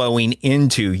money flowing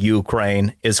into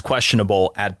Ukraine is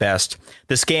questionable at best.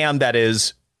 The scam that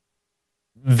is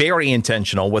very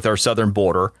intentional with our southern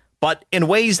border, but in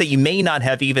ways that you may not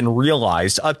have even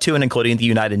realized, up to and including the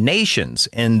United Nations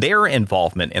and their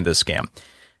involvement in this scam.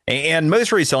 And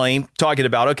most recently, talking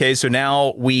about, okay, so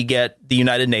now we get the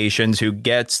United Nations, who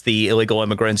gets the illegal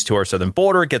immigrants to our southern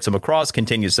border, gets them across,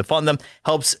 continues to fund them,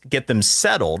 helps get them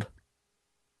settled.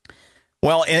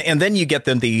 Well, and then you get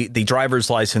them the driver's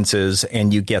licenses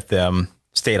and you get them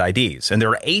state IDs. And there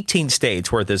are 18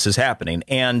 states where this is happening.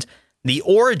 And the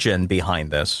origin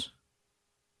behind this,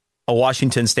 a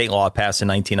Washington state law passed in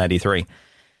 1993.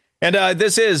 And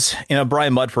this is,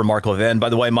 Brian Mudd for Mark Levin. By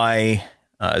the way, my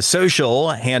social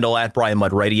handle at Brian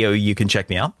Mudd Radio, you can check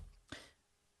me out.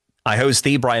 I host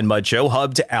the Brian Mudd Show,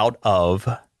 hubbed out of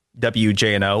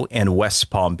WJNO in West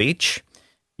Palm Beach.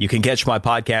 You can catch my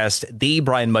podcast, The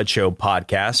Brian Mudd Show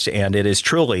podcast, and it is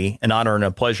truly an honor and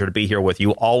a pleasure to be here with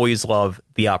you. Always love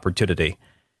the opportunity.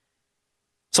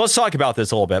 So let's talk about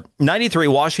this a little bit. 93,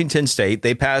 Washington State,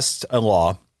 they passed a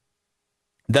law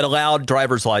that allowed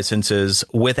driver's licenses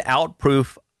without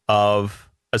proof of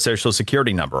a social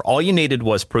security number. All you needed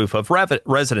was proof of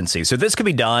residency. So this could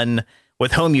be done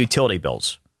with home utility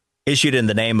bills issued in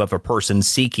the name of a person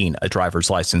seeking a driver's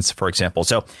license, for example.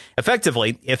 So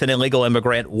effectively, if an illegal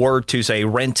immigrant were to, say,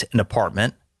 rent an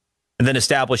apartment and then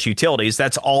establish utilities,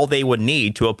 that's all they would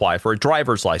need to apply for a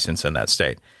driver's license in that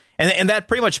state. And that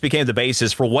pretty much became the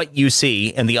basis for what you see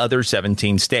in the other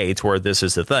 17 states where this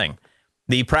is the thing.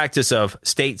 The practice of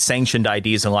state-sanctioned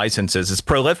IDs and licenses has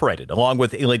proliferated, along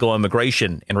with illegal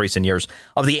immigration in recent years.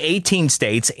 Of the 18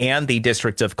 states and the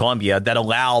District of Columbia that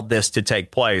allowed this to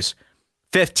take place,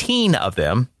 15 of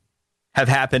them have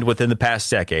happened within the past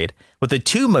decade, with the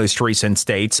two most recent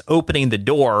states opening the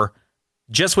door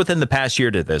just within the past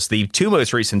year to this. The two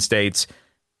most recent states,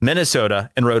 Minnesota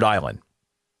and Rhode Island.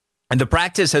 And the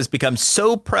practice has become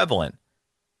so prevalent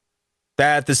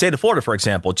that the state of Florida, for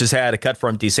example, just had a cut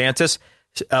from DeSantis.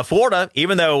 Florida,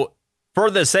 even though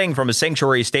furthest thing from a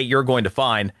sanctuary state you're going to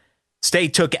find,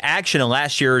 state took action in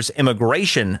last year's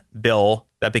immigration bill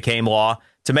that became law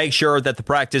to make sure that the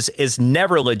practice is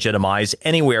never legitimized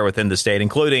anywhere within the state,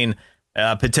 including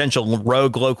potential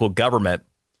rogue local government.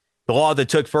 The law that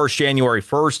took first January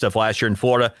 1st of last year in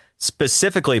Florida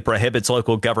specifically prohibits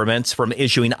local governments from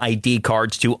issuing ID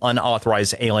cards to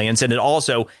unauthorized aliens, and it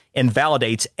also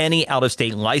invalidates any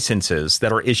out-of-state licenses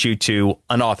that are issued to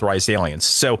unauthorized aliens.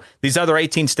 So these other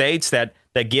 18 states that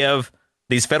give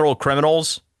these federal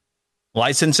criminals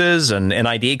licenses and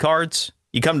ID cards,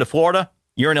 you come to Florida,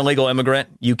 you're an illegal immigrant,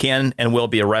 you can and will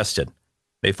be arrested.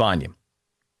 They find you.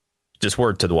 Just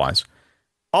word to the wise.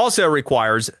 Also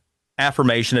requires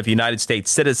affirmation of United States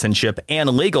citizenship and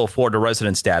legal Florida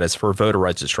resident status for voter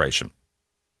registration.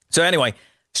 So anyway,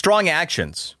 strong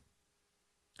actions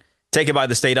taken by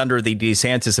the state under the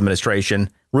DeSantis administration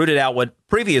rooted out what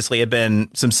previously had been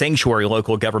some sanctuary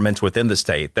local governments within the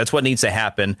state. That's what needs to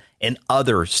happen in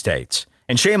other states.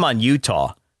 And shame on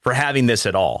Utah for having this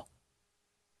at all.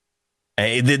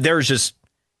 There's just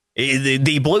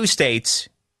the blue states,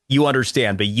 you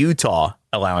understand, but Utah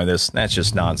allowing this, that's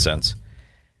just nonsense.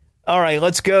 All right,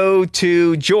 let's go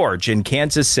to George in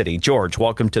Kansas City. George,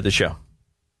 welcome to the show.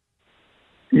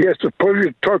 Yes, it's a pleasure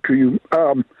to talk to you.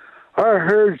 I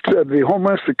heard the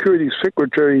Homeland Security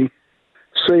Secretary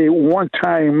say one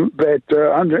time that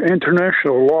under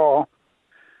international law,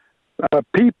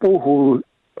 people who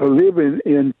live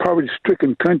in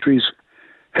poverty-stricken countries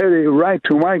had a right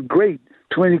to migrate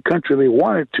to any country they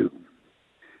wanted to.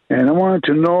 And I wanted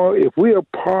to know if we are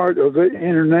part of the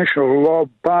international law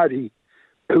body,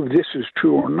 if this is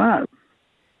true or not.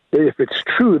 If it's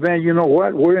true, then you know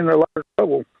what? We're in a lot of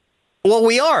trouble. Well,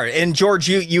 we are. And George,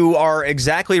 you are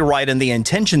exactly right in the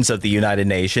intentions of the United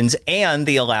Nations and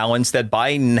the allowance that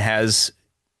Biden has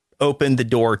opened the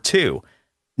door to.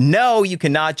 No, you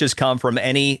cannot just come from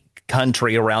any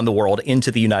country around the world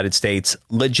into the United States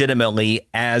legitimately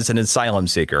as an asylum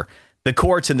seeker. The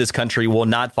courts in this country will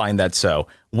not find that so.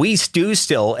 We do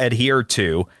still adhere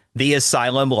to the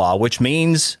asylum law, which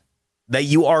means that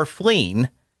you are fleeing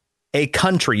a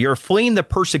country. You're fleeing the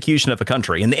persecution of a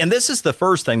country. And this is the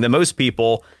first thing that most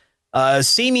people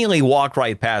seemingly walk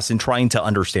right past in trying to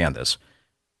understand this.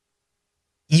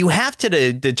 You have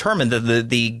to determine that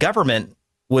the government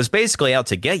was basically out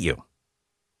to get you.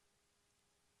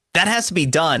 That has to be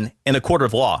done in a court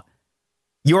of law.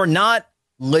 You're not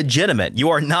legitimate. You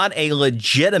are not a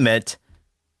legitimate,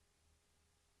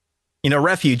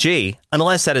 refugee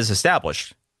unless that is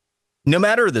established. No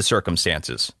matter the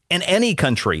circumstances, in any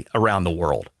country around the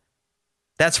world.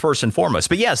 That's first and foremost.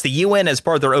 But yes, the UN, as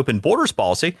part of their open borders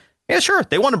policy, yeah, sure,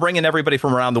 they want to bring in everybody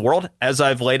from around the world. As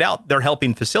I've laid out, they're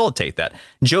helping facilitate that.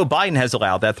 Joe Biden has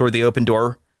allowed that through the open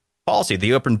door policy,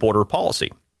 the open border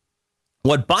policy.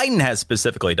 What Biden has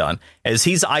specifically done is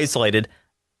he's isolated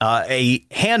a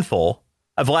handful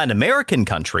of Latin American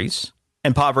countries,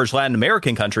 impoverished Latin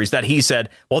American countries, that he said,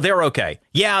 well, they're okay.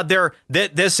 Yeah,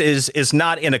 this is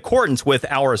not in accordance with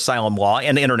our asylum law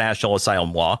and international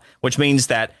asylum law, which means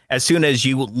that as soon as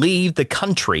you leave the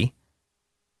country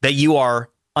that you are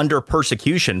under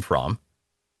persecution from,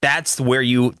 That's where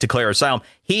you declare asylum.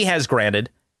 He has granted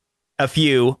a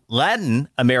few Latin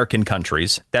American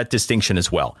countries that distinction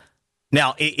as well.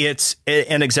 Now, it's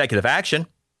an executive action.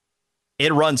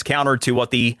 It runs counter to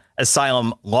what the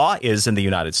asylum law is in the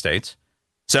United States.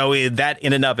 So that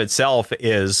in and of itself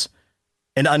is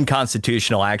an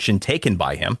unconstitutional action taken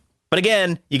by him. But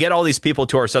again, you get all these people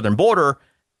to our southern border,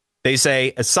 they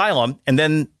say asylum, and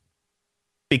then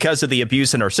because of the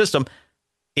abuse in our system,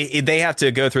 they have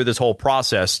to go through this whole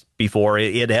process before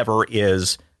it ever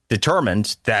is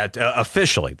determined that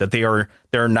officially that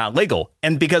they're not legal.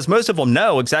 And because most of them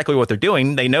know exactly what they're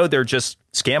doing, they know they're just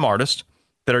scam artists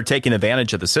that are taking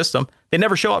advantage of the system. They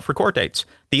never show up for court dates.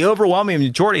 The overwhelming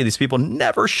majority of these people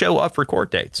never show up for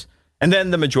court dates. And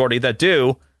then the majority that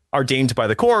do are deemed by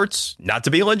the courts not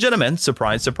to be legitimate.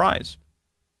 Surprise, surprise.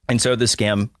 And so the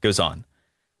scam goes on.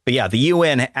 But yeah, the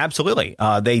UN, absolutely.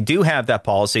 They do have that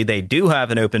policy. They do have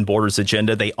an open borders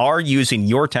agenda. They are using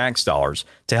your tax dollars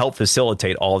to help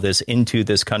facilitate all of this into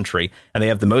this country. And they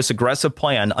have the most aggressive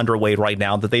plan underway right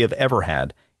now that they have ever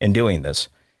had in doing this.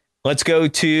 Let's go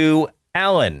to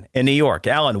Alan in New York.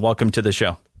 Alan, welcome to the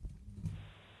show.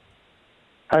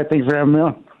 Hi, thanks for having me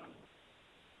on.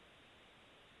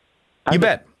 You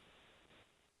bet.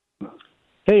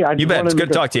 Hey, I you bet. It's good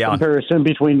to talk to you, Alan. Comparison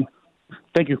between.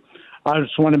 Thank you. I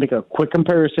just want to make a quick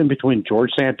comparison between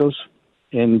George Santos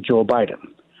and Joe Biden.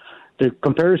 The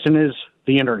comparison is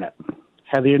the internet.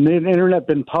 Had the internet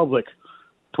been public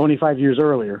 25 years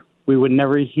earlier, we would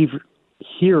never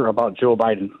hear about Joe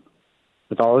Biden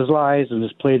with all his lies and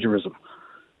his plagiarism.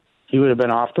 He would have been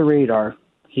off the radar.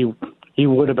 He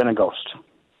would have been a ghost.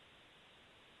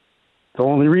 The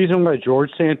only reason why George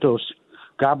Santos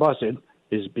got busted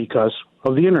is because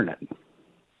of the internet.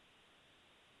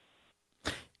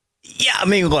 Yeah, I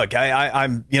mean, look,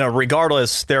 I'm,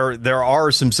 regardless, there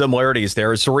are some similarities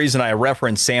there. It's the reason I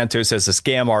referenced Santos as a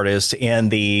scam artist in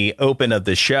the open of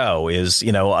the show is,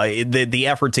 the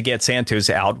effort to get Santos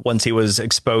out once he was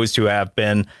exposed to have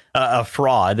been a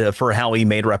fraud for how he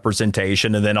made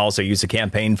representation and then also used the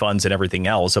campaign funds and everything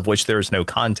else, of which there's no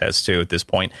contest to at this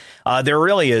point. There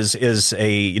really is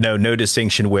a, no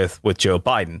distinction with Joe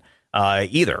Biden.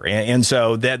 Either. And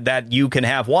so that you can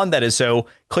have one that is so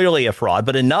clearly a fraud,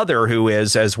 but another who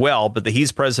is as well, but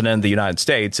he's president of the United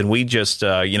States. And we just,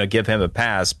 give him a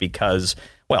pass because,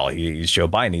 well, he's Joe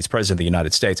Biden. He's president of the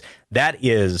United States. That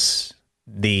is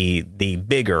the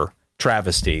bigger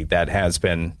travesty that has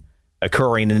been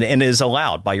occurring and is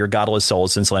allowed by your godless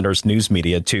souls and slanderous news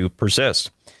media to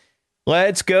persist.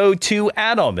 Let's go to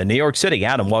Adam in New York City.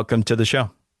 Adam, welcome to the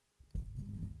show.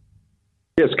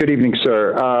 Yes, good evening,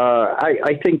 sir.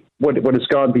 I think what has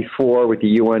gone before with the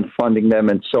UN funding them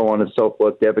and so on and so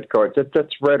forth, debit cards,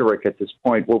 that's rhetoric at this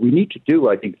point. What we need to do,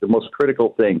 I think, the most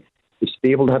critical thing is to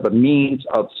be able to have a means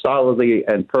of solidly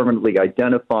and permanently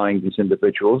identifying these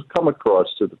individuals come across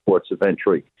to the ports of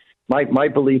entry. My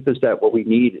belief is that what we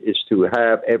need is to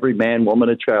have every man, woman,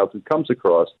 and child who comes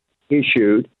across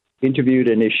interviewed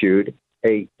and issued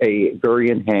a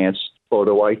very enhanced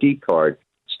photo ID card,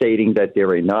 stating that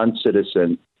they're a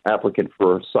non-citizen applicant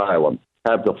for asylum,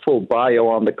 have the full bio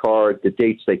on the card, the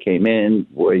dates they came in,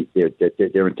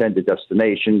 their intended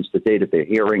destinations, the date of their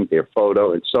hearing, their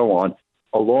photo, and so on,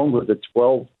 along with a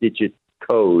 12-digit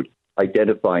code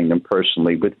identifying them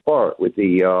personally with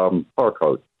the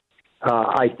barcode.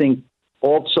 I think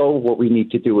also what we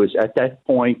need to do is at that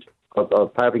point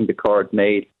of having the card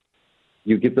made,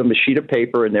 you give them a sheet of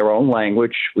paper in their own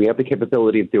language. We have the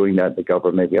capability of doing that in the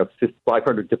government. We have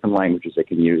 500 different languages they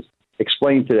can use.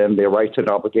 Explain to them their rights and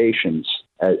obligations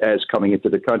as coming into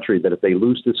the country, that if they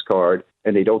lose this card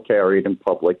and they don't carry it in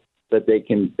public, that they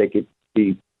could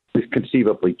be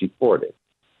conceivably deported.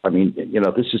 I mean,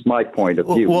 this is my point of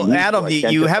view. Well, Adam,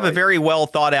 you have a very well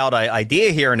thought out idea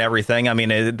here and everything. I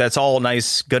mean, that's all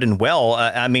nice, good and well.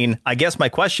 I mean, I guess my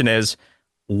question is,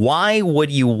 why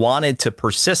would you want it to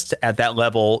persist at that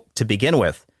level to begin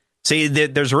with? See,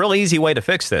 there's a real easy way to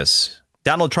fix this.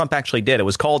 Donald Trump actually did. It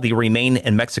was called the Remain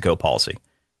in Mexico policy.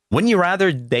 Wouldn't you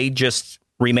rather they just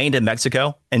remained in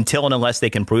Mexico until and unless they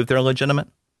can prove they're legitimate?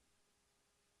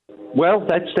 Well,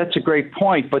 that's a great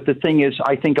point. But the thing is,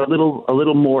 I think a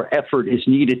little more effort is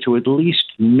needed to at least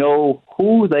know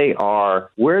who they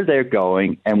are, where they're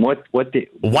going, and what they.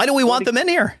 Why do we want them in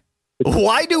here?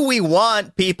 Why do we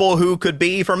want people who could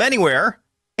be from anywhere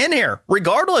in here,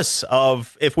 regardless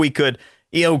of if we could,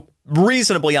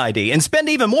 reasonably ID and spend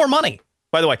even more money?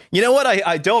 By the way, you know what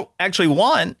I don't actually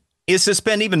want is to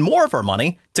spend even more of our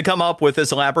money to come up with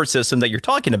this elaborate system that you're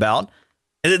talking about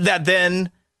that then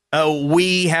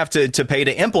we have to pay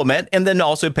to implement and then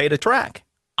also pay to track.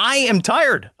 I am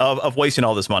tired of wasting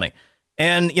all this money.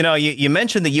 And, you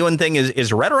mentioned the UN thing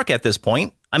is rhetoric at this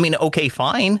point. I mean, okay,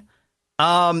 fine.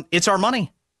 It's our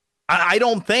money. I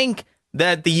don't think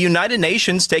that the United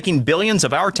Nations taking billions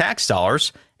of our tax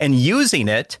dollars and using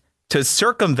it to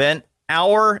circumvent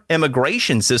our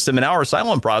immigration system and our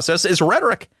asylum process is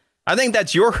rhetoric. I think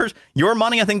that's your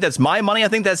money. I think that's my money. I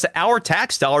think that's our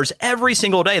tax dollars every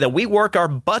single day that we work our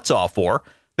butts off for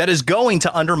that is going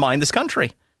to undermine this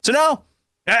country. So, no,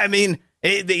 I mean,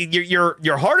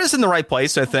 your heart is in the right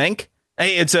place, I think.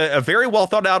 It's a very well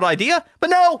thought out idea. But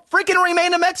no, freaking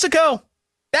remain in Mexico.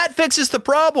 That fixes the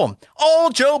problem. All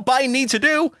Joe Biden needs to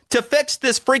do to fix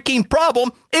this freaking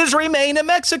problem is remain in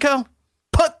Mexico.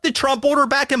 Put the Trump order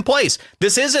back in place.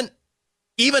 This isn't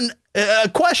even a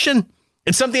question.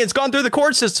 It's something that's gone through the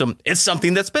court system. It's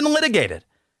something that's been litigated.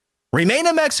 Remain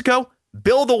in Mexico,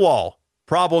 build the wall.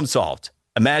 Problem solved.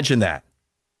 Imagine that.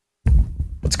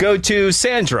 Let's go to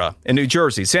Sandra in New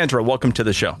Jersey. Sandra, welcome to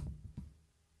the show.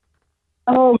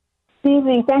 Oh, good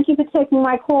evening. Thank you for taking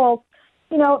my call.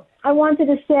 I wanted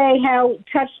to say how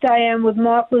touched I am with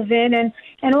Mark Levin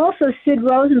and also Sid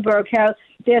Rosenberg, how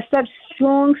they're such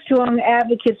strong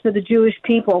advocates for the Jewish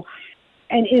people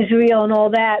and Israel and all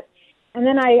that. And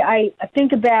then I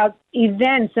think about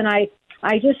events, and I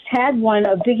just had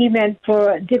a big event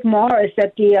for Dick Morris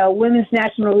at the Women's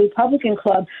National Republican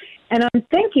Club. And I'm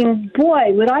thinking,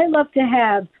 boy, would I love to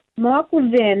have Mark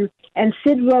Levin and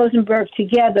Sid Rosenberg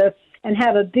together and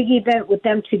have a big event with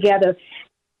them together.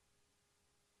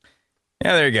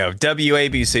 Yeah, there you go.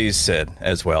 WABC's Sid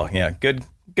as well. Yeah, good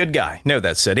guy. No,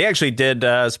 that's Sid. He actually did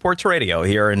sports radio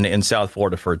here in South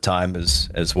Florida for a time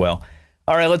as well.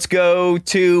 All right, let's go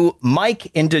to Mike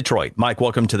in Detroit. Mike,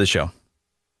 welcome to the show.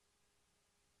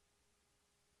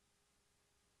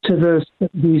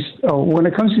 When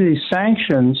it comes to these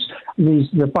sanctions,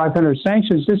 the 500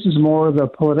 sanctions, this is more the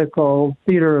political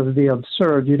theater of the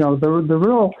absurd. The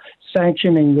real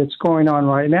sanctioning that's going on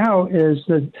right now is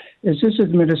this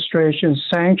administration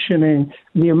sanctioning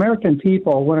the American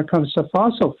people when it comes to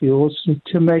fossil fuels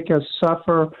to make us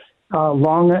suffer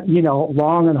long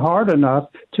and hard enough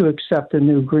to accept a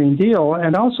new Green Deal.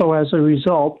 And also, as a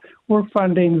result, we're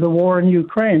funding the war in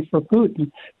Ukraine for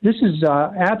Putin. This is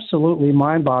absolutely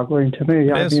mind-boggling to me.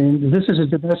 I mean, this is a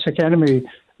domestic enemy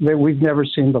that we've never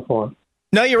seen before.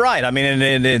 No, you're right. I mean,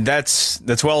 and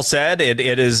that's well said.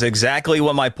 It is exactly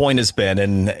what my point has been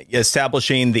in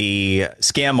establishing the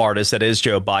scam artist that is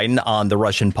Joe Biden on the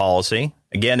Russian policy.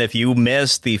 Again, if you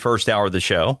missed the first hour of the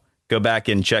show, go back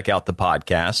and check out the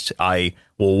podcast. I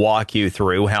will walk you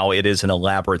through how it is an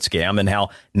elaborate scam and how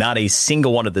not a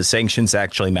single one of the sanctions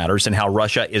actually matters and how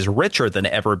Russia is richer than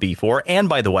ever before. And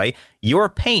by the way, you're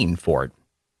paying for it.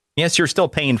 Yes, you're still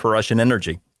paying for Russian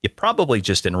energy. You probably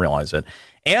just didn't realize it.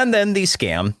 And then the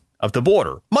scam of the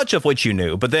border, much of which you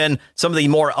knew, but then some of the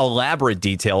more elaborate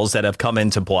details that have come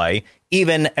into play,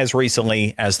 even as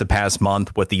recently as the past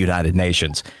month with the United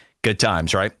Nations. Good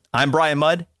times, right? I'm Brian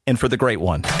Mudd, and for the great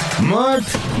one, Mark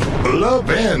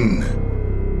Levin.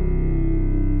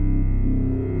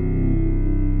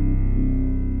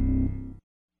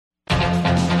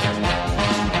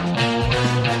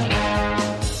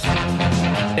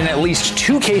 In at least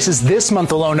 2 cases this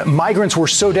month alone, migrants were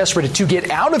so desperate to get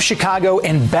out of Chicago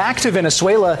and back to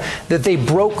Venezuela that they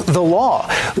broke the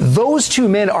law. Those 2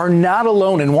 men are not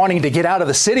alone in wanting to get out of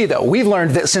the city, though. We've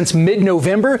learned that since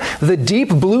mid-November, the deep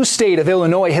blue state of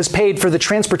Illinois has paid for the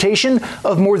transportation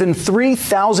of more than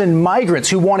 3,000 migrants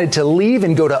who wanted to leave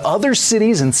and go to other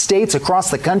cities and states across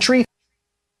the country.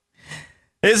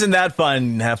 Isn't that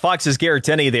fun? Fox's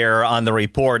Garrettini there on the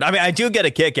report. I mean, I do get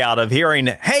a kick out of hearing,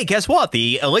 hey, guess what?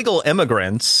 The illegal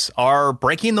immigrants are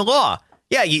breaking the law.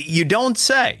 Yeah, you don't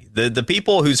say. The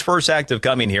people whose first act of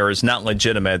coming here is not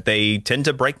legitimate, they tend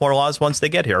to break more laws once they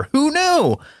get here. Who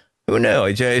knew?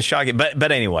 It's shocking.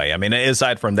 But anyway, I mean,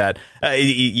 aside from that,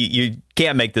 you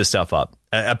can't make this stuff up.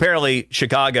 Apparently,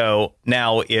 Chicago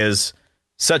now is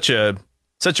such a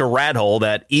rat hole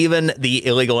that even the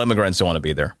illegal immigrants don't want to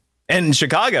be there. And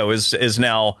Chicago is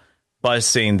now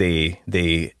busing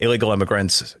the illegal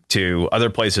immigrants to other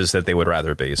places that they would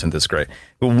rather be. Isn't this great?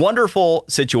 A wonderful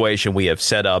situation we have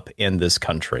set up in this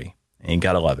country. And you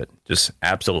got to love it. Just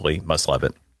absolutely must love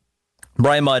it.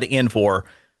 Brian Mudd in for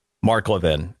Mark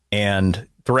Levin. And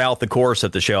throughout the course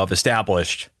of the show, I've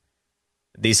established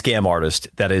the scam artist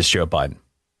that is Joe Biden.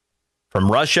 From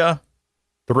Russia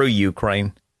through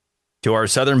Ukraine to our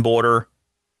southern border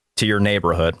to your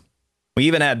neighborhood. We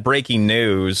even had breaking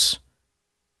news,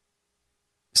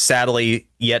 sadly,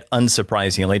 yet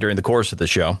unsurprisingly, during the course of the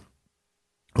show,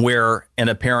 where an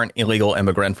apparent illegal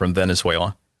immigrant from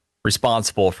Venezuela,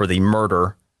 responsible for the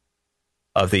murder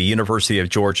of the University of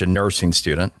Georgia nursing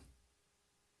student,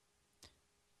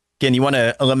 Again, you want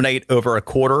to eliminate over a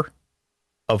quarter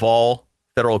of all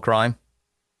federal crime?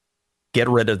 Get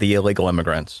rid of the illegal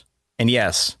immigrants. And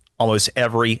yes, almost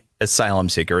every asylum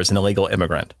seeker is an illegal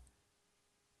immigrant.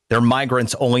 They're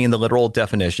migrants only in the literal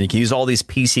definition. You can use all these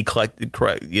PC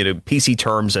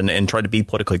terms and try to be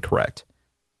politically correct.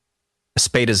 A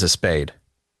spade is a spade.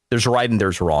 There's right and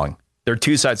there's wrong. There are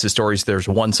two sides to stories. There's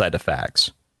one side of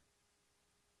facts.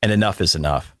 And enough is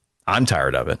enough. I'm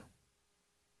tired of it.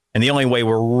 And the only way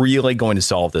we're really going to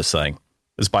solve this thing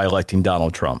is by electing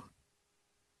Donald Trump.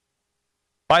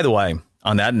 By the way,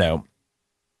 on that note,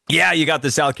 yeah, you got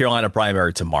the South Carolina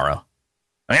primary tomorrow.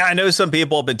 I mean, I know some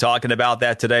people have been talking about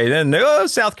that today. And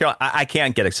South Carolina, I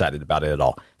can't get excited about it at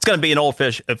all. It's going to be an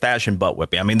old-fashioned butt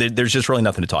whipping. I mean, there's just really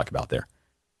nothing to talk about there.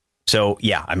 So,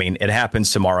 yeah, I mean, it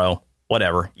happens tomorrow,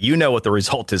 whatever. You know what the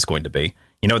result is going to be.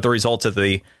 You know what the results of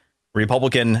the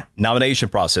Republican nomination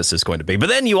process is going to be. But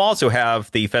then you also have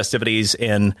the festivities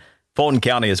in Fulton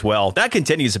County as well. That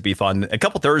continues to be fun. A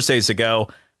couple Thursdays ago,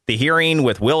 the hearing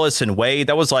with Willis and Wade,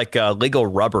 that was like legal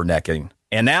rubbernecking.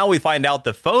 And now we find out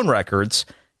the phone records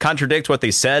contradict what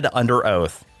they said under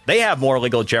oath. They have more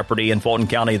legal jeopardy in Fulton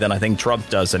County than I think Trump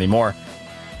does anymore.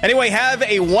 Anyway, have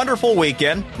a wonderful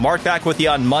weekend. Mark back with you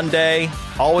on Monday.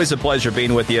 Always a pleasure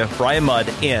being with you. Brian Mudd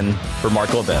in for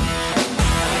Mark Levin.